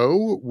 or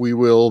so, we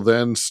will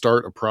then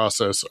start a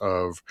process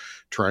of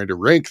trying to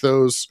rank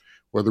those,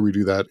 whether we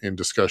do that in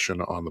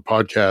discussion on the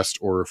podcast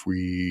or if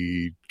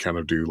we kind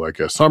of do like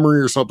a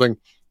summary or something,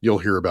 you'll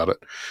hear about it.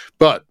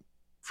 But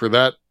for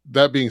that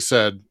being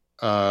said,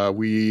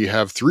 we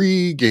have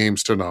 3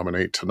 games to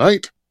nominate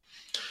tonight.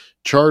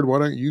 Chard, why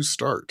don't you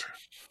start?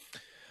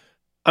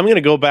 I'm going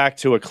to go back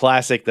to a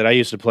classic that I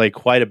used to play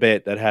quite a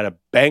bit that had a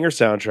banger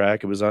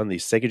soundtrack. It was on the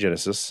Sega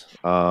Genesis.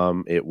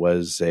 It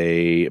was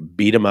a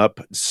beat 'em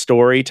up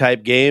story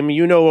type game.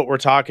 You know what we're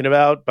talking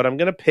about, but I'm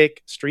going to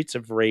pick Streets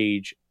of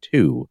Rage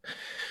 2.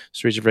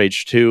 Streets of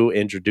Rage 2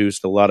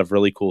 introduced a lot of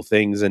really cool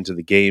things into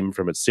the game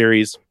from its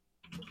series.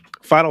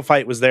 Final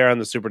Fight was there on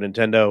the Super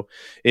Nintendo.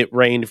 It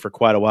reigned for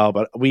quite a while,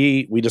 but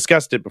we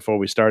discussed it before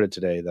we started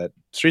today that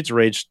Streets of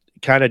Rage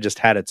kind of just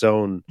had its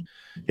own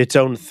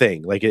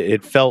thing. Like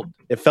it felt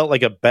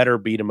like a better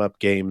beat 'em up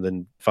game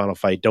than Final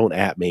Fight. Don't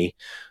at me.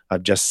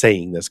 I'm just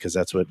saying this because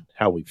that's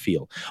how we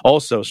feel.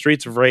 Also,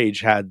 Streets of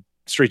Rage had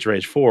Streets of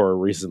Rage 4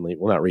 recently,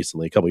 well, not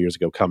recently, a couple years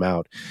ago, come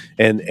out,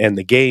 and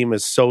the game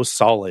is so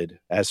solid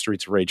as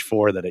Streets of Rage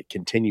 4 that it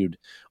continued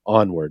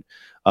onward.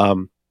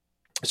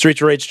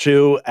 Streets of Rage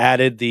 2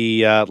 added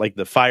the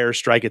the fire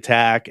strike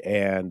attack,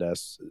 and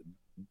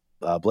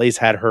Blaze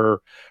had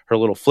her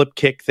little flip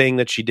kick thing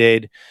that she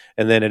did,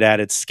 and then it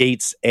added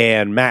Skates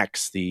and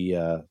Max,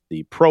 the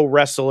pro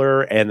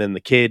wrestler, and then the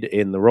kid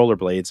in the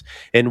rollerblades.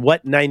 And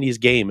what 90s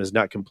game is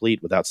not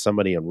complete without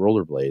somebody on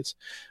rollerblades?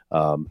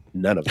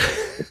 None of them,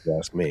 if you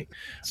ask me.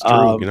 It's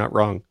true. You're not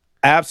wrong.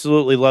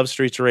 Absolutely love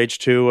Streets of Rage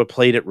 2. I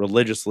played it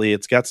religiously.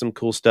 It's got some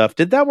cool stuff.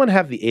 Did that one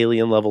have the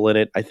alien level in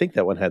it? I think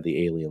that one had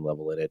the alien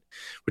level in it,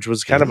 which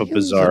was kind of a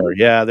bizarre.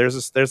 Yeah,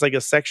 there's like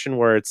a section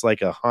where it's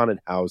like a haunted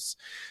house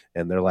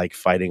and they're like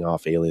fighting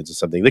off aliens or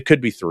something. There could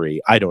be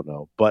 3. I don't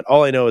know. But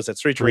all I know is that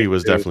Streets of Rage 3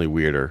 was 2, definitely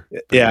weirder.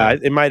 Yeah,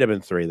 it might have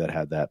been 3 that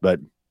had that, but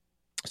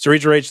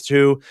Streets of Rage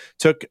 2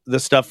 took the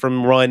stuff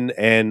from 1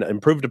 and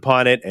improved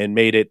upon it and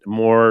made it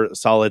more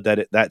solid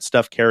that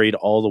stuff carried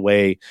all the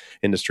way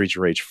into Streets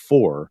of Rage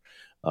 4.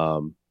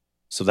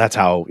 So that's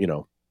how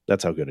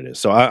good it is.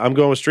 So I'm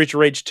going with Streets of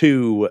Rage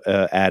 2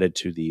 added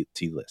to the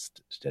T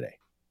list today.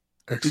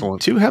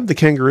 Excellent. Did 2 have the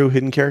kangaroo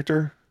hidden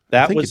character?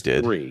 That was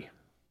 3.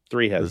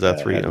 3 has Is that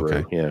 3?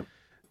 Okay. Yeah.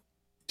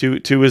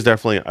 2 is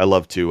definitely, I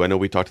love 2. I know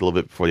we talked a little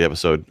bit before the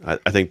episode.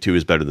 I think 2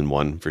 is better than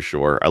 1 for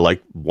sure. I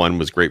like 1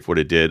 was great for what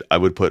it did. I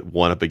would put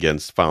 1 up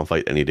against Final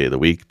Fight any day of the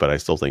week, but I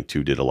still think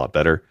 2 did a lot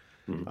better.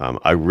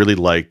 I really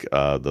like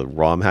the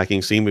ROM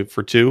hacking scene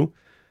for 2.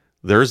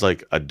 There's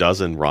like a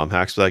dozen ROM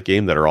hacks for that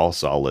game that are all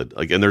solid.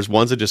 Like, and there's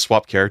ones that just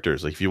swap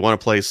characters. Like if you want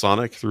to play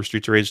Sonic through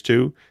Streets of Rage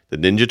 2, the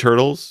Ninja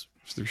Turtles,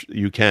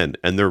 you can,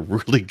 and they're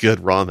really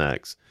good ROM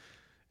hacks.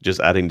 Just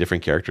adding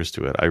different characters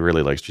to it. I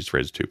really like Streets of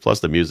Rage 2.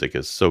 Plus the music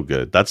is so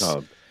good. That's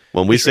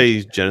when we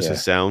say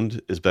Genesis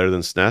sound is better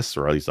than SNES,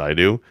 or at least I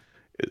do.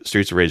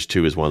 Streets of Rage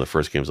 2 is one of the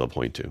first games I'll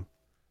point to.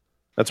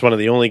 That's one of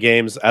the only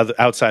games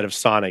outside of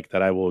Sonic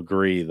that I will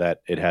agree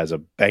that it has a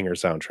banger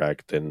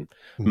soundtrack than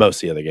most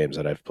of the other games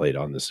that I've played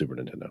on the Super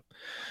Nintendo.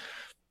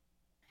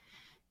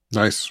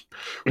 Nice.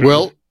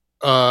 Well,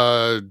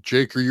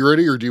 Jake, are you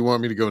ready, or do you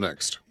want me to go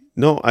next?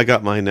 No, I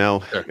got mine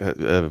now.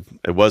 Okay.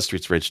 It was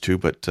Streets of Rage 2,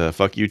 but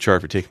fuck you, Char,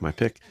 for taking my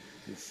pick.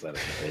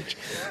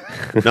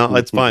 No,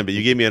 it's fine, but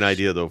you gave me an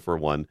idea, though, for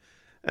one.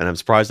 And I'm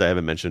surprised I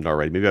haven't mentioned it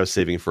already. Maybe I was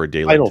saving it for a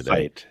day like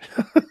today.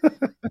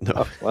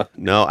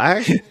 No,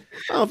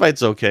 Final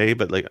Fight's okay,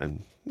 but like,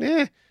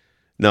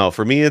 no,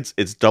 for me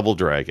it's Double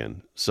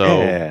Dragon. So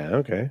yeah,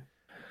 okay.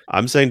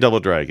 I'm saying Double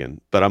Dragon,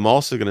 but I'm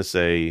also going to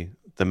say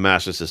the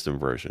Master System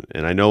version.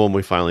 And I know when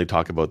we finally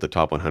talk about the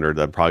top 100,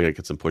 I'm probably going to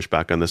get some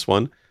pushback on this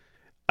one.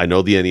 I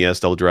know the NES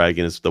Double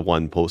Dragon is the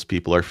one most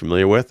people are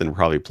familiar with and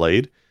probably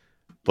played,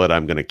 but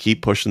I'm going to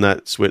keep pushing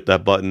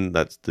that button.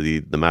 That's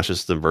the Master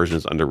System version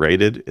is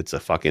underrated. It's a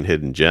fucking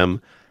hidden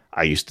gem.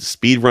 I used to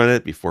speed run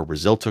it before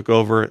Brazil took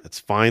over. It's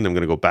fine. I'm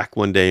going to go back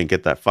one day and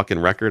get that fucking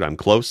record. I'm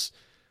close.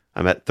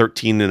 I'm at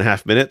 13 and a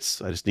half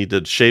minutes. I just need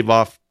to shave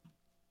off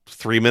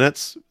 3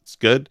 minutes. It's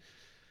good.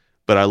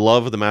 But I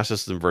love the Master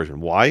System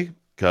version. Why?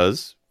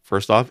 Because,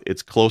 first off,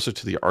 it's closer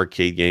to the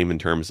arcade game in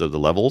terms of the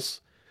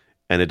levels.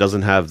 And it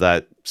doesn't have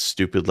that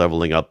stupid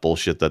leveling up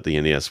bullshit that the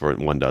NES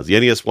one does. The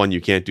NES one,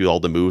 you can't do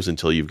all the moves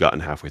until you've gotten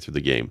halfway through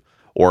the game.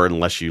 Or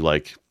unless you,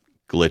 like,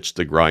 glitch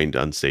the grind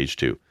on stage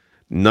 2.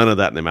 None of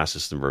that in the Master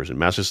System version.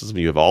 Master System,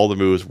 you have all the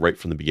moves right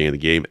from the beginning of the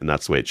game, and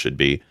that's the way it should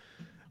be.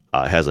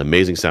 It has an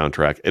amazing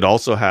soundtrack. It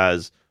also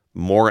has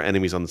more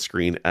enemies on the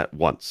screen at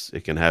once.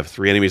 It can have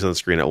 3 enemies on the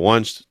screen at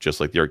once,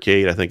 just like the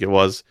arcade, I think it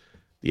was.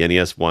 The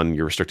NES one,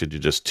 you're restricted to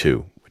just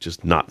 2, which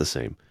is not the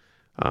same.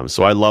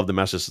 So I love the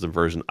Master System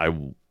version. I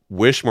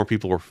wish more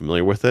people were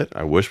familiar with it.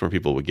 I wish more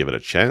people would give it a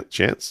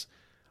chance.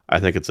 I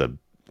think it's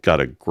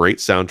got a great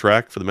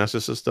soundtrack for the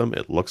Master System.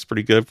 It looks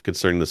pretty good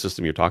concerning the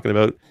system you're talking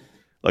about.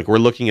 Like, we're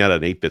looking at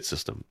an 8-bit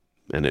system,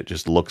 and it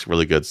just looks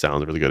really good,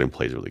 sounds really good, and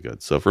plays really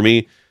good. So for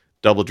me,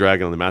 Double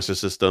Dragon on the Master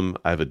System,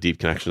 I have a deep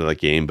connection to that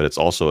game, but it's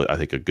also, I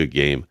think, a good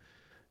game.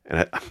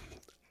 And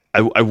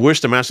I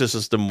wish the Master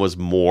System was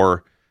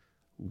more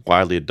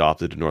widely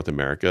adopted in North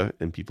America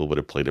and people would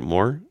have played it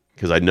more,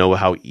 because I know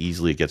how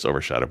easily it gets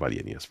overshadowed by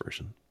the NES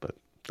version. But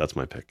that's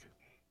my pick.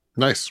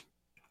 Nice.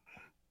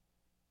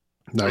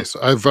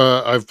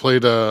 I've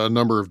played a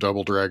number of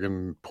Double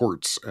Dragon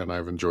ports, and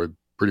I've enjoyed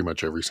pretty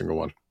much every single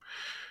one.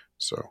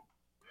 So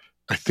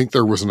I think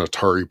there was an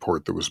Atari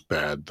port that was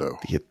bad, though.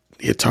 The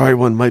Atari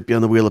one might be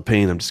on the Wheel of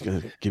Pain. I'm just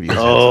going to give you a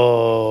heads up.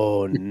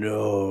 Oh,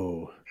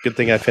 no. Good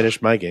thing I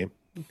finished my game.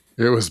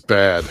 It was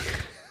bad.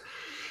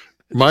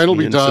 Mine will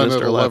be done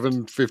at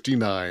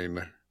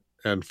 11:59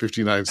 and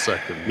 59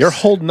 seconds. You're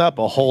holding up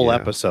a whole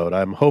episode.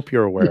 I hope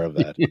you're aware of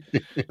that.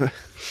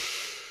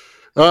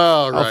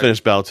 All right. I'll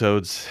finish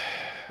Battletoads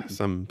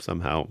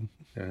somehow.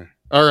 Yeah.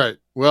 All right.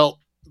 Well,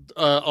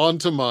 on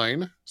to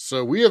mine.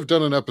 So we have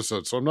done an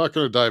episode, so I'm not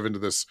going to dive into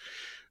this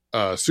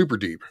super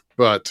deep,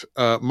 but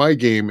my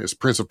game is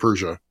Prince of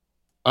Persia.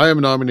 I am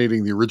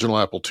nominating the original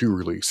Apple II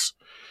release.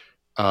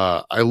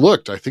 I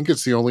think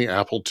it's the only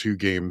Apple II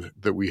game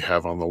that we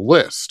have on the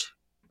list.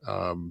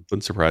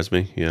 Wouldn't surprise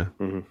me. Yeah.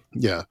 Mm-hmm.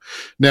 Yeah.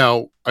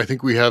 Now, I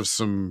think we have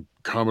some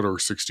Commodore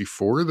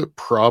 64 that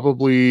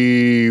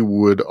probably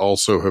would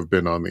also have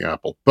been on the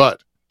Apple,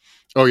 but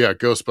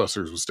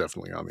Ghostbusters was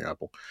definitely on the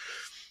Apple.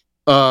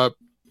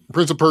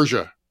 Prince of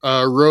Persia,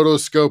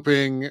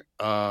 rotoscoping,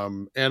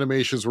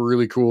 animations were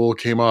really cool.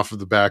 Came off of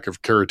the back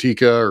of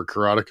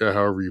Karateka,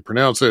 however you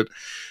pronounce it.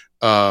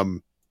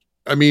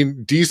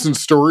 Decent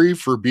story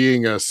for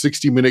being a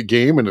 60-minute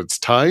game, and it's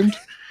timed.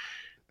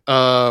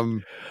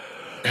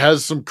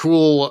 Has some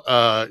cool,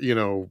 I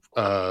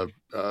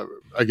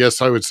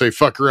guess I would say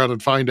fuck around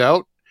and find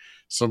out,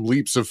 some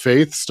leaps of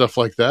faith, stuff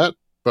like that.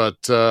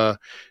 But,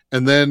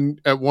 and then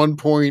at one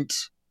point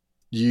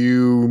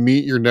you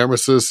meet your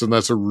nemesis, and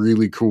that's a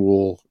really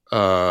cool,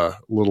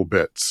 little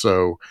bit.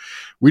 So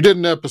we did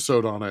an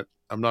episode on it.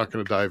 I'm not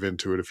going to dive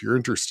into it. If you're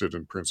interested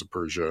in Prince of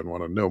Persia and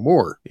want to know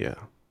more,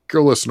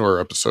 go listen to our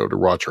episode or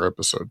watch our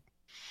episode.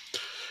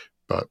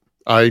 But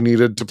I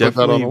needed to put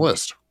that on the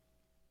list.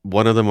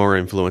 One of the more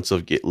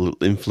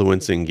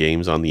influencing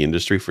games on the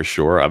industry for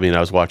sure. I mean, I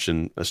was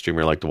watching a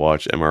streamer I like to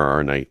watch,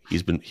 MRR Night.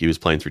 He was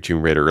playing through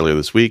Tomb Raider earlier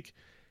this week,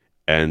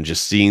 and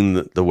just seeing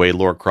the way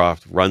Lara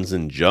Croft runs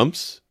and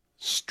jumps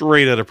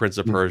straight out of Prince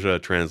of Persia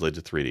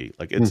translated to 3D.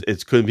 Like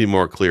it couldn't be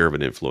more clear of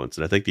an influence,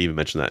 and I think they even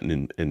mentioned that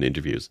in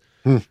interviews.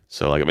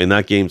 So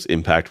that game's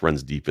impact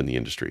runs deep in the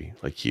industry,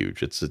 like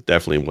huge. It's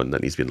definitely one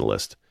that needs to be on the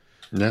list.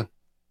 Yeah.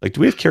 Like, do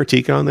we have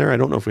Karateka on there? I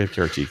don't know if we have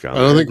Karateka on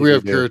there. I don't think we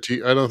have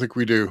Karateka. I don't think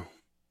we do.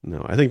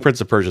 No, I think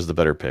Prince of Persia is the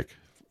better pick.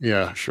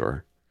 Yeah, for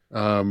sure.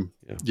 Jordan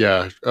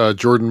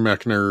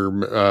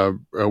Mechner,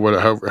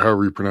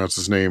 however you pronounce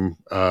his name,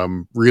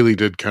 really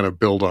did kind of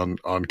build on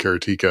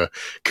Karateka.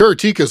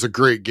 Karateka is a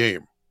great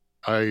game.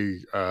 I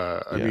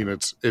mean,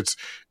 it's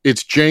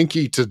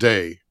janky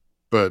today,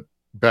 but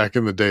back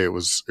in the day, it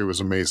was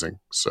amazing.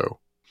 So.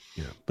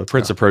 Yeah, but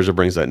Prince of Persia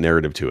brings that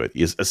narrative to it.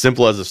 As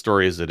simple as a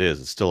story as it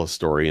is, it's still a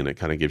story, and it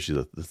kind of gives you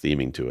the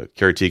theming to it.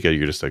 Karateka,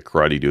 you're just a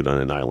karate dude on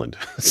an island.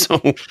 So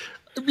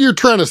you're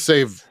trying to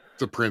save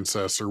the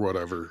princess or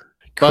whatever.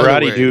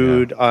 Karate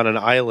dude on an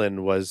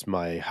island was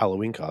my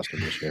Halloween costume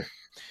this year.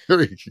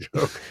 There you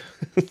go.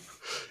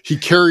 He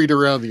carried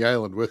around the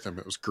island with him.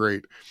 It was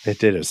great. It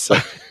did.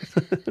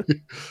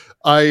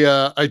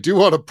 I do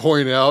want to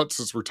point out,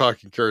 since we're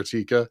talking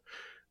Karateka,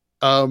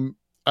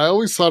 I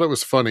always thought it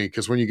was funny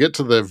because when you get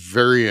to the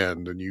very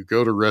end and you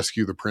go to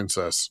rescue the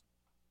princess,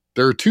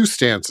 there are two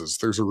stances.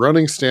 There's a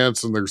running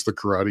stance and there's the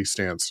karate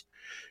stance.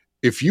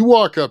 If you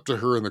walk up to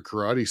her in the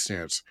karate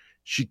stance,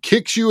 she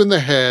kicks you in the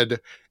head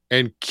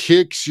and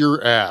kicks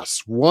your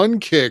ass. One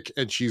kick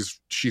and she's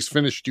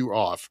finished you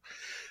off.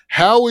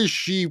 How is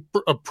she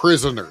a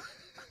prisoner?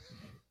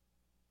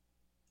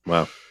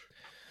 Wow.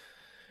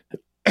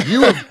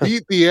 You have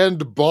beat the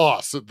end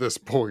boss at this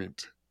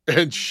point.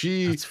 And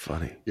That's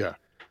funny. Yeah.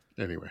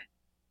 Anyway,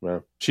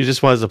 well, she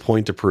just wants a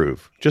point to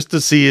prove, just to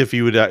see if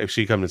you would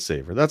actually come and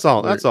save her. That's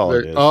all. That's all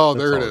it is. Oh,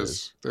 there it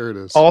is. There it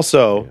is.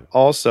 Also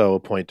a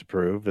point to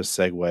prove, a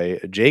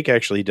segue. Jake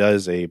actually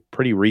does a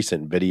pretty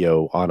recent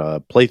video on a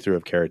playthrough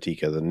of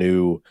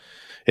Karateka.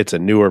 It's a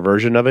newer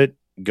version of it.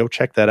 Go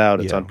check that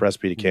out. It's on Press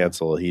B to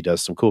Cancel. He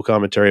does some cool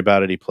commentary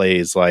about it. He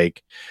plays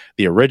like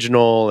the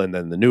original and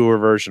then the newer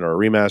version or a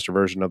remaster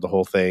version of the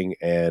whole thing,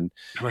 and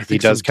he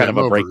does kind of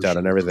a breakdown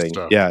and everything.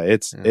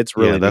 It's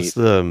really that's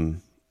neat.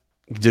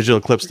 Digital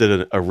Eclipse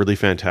did a really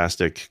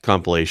fantastic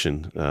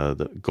compilation,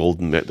 the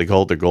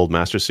Gold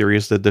Master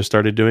series that they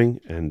started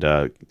doing, and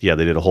they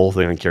did a whole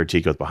thing on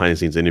Karateka with behind the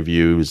scenes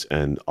interviews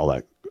and all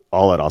that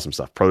awesome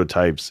stuff,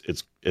 prototypes.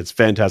 It's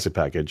fantastic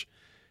package,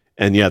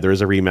 and there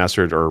is a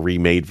remastered or a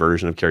remade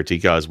version of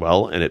Karateka as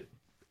well, and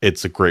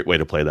it's a great way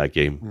to play that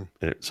game,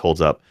 and it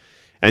holds up.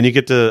 And you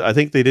get to, I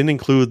think they didn't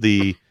include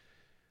the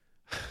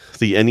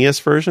NES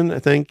version, I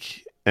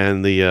think,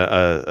 and the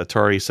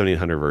Atari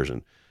 7800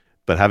 version.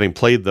 But having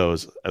played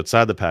those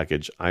outside the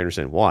package, I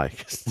understand why,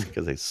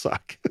 because they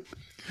suck.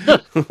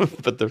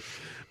 but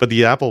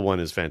the Apple one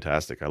is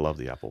fantastic. I love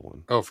the Apple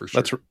one. Oh, for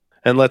sure.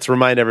 And let's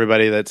remind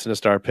everybody that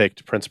Sinistar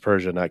picked Prince of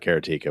Persia, not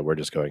Karateka. We're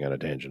just going on a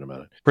tangent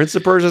about it. Prince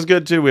of Persia is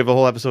good too. We have a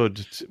whole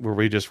episode where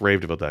we just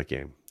raved about that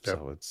game. Yep.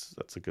 So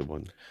that's a good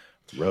one.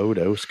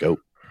 Rotoscope.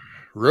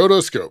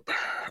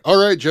 All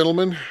right,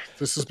 gentlemen,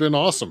 this has been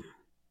awesome.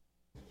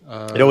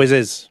 It always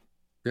is.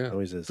 Yeah, it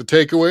always is. The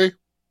takeaway: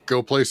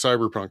 go play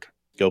Cyberpunk.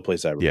 Go play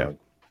Cyberpunk. Yeah.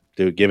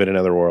 Dude, give it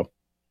another whirl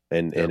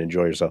and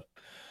enjoy yourself.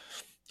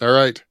 All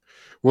right.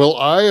 Well,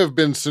 I have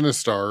been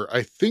Sinistar.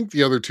 I think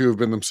the other two have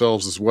been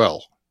themselves as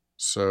well.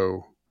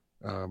 So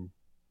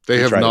they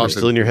have not. We're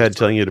still in your head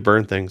telling you to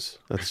burn things.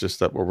 That's just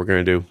what we're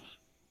going to do.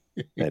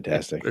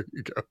 Fantastic. There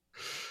you go.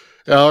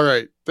 All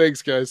right.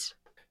 Thanks, guys.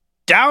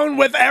 Down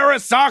with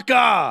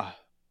Arasaka!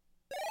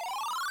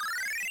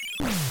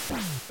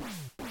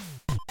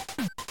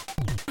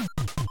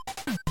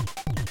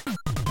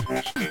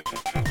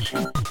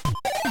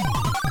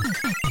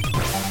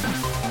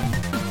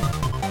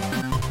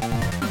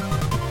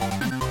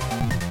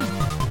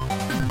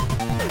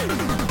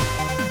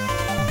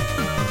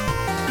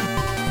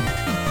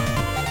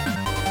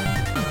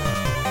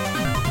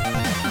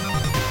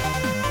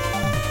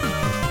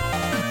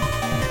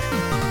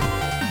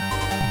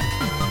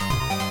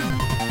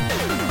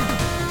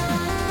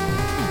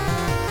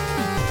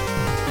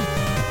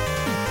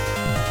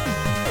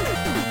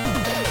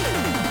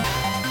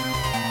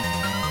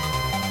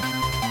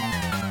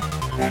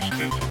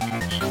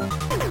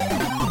 Revengence.